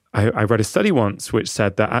 and I read a study once which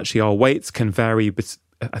said that actually our weights can vary,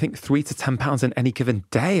 I think 3 to 10 pounds in any given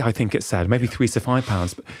day, I think it said, maybe 3 to 5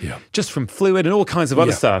 pounds, just from fluid and all kinds of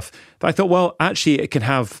other stuff. But I thought, well, actually it can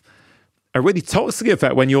have a really toxic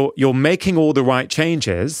effect when you're making all the right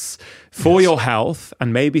changes for your health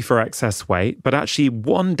and maybe for excess weight, but actually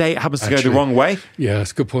one day it happens to go the wrong way. Yeah,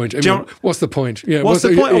 that's a good point. What's the point? Yeah, what's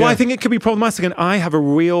the point? Well, I think it could be problematic, and I have a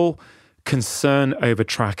real concern over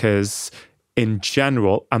trackers in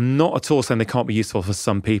general. I'm not at all saying they can't be useful for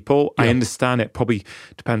some people. I understand it probably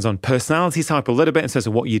depends on personality type a little bit in terms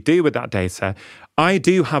of what you do with that data. I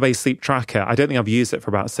do have a sleep tracker. I don't think I've used it for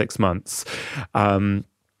about 6 months.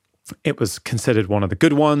 It was considered one of the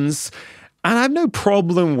good ones, and I have no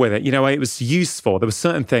problem with it. It was useful. There were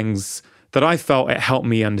certain things that I felt it helped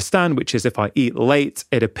me understand, which is if I eat late,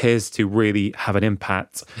 it appears to really have an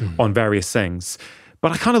impact on various things.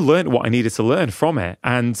 But I kind of learned what I needed to learn from it.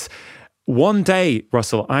 And one day,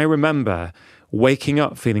 Russell, I remember waking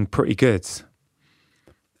up feeling pretty good.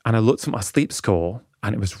 And I looked at my sleep score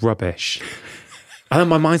and it was rubbish. And then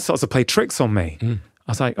my mind started to play tricks on me.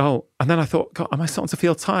 I was like, oh, and then I thought, God, am I starting to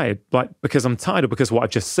feel tired? Like, because I'm tired or because of what I've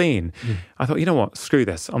just seen? I thought, you know what, screw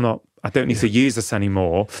this. I don't need to use this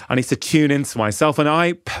anymore. I need to tune into myself. And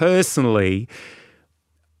I personally,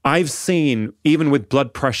 I've seen, even with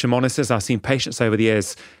blood pressure monitors, I've seen patients over the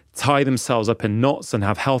years tie themselves up in knots and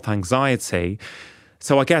have health anxiety.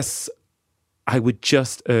 So I guess I would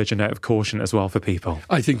just urge a note of caution as well for people.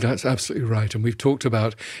 I think that's absolutely right. And we've talked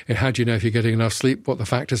about how do you know if you're getting enough sleep, what the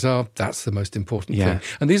factors are. That's the most important thing.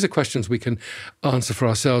 And these are questions we can answer for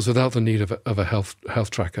ourselves without the need of a health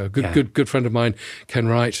tracker. Good friend of mine, Ken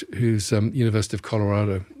Wright, who's University of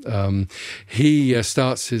Colorado. He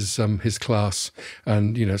starts his class,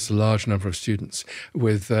 and it's a large number of students,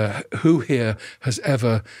 with who here has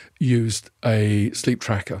ever used a sleep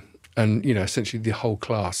tracker. And, essentially the whole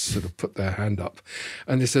class sort of put their hand up.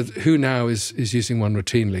 And they said, who now is using one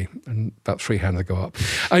routinely? And about 3 hands go up.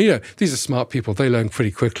 And, these are smart people. They learn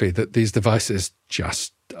pretty quickly that these devices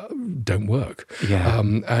just don't work.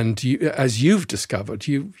 And as you've discovered,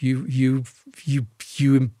 you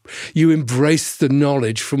embrace the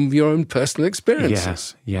knowledge from your own personal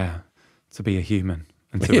experiences. To be a human.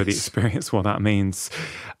 And to really experience what that means.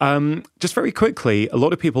 Just very quickly, a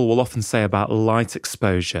lot of people will often say about light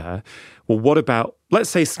exposure, well, what about, let's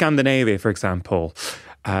say Scandinavia, for example?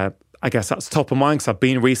 I guess that's top of mind because I've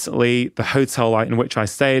been recently. The hotel in which I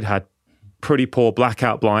stayed had pretty poor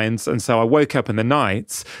blackout blinds. And so I woke up in the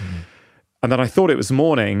night and then I thought it was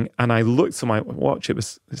morning and I looked at my watch.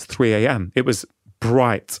 It's 3 a.m. It was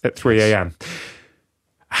bright at 3 a.m.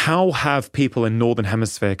 How have people in Northern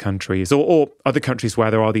Hemisphere countries or other countries where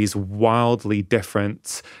there are these wildly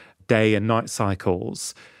different day and night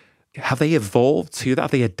cycles, have they evolved to that?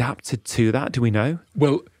 Have they adapted to that? Do we know?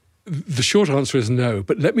 Well, the short answer is no.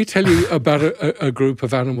 But let me tell you about a group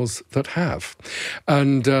of animals that have.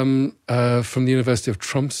 And from the University of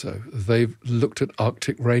Tromsø, they've looked at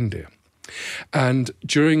Arctic reindeer. And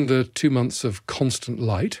during the 2 months of constant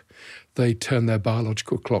light, they turn their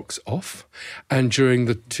biological clocks off. And during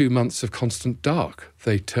the 2 months of constant dark,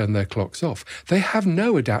 they turn their clocks off. They have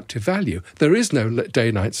no adaptive value. There is no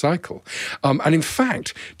day-night cycle. And in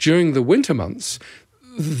fact, during the winter months,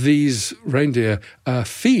 these reindeer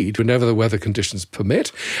feed whenever the weather conditions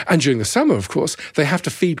permit. And during the summer, of course, they have to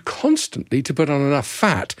feed constantly to put on enough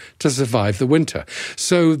fat to survive the winter.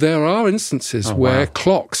 So there are instances where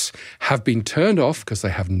clocks have been turned off because they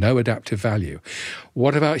have no adaptive value.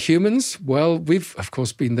 What about humans? Well, we've, of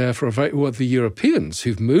course, been there for the Europeans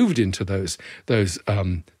who've moved into those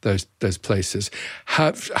places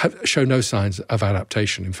have shown no signs of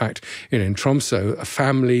adaptation. In fact, in Tromsø, a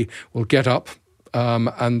family will get up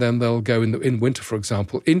and then they'll go in winter, for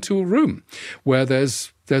example, into a room where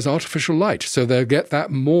there's artificial light. So they'll get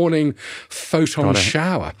that morning photon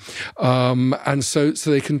shower. And so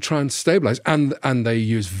they can try and stabilize. And they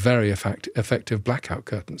use very effective blackout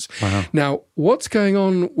curtains. Wow. Now, what's going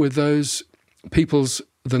on with those peoples,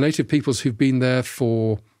 the native peoples who've been there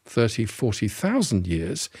for 30, 40,000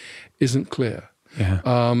 years, isn't clear.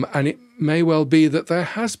 And it may well be that there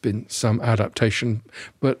has been some adaptation,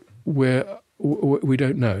 but we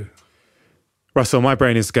don't know. Russell, my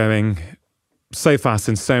brain is going so fast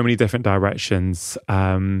in so many different directions.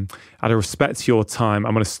 Out of respect to your time,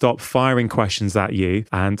 I'm going to stop firing questions at you,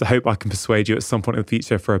 and I hope I can persuade you at some point in the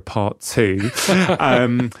future for a part 2.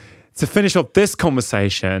 To finish off this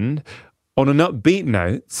conversation on an upbeat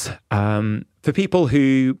note, for people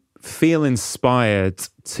who feel inspired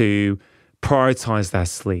to prioritize their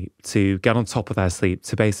sleep, to get on top of their sleep,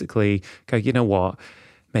 to basically go, you know what?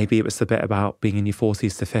 Maybe it was the bit about being in your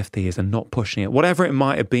 40s to 50s and not pushing it. Whatever it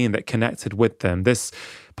might have been that connected with them. This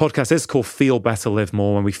podcast is called Feel Better, Live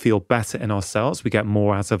More. When we feel better in ourselves, we get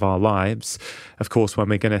more out of our lives. Of course, when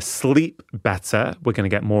we're going to sleep better, we're going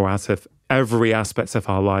to get more out of every aspect of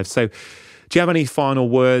our lives. So do you have any final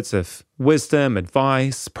words of wisdom,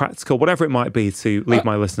 advice, practical, whatever it might be to leave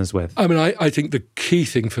my listeners with? I mean, I think the key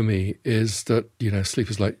thing for me is that,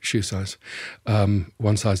 sleep is like shoe size.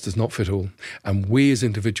 One size does not fit all. And we as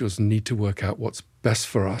individuals need to work out what's best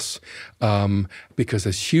for us because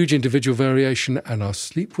there's huge individual variation and our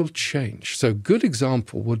sleep will change. So a good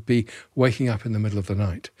example would be waking up in the middle of the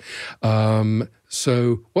night.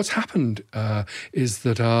 So what's happened is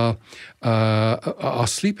that our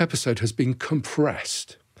sleep episode has been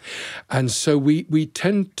compressed. And so we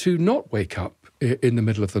tend to not wake up in the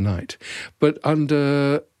middle of the night. But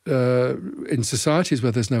in societies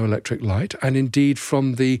where there's no electric light, and indeed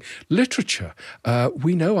from the literature,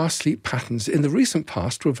 we know our sleep patterns in the recent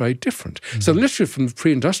past were very different. Mm-hmm. So literature from the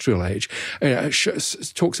pre-industrial age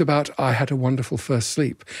talks about, I had a wonderful first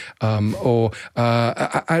sleep, and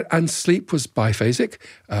sleep was biphasic,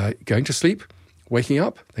 going to sleep, waking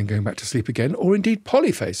up, then going back to sleep again, or indeed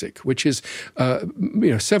polyphasic, which is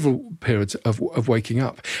several periods of waking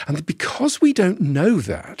up. And because we don't know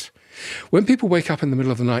that, When people wake up in the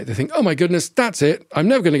middle of the night, they think, oh my goodness, that's it. I'm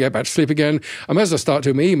never going to get back to sleep again. I might as well start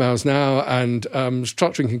doing my emails now and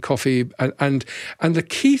start drinking coffee. And the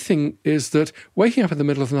key thing is that waking up in the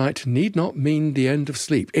middle of the night need not mean the end of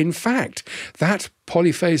sleep. In fact, that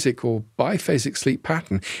polyphasic or biphasic sleep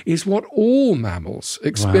pattern is what all mammals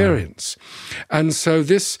experience. Wow. And so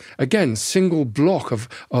this, again, single block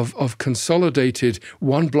of consolidated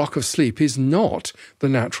one block of sleep is not the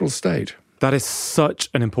natural state. That is such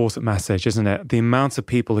an important message, isn't it? The amount of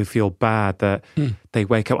people who feel bad that they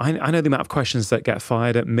wake up. I know the amount of questions that get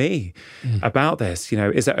fired at me about this.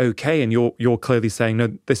 Is it okay? And you're clearly saying,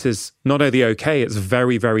 no, this is not only okay, it's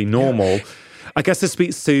very, very normal. Yeah. I guess this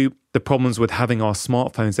speaks to the problems with having our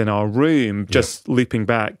smartphones in our room. Just looping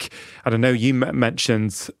back, I don't know, you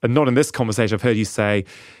mentioned, and not in this conversation, I've heard you say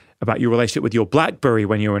about your relationship with your BlackBerry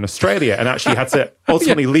when you were in Australia and actually had to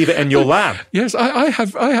ultimately leave it in your lab. Yes,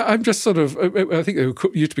 I'm just sort of, I think they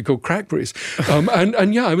used to be called Crackberries.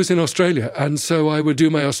 And I was in Australia. And so I would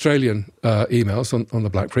do my Australian emails on the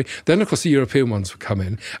BlackBerry. Then, of course, the European ones would come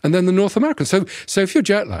in. And then the North American. So if you're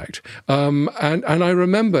jet lagged, and I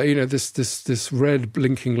remember, this red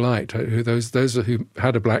blinking light, those who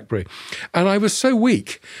had a BlackBerry. And I was so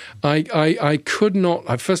weak. I could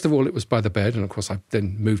not, first of all, it was by the bed. And of course, I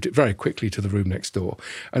then moved it very quickly to the room next door.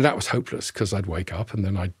 And that was hopeless because I'd wake up and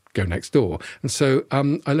then I'd go next door. And so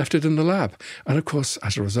I left it in the lab. And of course,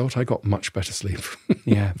 as a result, I got much better sleep.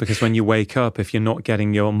 Yeah, because when you wake up, if you're not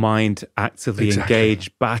getting your mind actively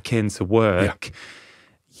engaged back into work,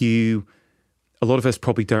 a lot of us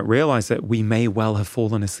probably don't realize that we may well have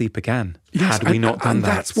fallen asleep again had we not done that.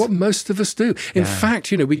 And that's what most of us do. In fact,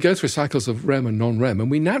 we go through cycles of REM and non-REM, and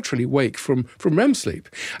we naturally wake from REM sleep,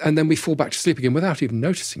 and then we fall back to sleep again without even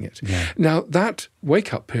noticing it. Yeah. Now, that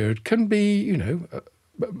wake-up period can be,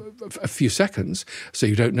 a few seconds, so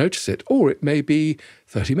you don't notice it, or it may be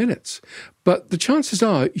 30 minutes. But the chances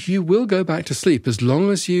are you will go back to sleep as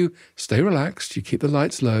long as you stay relaxed, you keep the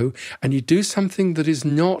lights low, and you do something that is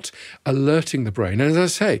not alerting the brain. And as I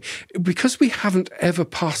say, because we haven't ever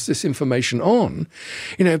passed this information on,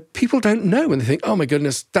 people don't know when they think, oh my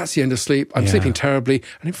goodness, that's the end of sleep, I'm sleeping terribly.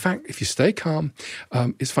 And in fact, if you stay calm,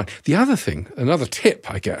 it's fine. The other thing, another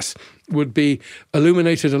tip, I guess, would be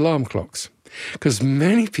illuminated alarm clocks. Because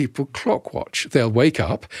many people clock watch. They'll wake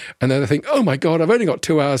up and then they think, oh my God, I've only got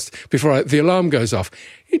 2 hours before the alarm goes off.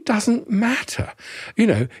 It doesn't matter.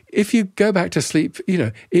 If you go back to sleep,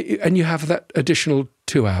 and you have that additional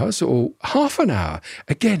 2 hours or half an hour,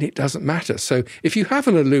 again, it doesn't matter. So if you have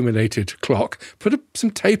an illuminated clock, put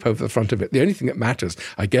some tape over the front of it. The only thing that matters,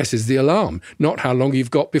 I guess, is the alarm, not how long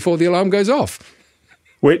you've got before the alarm goes off.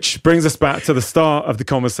 Which brings us back to the start of the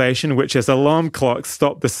conversation, which is alarm clocks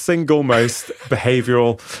stop the single most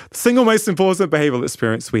important behavioral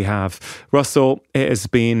experience we have. Russell, it has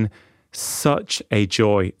been such a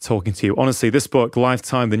joy talking to you. Honestly, this book,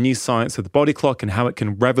 Lifetime, The New Science of the Body Clock and How It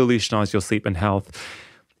Can Revolutionize Your Sleep and Health,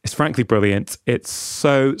 is frankly brilliant. It's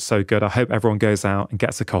so, so good. I hope everyone goes out and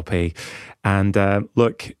gets a copy. And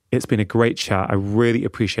look, it's been a great chat. I really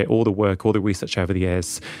appreciate all the work, all the research over the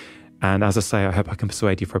years. And as I say, I hope I can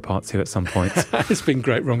persuade you for a part 2 at some point. It's been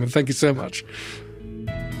great, Ron, and thank you so much.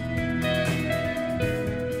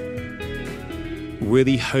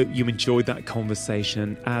 Really hope you enjoyed that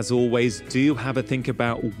conversation. As always, do have a think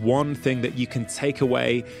about one thing that you can take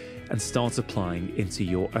away and start applying into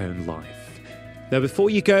your own life. Now, before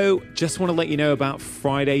you go, just want to let you know about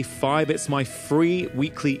Friday 5. It's my free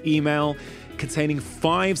weekly email containing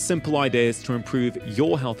 5 simple ideas to improve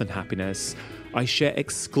your health and happiness. I share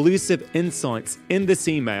exclusive insights in this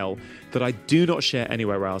email that I do not share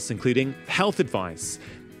anywhere else, including health advice,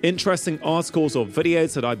 interesting articles or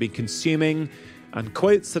videos that I've been consuming, and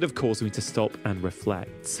quotes that have caused me to stop and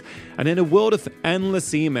reflect. And in a world of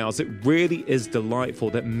endless emails, it really is delightful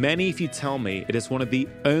that many of you tell me it is one of the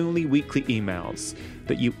only weekly emails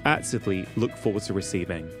that you actively look forward to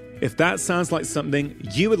receiving. If that sounds like something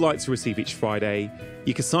you would like to receive each Friday,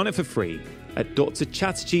 you can sign up for free at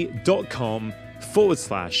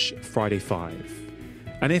drchatterjee.com/Friday5.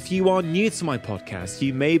 And if you are new to my podcast,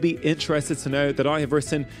 you may be interested to know that I have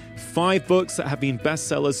written 5 books that have been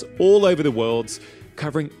bestsellers all over the world,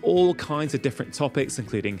 covering all kinds of different topics,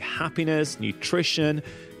 including happiness, nutrition,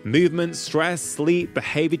 movement, stress, sleep,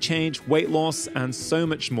 behavior change, weight loss, and so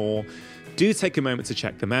much more. Do take a moment to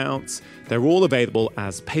check them out. They're all available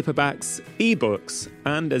as paperbacks, ebooks,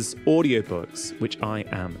 and as audiobooks, which I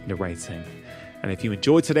am narrating. And if you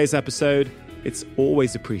enjoyed today's episode, it's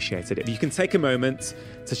always appreciated if you can take a moment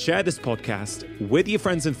to share this podcast with your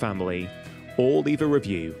friends and family or leave a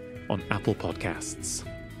review on Apple Podcasts.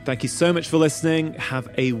 Thank you so much for listening. Have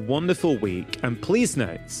a wonderful week. And please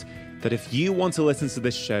note that if you want to listen to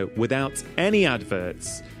this show without any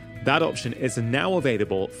adverts, that option is now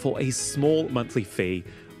available for a small monthly fee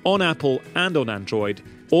on Apple and on Android.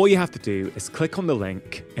 All you have to do is click on the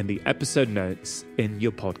link in the episode notes in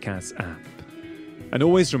your podcast app. And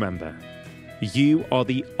always remember, you are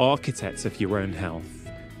the architects of your own health.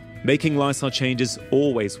 Making lifestyle change is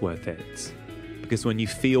always worth it, because when you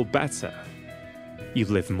feel better, you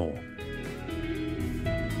live more.